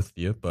Conqueror. I'm with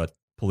you, but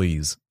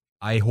please,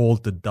 I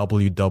hold the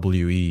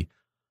WWE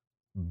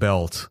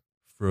belt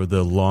for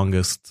the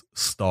longest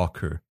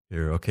stalker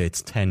here. Okay,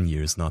 it's 10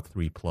 years, not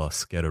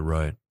 3+. Get it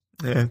right.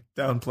 Yeah,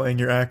 downplaying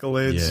your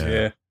accolades.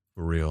 Yeah.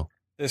 For real.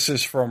 This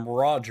is from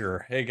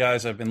Roger. Hey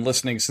guys, I've been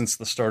listening since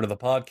the start of the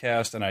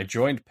podcast, and I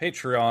joined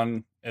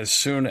Patreon as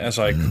soon as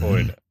I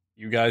could.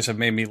 You guys have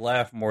made me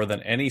laugh more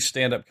than any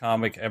stand-up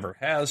comic ever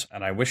has,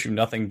 and I wish you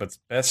nothing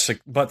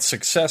but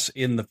success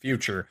in the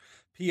future.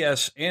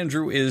 P.S.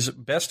 Andrew is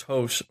best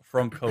host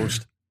from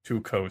coast to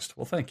coast.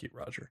 Well, thank you,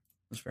 Roger.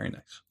 It was very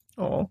nice.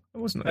 Oh, that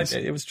was nice.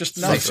 It was just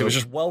nice. It was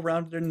just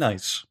well-rounded and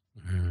nice.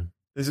 Mhm.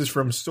 This is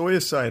from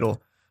Soyacidal.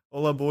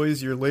 Hola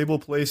boys, your label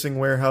placing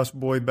warehouse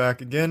boy back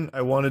again.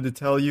 I wanted to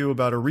tell you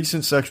about a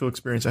recent sexual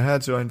experience I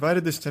had, so I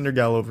invited this Tinder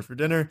gal over for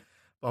dinner.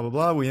 Blah, blah,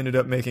 blah. We ended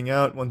up making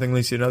out. One thing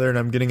leads to another, and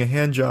I'm getting a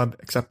hand job,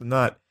 except I'm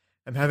not.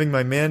 I'm having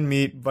my man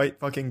meat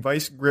fucking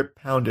vice grip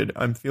pounded.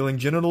 I'm feeling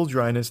genital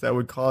dryness that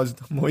would cause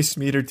the moist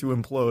meter to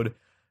implode.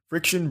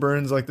 Friction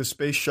burns like the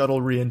space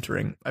shuttle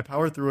re-entering. I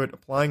power through it,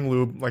 applying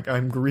lube like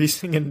I'm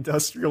greasing an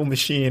industrial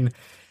machine,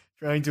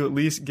 trying to at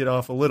least get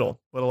off a little.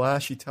 But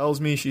alas, she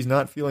tells me she's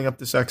not feeling up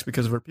to sex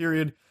because of her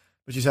period,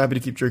 but she's happy to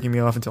keep jerking me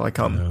off until I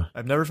come. Yeah.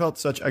 I've never felt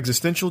such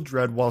existential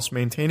dread whilst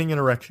maintaining an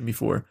erection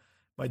before.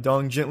 My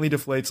dong gently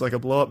deflates like a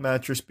blow-up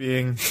mattress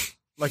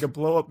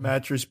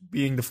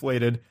being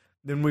deflated.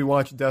 Then we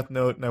watched Death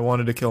Note, and I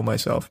wanted to kill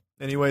myself.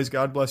 Anyways,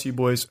 God bless you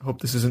boys.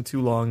 Hope this isn't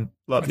too long.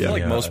 I Love feel you.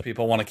 like Yeah. most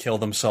people want to kill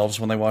themselves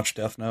when they watch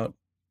Death Note.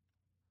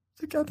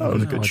 I thought it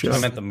was a No, good I show. I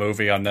meant the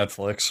movie on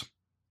Netflix.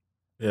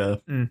 Yeah.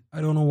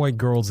 I don't know why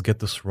girls get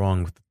this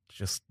wrong with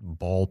just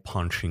ball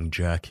punching,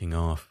 jacking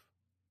off.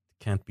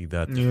 It can't be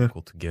that Yeah.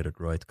 difficult to get it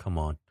right. Come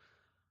on.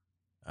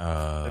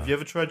 Have you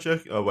ever tried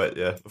jerking? Oh, wait,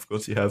 yeah. Of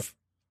course you have.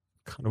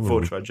 Kind of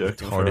Before a tried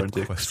jerking for our own retarded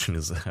dicks. question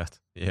is that?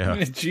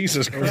 Yeah.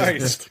 Jesus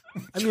Christ.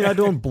 I mean, I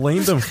don't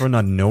blame them for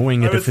not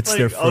knowing it if it's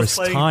their I was first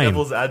playing time.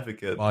 devil's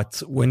advocate.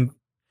 But when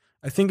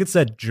I think it's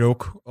that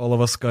joke all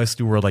of us guys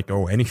do, where like,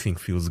 oh, anything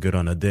feels good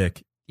on a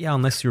dick. Yeah,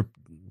 unless you're,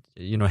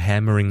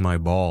 hammering my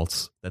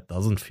balls, that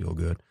doesn't feel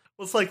good.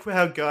 Well, it's like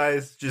how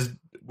guys just,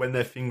 when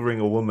they're fingering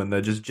a woman,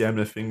 they just jam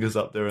their fingers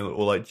up there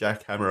or like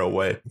jackhammer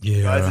away.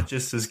 Yeah. Guys are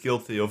just as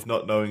guilty of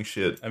not knowing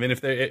shit. I mean,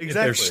 if they're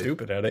Exactly.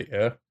 stupid at it,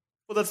 yeah.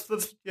 Well,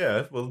 that's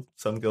yeah. Well,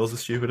 some girls are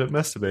stupid at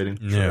masturbating.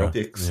 Yeah.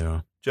 Dicks.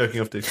 Yeah.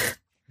 Jerking off dicks.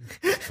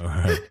 All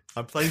right.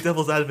 I'm playing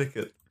devil's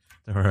advocate.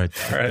 All right.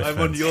 All right. I'm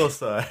on your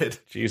side.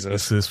 Jesus.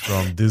 This is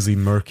from Dizzy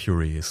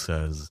Mercury. It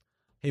says,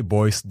 "Hey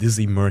boys,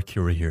 Dizzy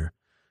Mercury here.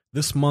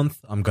 This month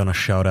I'm gonna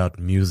shout out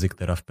music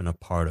that I've been a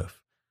part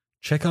of.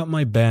 Check out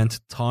my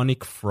band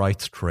Tonic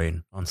Fright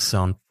Train on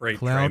SoundCloud. Freight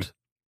Train.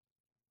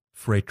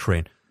 Freight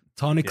Train.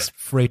 Tonic's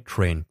Freight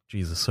Train.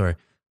 Jesus, sorry.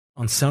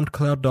 On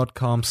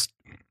SoundCloud.com.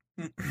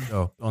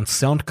 On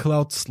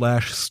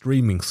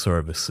SoundCloud/streaming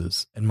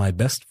services, and my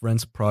best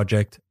friend's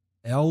project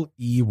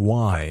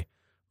LEY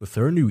with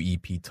her new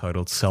EP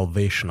titled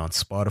Salvation on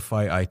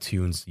Spotify,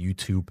 iTunes,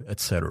 YouTube,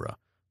 etc.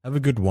 Have a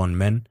good one,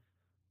 men.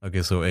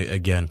 Okay, so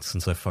again,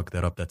 since I fucked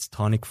that up, that's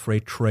Tonic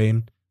Freight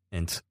Train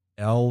and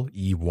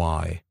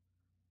LEY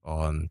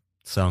on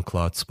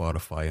SoundCloud,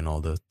 Spotify, and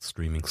all the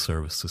streaming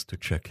services to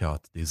check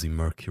out Dizzy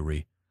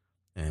Mercury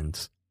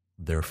and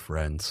their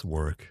friends'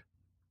 work.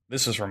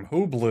 This is from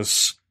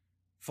Hoobless.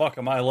 Fuck,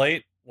 am I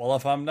late? Well,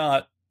 if I'm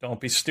not, don't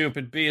be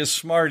stupid, be a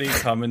smarty.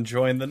 Come and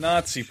join the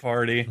Nazi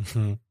party.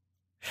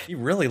 He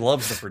really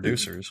loves the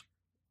producers.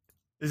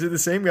 Is it the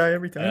same guy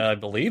every time? I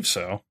believe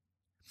so.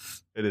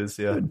 It is,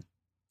 yeah. Good.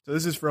 So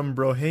this is from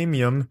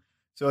Brohamium.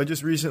 So I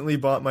just recently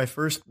bought my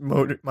first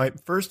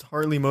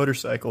Harley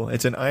motorcycle.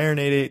 It's an Iron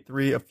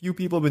 883. A few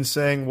people have been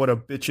saying what a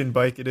bitchin'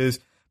 bike it is,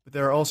 but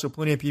there are also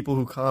plenty of people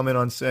who comment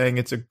on saying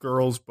it's a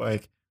girl's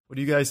bike. What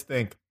do you guys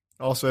think?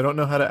 Also, I don't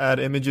know how to add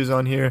images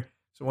on here,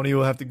 so one of you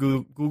will have to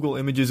Google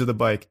images of the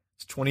bike.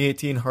 It's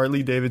 2018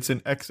 Harley Davidson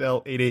XL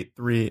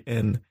 883,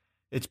 and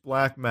it's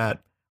black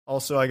matte.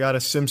 Also, I got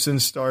a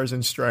Simpsons Stars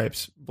and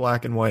Stripes,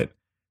 black and white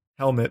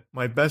helmet.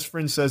 My best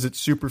friend says it's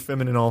super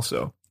feminine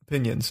also.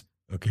 Opinions.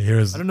 Okay,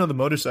 here's... I don't know the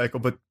motorcycle,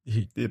 but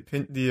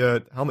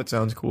the helmet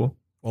sounds cool.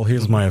 Well,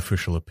 here's my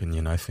official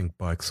opinion. I think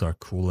bikes are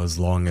cool as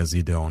long as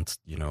you don't,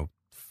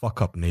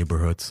 fuck up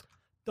neighborhoods.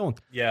 Don't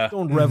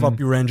rev up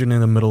your engine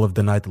in the middle of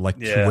the night at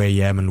 2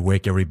 a.m. and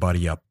wake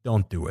everybody up.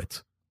 Don't do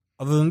it.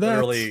 Other than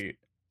that, literally,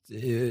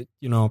 you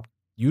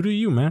do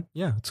you, man.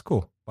 Yeah, it's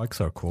cool.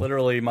 Bikes are cool.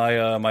 Literally, my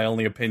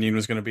only opinion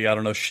was going to be, I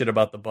don't know shit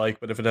about the bike,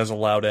 but if it has a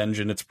loud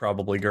engine, it's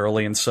probably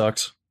girly and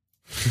sucks.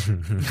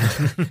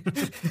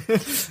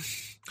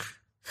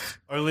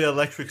 Only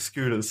electric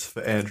scooters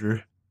for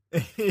Andrew.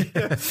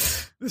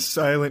 The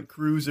silent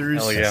cruisers.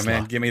 Hell yeah, Tesla.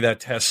 Man. Give me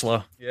that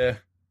Tesla. Yeah.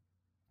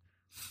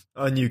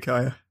 On you,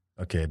 Kaya.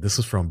 Okay, this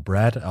is from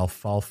Brad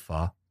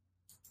Alfalfa.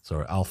 He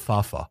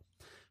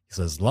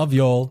says, love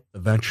y'all.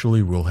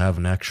 Eventually we'll have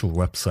an actual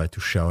website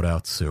to shout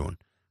out soon.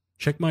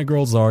 Check my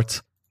girl's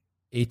art,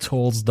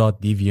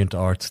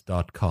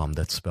 atols.deviantart.com.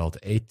 That's spelled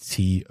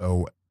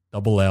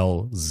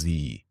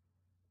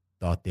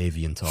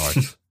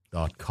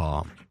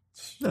ATOLLZ.deviantart.com.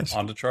 Nice.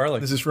 On to Charlie.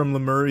 This is from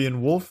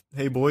Lemurian Wolf.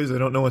 Hey boys, I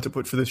don't know what to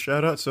put for this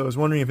shout out, so I was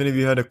wondering if any of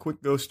you had a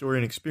quick ghost story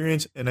and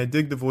experience, and I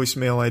dig the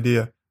voicemail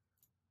idea.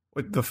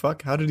 What the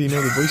fuck? How did he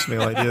know the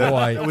voicemail idea?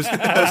 That was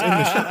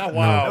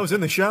in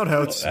the shout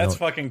outs. That's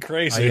fucking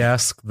crazy. I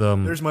asked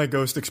them. There's my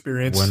ghost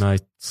experience. When I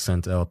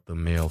sent out the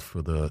mail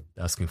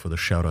asking for the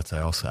shout outs,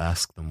 I also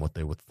asked them what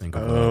they would think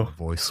of a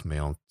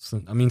voicemail.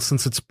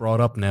 Since it's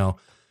brought up now,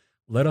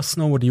 let us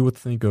know what you would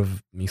think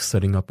of me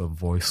setting up a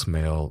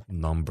voicemail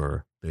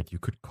number that you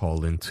could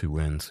call into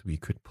and we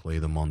could play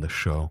them on the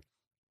show.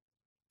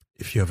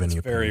 If you have any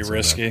opinions. Very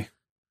risky.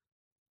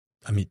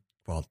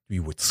 Well, we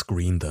would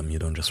screen them. You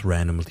don't just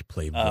randomly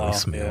play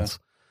voicemails.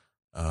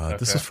 Okay.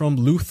 This is from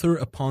Luther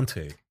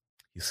Aponte.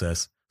 He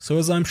says, so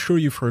as I'm sure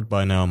you've heard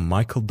by now,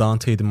 Michael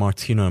Dante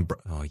DiMartino and...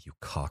 oh, you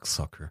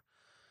cocksucker.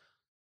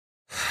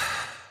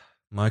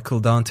 Michael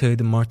Dante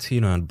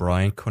DiMartino and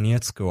Brian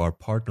Konietzko are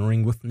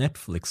partnering with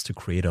Netflix to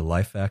create a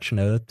live-action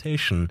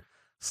adaptation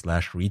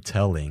 /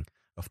 retelling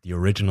of the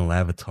original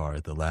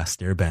Avatar, The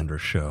Last Airbender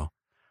show.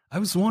 I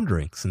was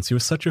wondering, since you're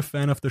such a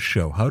fan of the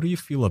show, how do you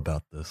feel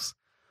about this?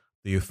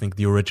 Do you think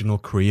the original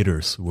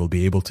creators will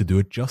be able to do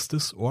it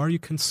justice, or are you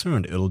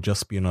concerned it'll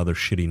just be another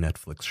shitty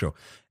Netflix show?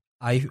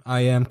 I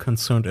am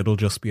concerned it'll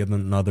just be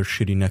another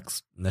shitty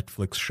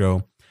Netflix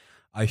show.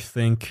 I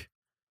think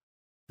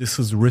this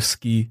is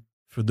risky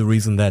for the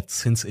reason that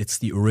since it's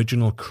the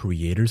original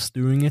creators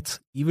doing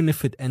it, even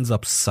if it ends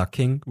up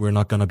sucking, we're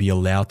not going to be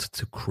allowed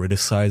to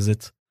criticize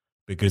it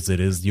because it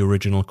is the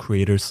original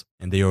creators,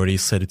 and they already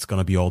said it's going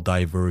to be all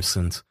diverse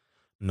and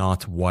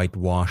not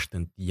whitewashed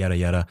and yada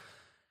yada.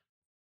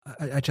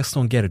 I just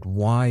don't get it.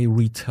 Why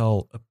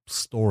retell a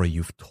story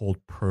you've told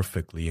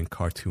perfectly in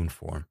cartoon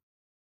form?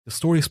 The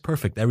story is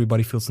perfect.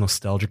 Everybody feels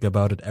nostalgic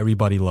about it.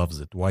 Everybody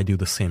loves it. Why do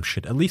the same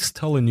shit? At least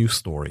tell a new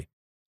story.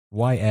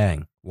 Why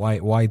Aang?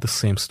 Why the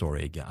same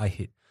story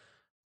again?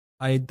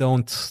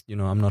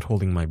 I'm not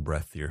holding my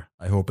breath here.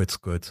 I hope it's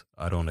good.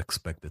 I don't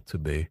expect it to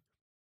be.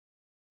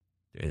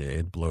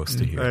 It blows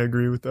to hear. I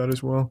agree with that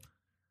as well.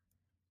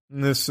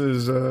 And this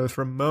is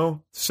from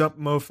Mo. Sup,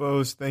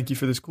 mofos. Thank you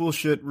for this cool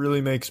shit. Really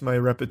makes my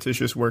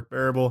repetitious work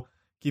bearable.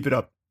 Keep it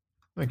up.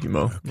 Thank you,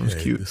 Mo. Okay, that was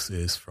cute. This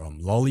is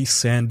from Lolly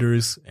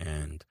Sanders,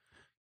 and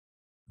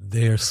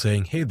they're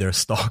saying, hey there,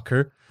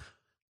 stalker.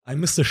 I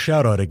missed a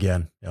shout-out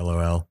again,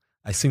 LOL.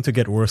 I seem to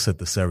get worse at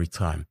this every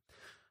time.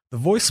 The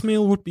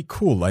voicemail would be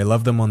cool. I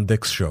love them on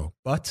Dick's show.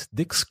 But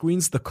Dick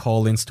screens the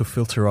call-ins to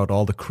filter out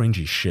all the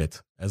cringy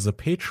shit. As a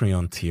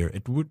Patreon tier,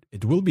 it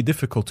will be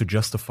difficult to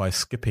justify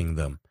skipping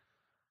them.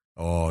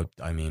 Oh,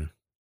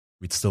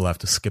 we'd still have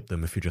to skip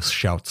them if you just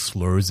shout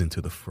slurs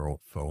into the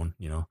phone,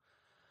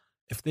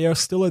 If they are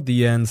still at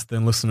the end,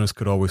 then listeners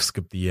could always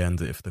skip the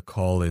end if the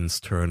call-ins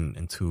turn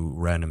into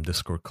random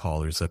Discord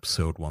callers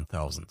episode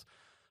 1000.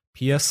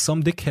 P.S.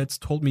 Some dickheads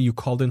told me you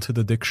called into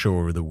the Dick Show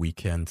over the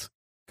weekend.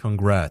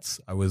 Congrats.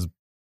 I was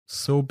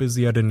so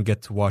busy I didn't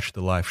get to watch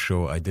the live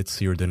show. I did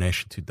see your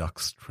donation to Duck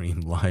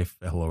Stream Live,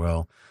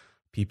 LOL.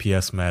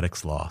 PPS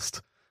Maddox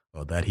lost.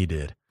 Well, that he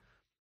did.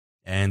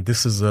 And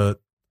this is a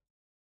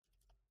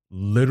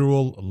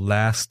literal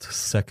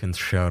last-second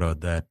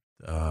shout-out that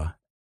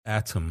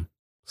Atom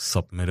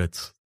submitted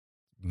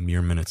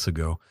mere minutes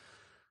ago.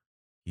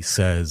 He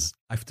says,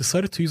 I've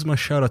decided to use my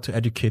shout-out to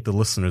educate the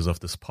listeners of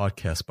this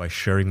podcast by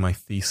sharing my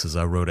thesis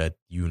I wrote at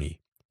uni.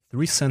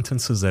 3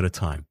 sentences at a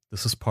time.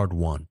 This is part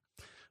 1.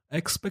 I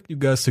expect you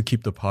guys to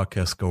keep the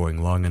podcast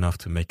going long enough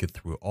to make it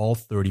through all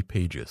 30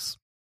 pages.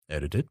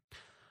 Edited.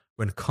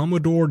 When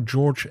Commodore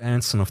George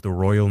Anson of the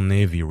Royal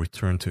Navy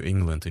returned to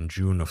England in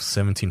June of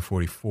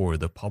 1744,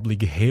 the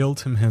public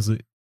hailed him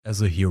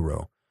as a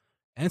hero.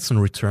 Anson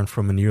returned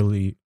from a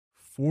nearly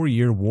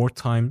 4-year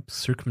wartime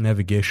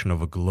circumnavigation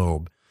of a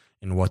globe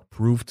in what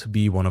proved to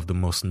be one of the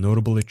most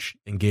notable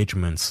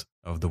engagements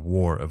of the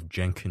War of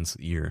Jenkins'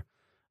 Ear,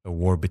 a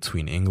war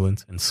between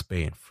England and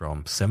Spain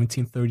from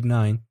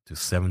 1739 to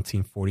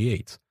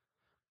 1748.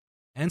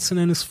 Anson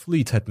and his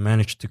fleet had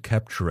managed to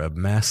capture a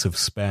massive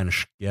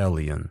Spanish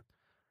galleon,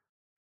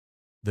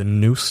 the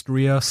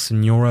Neustria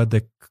Senora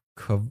de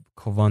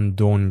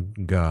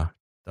Covandonga.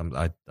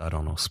 I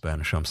don't know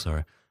Spanish, I'm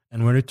sorry.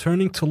 And when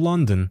returning to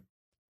London,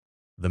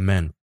 the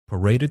men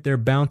paraded their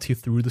bounty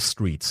through the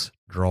streets,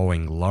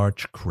 drawing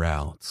large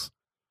crowds.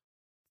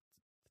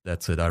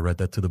 That's it. I read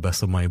that to the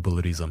best of my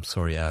abilities. I'm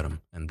sorry,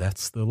 Adam. And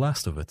that's the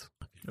last of it.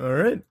 All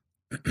right.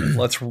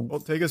 Well,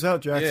 take us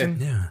out,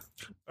 Jackson. Yeah.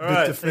 All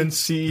right, Defense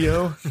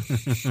CEO.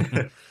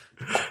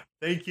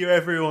 Thank you,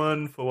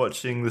 everyone, for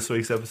watching this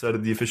week's episode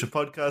of the Official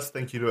Podcast.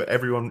 Thank you to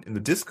everyone in the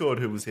Discord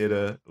who was here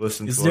to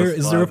listen to us.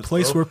 Is there a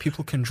place where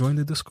people can join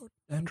the Discord,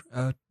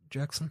 Andrew,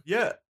 Jackson?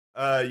 Yeah.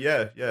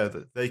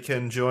 They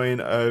can join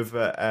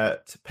over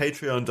at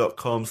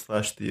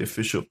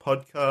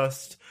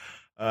patreon.com/theofficialpodcast.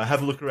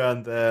 Have a look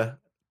around there.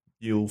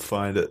 You'll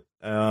find it.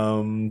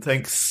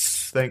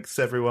 Thanks,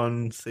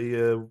 everyone. See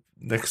you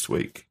next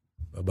week.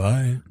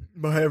 Bye-bye.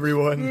 Bye,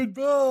 everyone.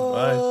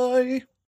 Goodbye. Bye.